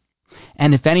consequences.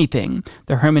 And if anything,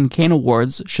 the Herman Cain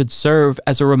Awards should serve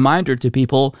as a reminder to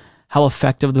people how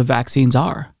effective the vaccines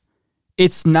are.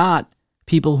 It's not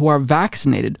people who are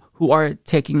vaccinated who are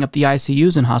taking up the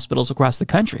ICUs in hospitals across the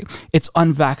country. It's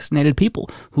unvaccinated people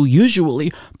who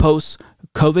usually post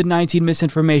COVID-19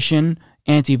 misinformation,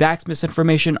 anti-vax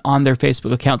misinformation on their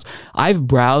Facebook accounts. I've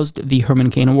browsed the Herman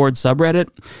Cain Awards subreddit,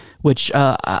 which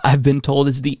I've been told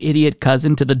is the idiot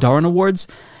cousin to the Darwin Awards.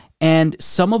 And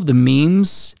some of the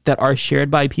memes that are shared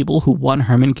by people who won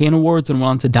Herman Cain Awards and went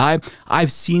on to die,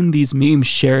 I've seen these memes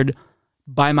shared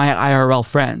by my IRL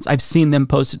friends. I've seen them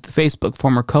posted to Facebook,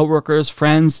 former coworkers,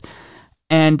 friends,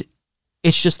 and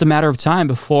it's just a matter of time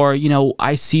before,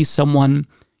 I see someone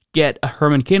get a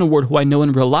Herman Cain Award who I know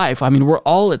in real life. I mean, we're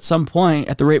all at some point,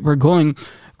 at the rate we're going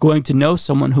to know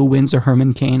someone who wins a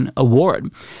Herman Cain Award.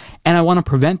 And I want to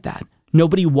prevent that.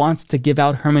 Nobody wants to give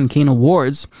out Herman Cain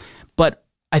Awards, but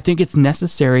I think it's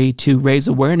necessary to raise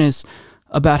awareness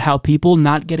about how people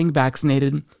not getting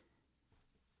vaccinated,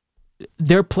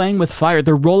 they're playing with fire.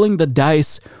 They're rolling the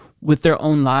dice with their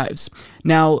own lives.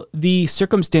 Now, the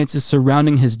circumstances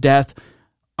surrounding his death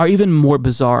are even more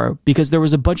bizarre because there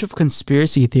was a bunch of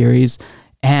conspiracy theories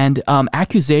and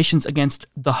accusations against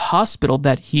the hospital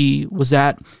that he was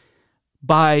at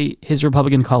by his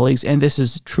Republican colleagues, and this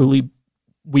is truly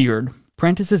weird.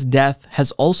 Prentice's death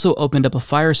has also opened up a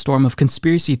firestorm of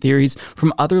conspiracy theories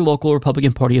from other local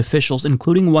Republican Party officials,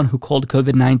 including one who called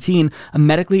COVID-19 a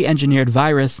medically engineered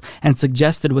virus and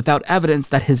suggested without evidence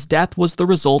that his death was the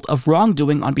result of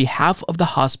wrongdoing on behalf of the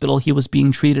hospital he was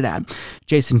being treated at.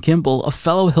 Jason Kimball, a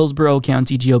fellow Hillsborough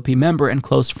County GOP member and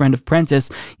close friend of Prentice,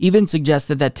 even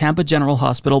suggested that Tampa General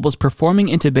Hospital was performing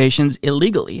intubations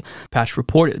illegally, Patch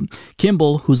reported.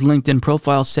 Kimball, whose LinkedIn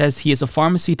profile says he is a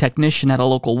pharmacy technician at a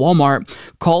local Walmart,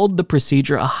 called the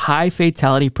procedure a high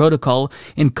fatality protocol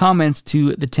in comments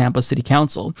to the Tampa City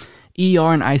Council.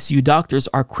 ER and ICU doctors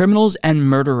are criminals and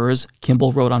murderers,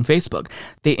 Kimball wrote on Facebook.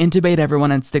 They intubate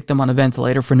everyone and stick them on a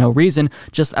ventilator for no reason,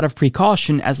 just out of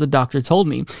precaution, as the doctor told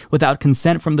me, without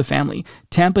consent from the family.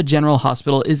 Tampa General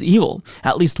Hospital is evil.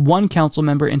 At least one council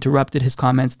member interrupted his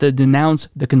comments to denounce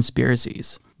the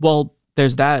conspiracies. Well,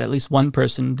 there's that. At least one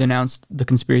person denounced the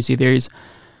conspiracy theories.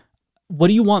 What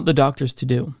do you want the doctors to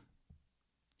do?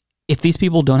 If these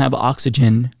people don't have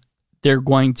oxygen, they're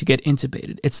going to get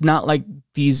intubated. It's not like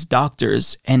these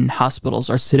doctors and hospitals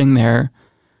are sitting there,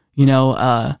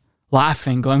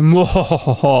 laughing, going,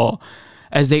 whoa,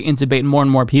 as they intubate more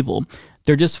and more people.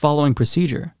 They're just following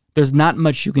procedure. There's not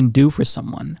much you can do for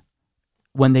someone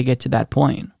when they get to that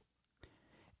point.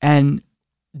 And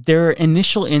their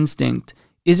initial instinct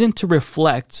isn't to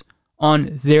reflect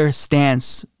on their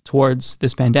stance towards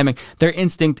this pandemic. Their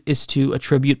instinct is to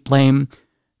attribute blame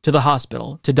to the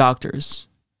hospital, to doctors,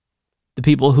 the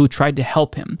people who tried to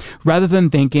help him, rather than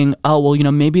thinking, oh,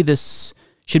 well, maybe this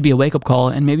should be a wake-up call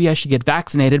and maybe I should get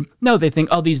vaccinated. No, they think,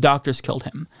 oh, these doctors killed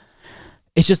him.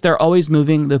 It's just they're always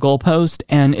moving the goalpost,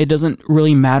 and it doesn't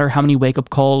really matter how many wake-up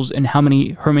calls and how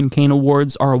many Herman Cain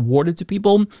Awards are awarded to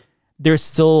people. There's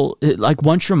still,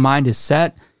 once your mind is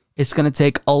set, it's going to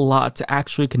take a lot to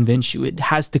actually convince you. It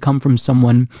has to come from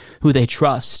someone who they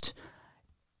trust.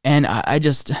 And I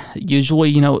just, usually,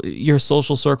 your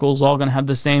social circle is all going to have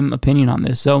the same opinion on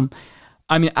this. So,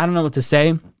 I don't know what to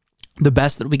say. The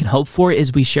best that we can hope for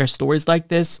is we share stories like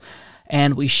this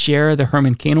and we share the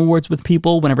Herman Cain Awards with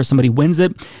people whenever somebody wins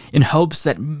it in hopes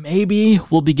that maybe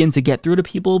we'll begin to get through to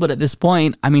people. But at this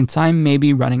point, time may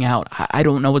be running out. I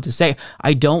don't know what to say.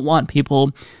 I don't want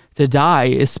people to die,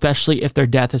 especially if their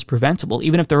death is preventable.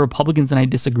 Even if they're Republicans and I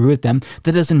disagree with them,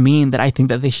 that doesn't mean that I think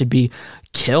that they should be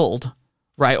killed.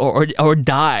 Right, or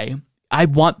die. I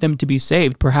want them to be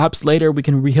saved. Perhaps later we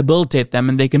can rehabilitate them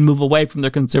and they can move away from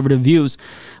their conservative views.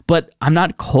 But I'm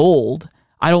not cold.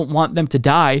 I don't want them to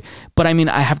die. But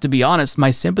I have to be honest,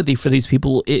 my sympathy for these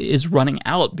people is running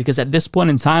out, because at this point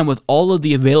in time, with all of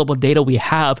the available data we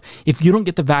have, if you don't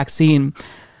get the vaccine,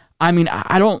 I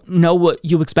don't know what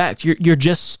you expect. You're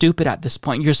just stupid at this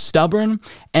point. You're stubborn,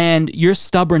 and your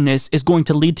stubbornness is going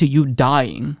to lead to you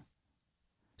dying.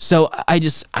 So I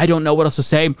don't know what else to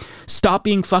say. Stop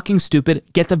being fucking stupid.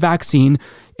 Get the vaccine.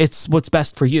 It's what's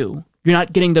best for you. You're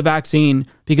not getting the vaccine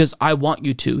because I want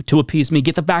you to appease me.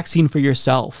 Get the vaccine for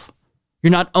yourself. You're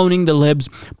not owning the libs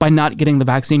by not getting the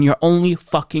vaccine. You're only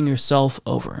fucking yourself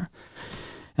over.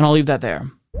 And I'll leave that there.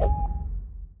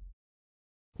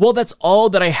 Well, that's all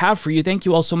that I have for you. Thank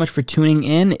you all so much for tuning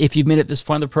in. If you've made it this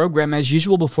far in the program, as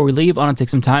usual, before we leave, I want to take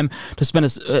some time to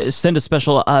send a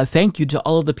special thank you to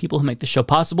all of the people who make the show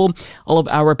possible, all of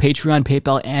our Patreon,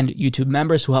 PayPal, and YouTube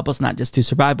members who help us not just to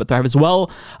survive, but thrive as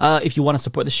well. If you want to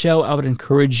support the show, I would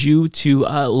encourage you to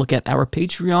look at our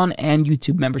Patreon and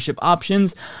YouTube membership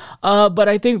options. But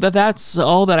I think that that's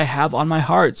all that I have on my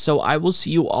heart. So I will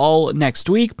see you all next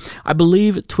week. I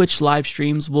believe Twitch live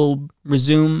streams will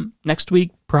resume next week,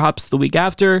 perhaps the week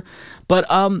after. But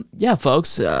yeah,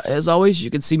 folks, as always, you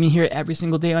can see me here every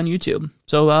single day on YouTube.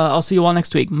 So I'll see you all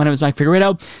next week. My name is Mike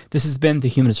Figueredo. This has been the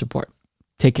Humanist Report.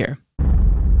 Take care.